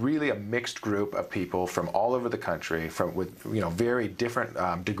it was really a mixed group of people from all over the country, with very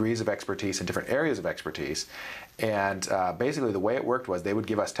different degrees of expertise in different areas of expertise. And basically the way it worked was they would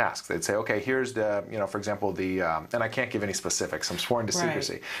give us tasks. They'd say, okay, here's the, for example, the, and I can't give any specifics, I'm sworn to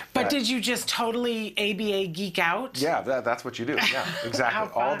secrecy. But did you just totally ABA geek out? Yeah, that's what you do. Yeah, exactly.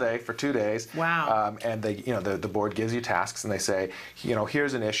 All day for 2 days. Wow. And they, the board gives you tasks, and they say,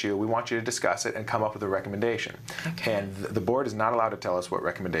 here's an issue. We want you to discuss it and come up with a recommendation. Okay. And the board is not allowed to tell us what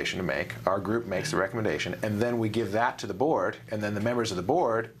recommendation to make. Our group makes the recommendation, and then we give that to the board, and then the members of the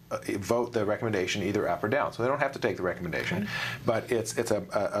board vote the recommendation either up or down. So they don't have to take the recommendation, but it's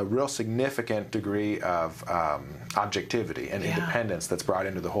a real significant degree of objectivity and independence that's brought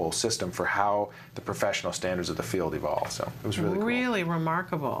into the whole system for how the professional standards of the field evolve. So it was really cool. Really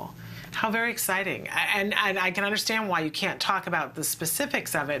remarkable. How very exciting. And I can understand why you can't talk about the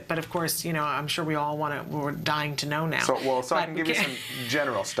specifics of it, but of course, I'm sure we all we're dying to know now. So I can give you some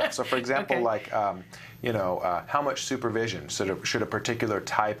general stuff. So for example, like, how much supervision should a particular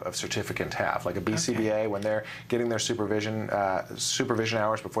type of certificant have? Like a BCBA, when they're getting their supervision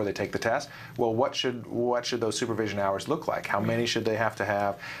hours before they take the test, well, what should those supervision hours look like? How many should they have to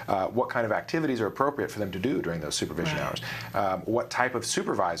have? What kind of activities are appropriate for them to do during those supervision hours? What type of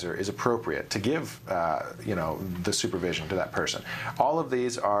supervisor is appropriate to give the supervision to that person? All of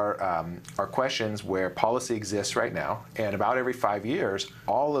these are questions where policy exists right now, and about every 5 years,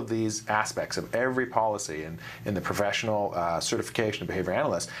 all of these aspects of every policy in the professional certification of behavior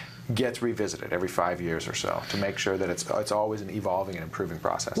analysts gets revisited every 5 years or so to make sure that it's always an evolving and improving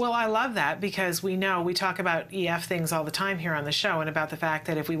process. Well, I love that, because we talk about EF things all the time here on the show, and about the fact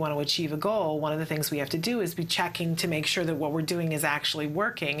that if we want to achieve a goal, one of the things we have to do is be checking to make sure that what we're doing is actually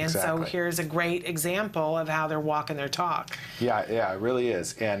working. And so here's a great example of how they're walking their talk. Yeah, it really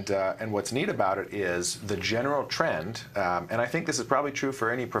is. And what's neat about it is the general trend, and I think this is probably true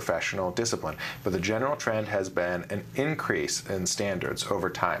for any professional discipline, but the general trend has been an increase in standards over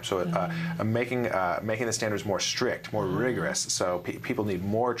time. So So making the standards more strict, more rigorous. So people need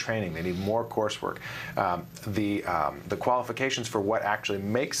more training. They need more coursework. The qualifications for what actually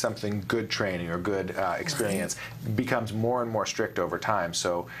makes something good training or good experience becomes more and more strict over time.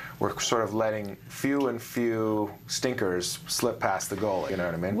 So we're sort of letting few and few stinkers slip past the goal. You know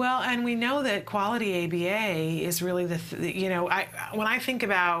what I mean? Well, and we know that quality ABA is really when I think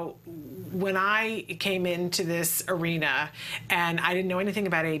about when I came into this arena and I didn't know anything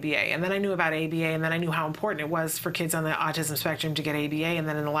about ABA, and then I knew about ABA, and then I knew how important it was for kids on the autism spectrum to get ABA, and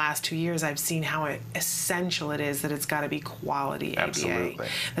then in the last 2 years I've seen how essential it is that it's got to be quality ABA. Absolutely.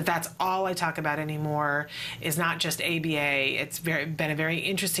 That's all I talk about anymore is not just ABA. It's been a very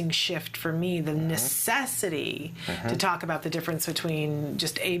interesting shift for me, the necessity to talk about the difference between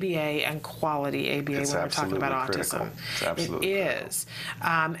just ABA and quality ABA when we're talking about autism. It's absolutely it is.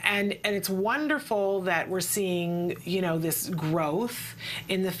 And it's wonderful that we're seeing, this growth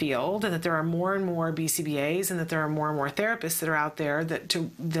in the field, and that there are more and more BCBAs, and that there are more and more therapists that are out there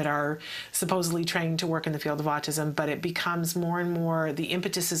that are supposedly trained to work in the field of autism. But it becomes more and more, the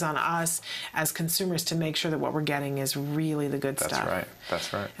impetus is on us as consumers to make sure that what we're getting is really the good stuff.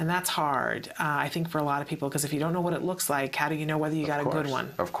 That's right. And that's hard, I think, for a lot of people, because if you don't know what it looks like, how do you know whether you got a good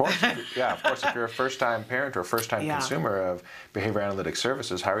one? Of course. Yeah, of course. If you're a first-time parent or a first-time consumer of behavior analytic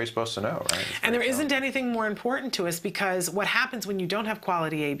services, how are you supposed to know, right? And there isn't anything more important to us, because what happens when you don't have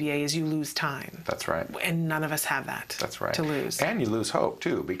quality ABA is you lose time. That's right. And none of us have that. That's right. To lose. And you lose hope,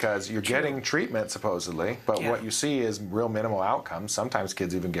 too, because you're getting treatment, supposedly, but what you see is real minimal outcomes. Sometimes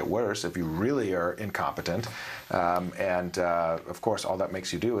kids even get worse if you really are incompetent. Of course, all that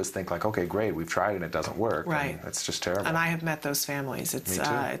makes you do is think like, okay, great, we've tried and it doesn't work. Right. And it's just terrible. And I have met those families. It's Me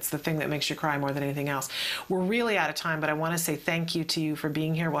too. It's the thing that makes you cry more than anything else. We're really out of time, but I want to say thank you to you for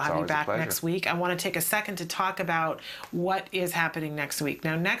being here. We'll have you back next week. I want to take a second to talk about what is happening next week.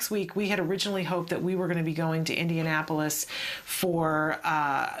 Now, next week, we had originally hoped that we were going to be going to Indianapolis for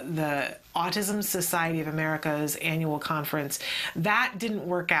the Autism Society of America's annual conference. That didn't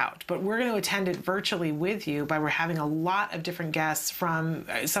work out, but we're going to attend it virtually with you. We're having a lot of different guests, from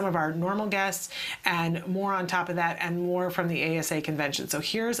some of our normal guests and more on top of that, and more from the ASA convention. So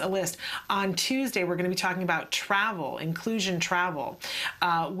here's a list. On Tuesday, we're going to be talking about travel, inclusion travel,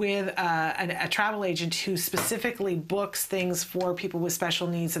 with a travel agent who specifically books things for people with special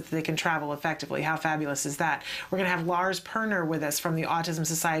needs so that they can travel effectively. How fabulous is that? We're going to have Lars Perner with us from the Autism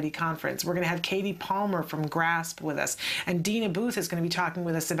Society Conference. We're going to have Katie Palmer from GRASP with us. And Dina Booth is going to be talking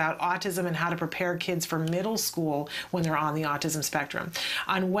with us about autism and how to prepare kids for middle school when they're on the autism spectrum.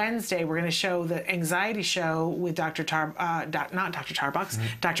 On Wednesday, we're going to show the anxiety show with Dr.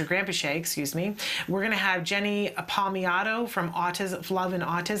 Grampiche, excuse me. We're going to have Jenny Palmiato from Love and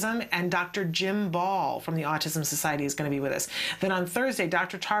Autism, and Dr. Jim Ball from the Autism Society is going to be with us. Then on Thursday,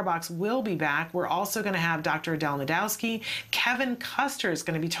 Dr. Tarbox will be back. We're also going to have Dr. Adele Nadowski. Kevin Custer is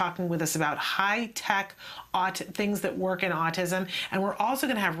going to be talking with us about high-tech things that work in autism. And we're also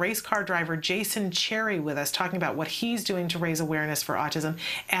going to have race car driver Jason Cherry with us, talking about what he's doing to raise awareness for autism.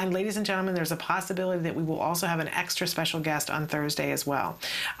 And ladies and gentlemen, there's a possibility that we will also have an extra special guest on Thursday as well.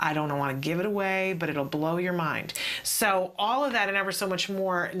 I don't want to give it away, but it'll blow your mind. So all of that and ever so much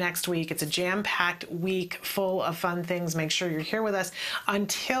more next week. It's a jam-packed week full of fun things. Make sure you're here with us.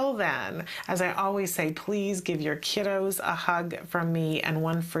 Until then, as I always say, please give your kiddos a hug from me, and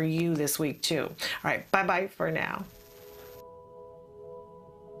one for you this week too. All right, bye-bye for now.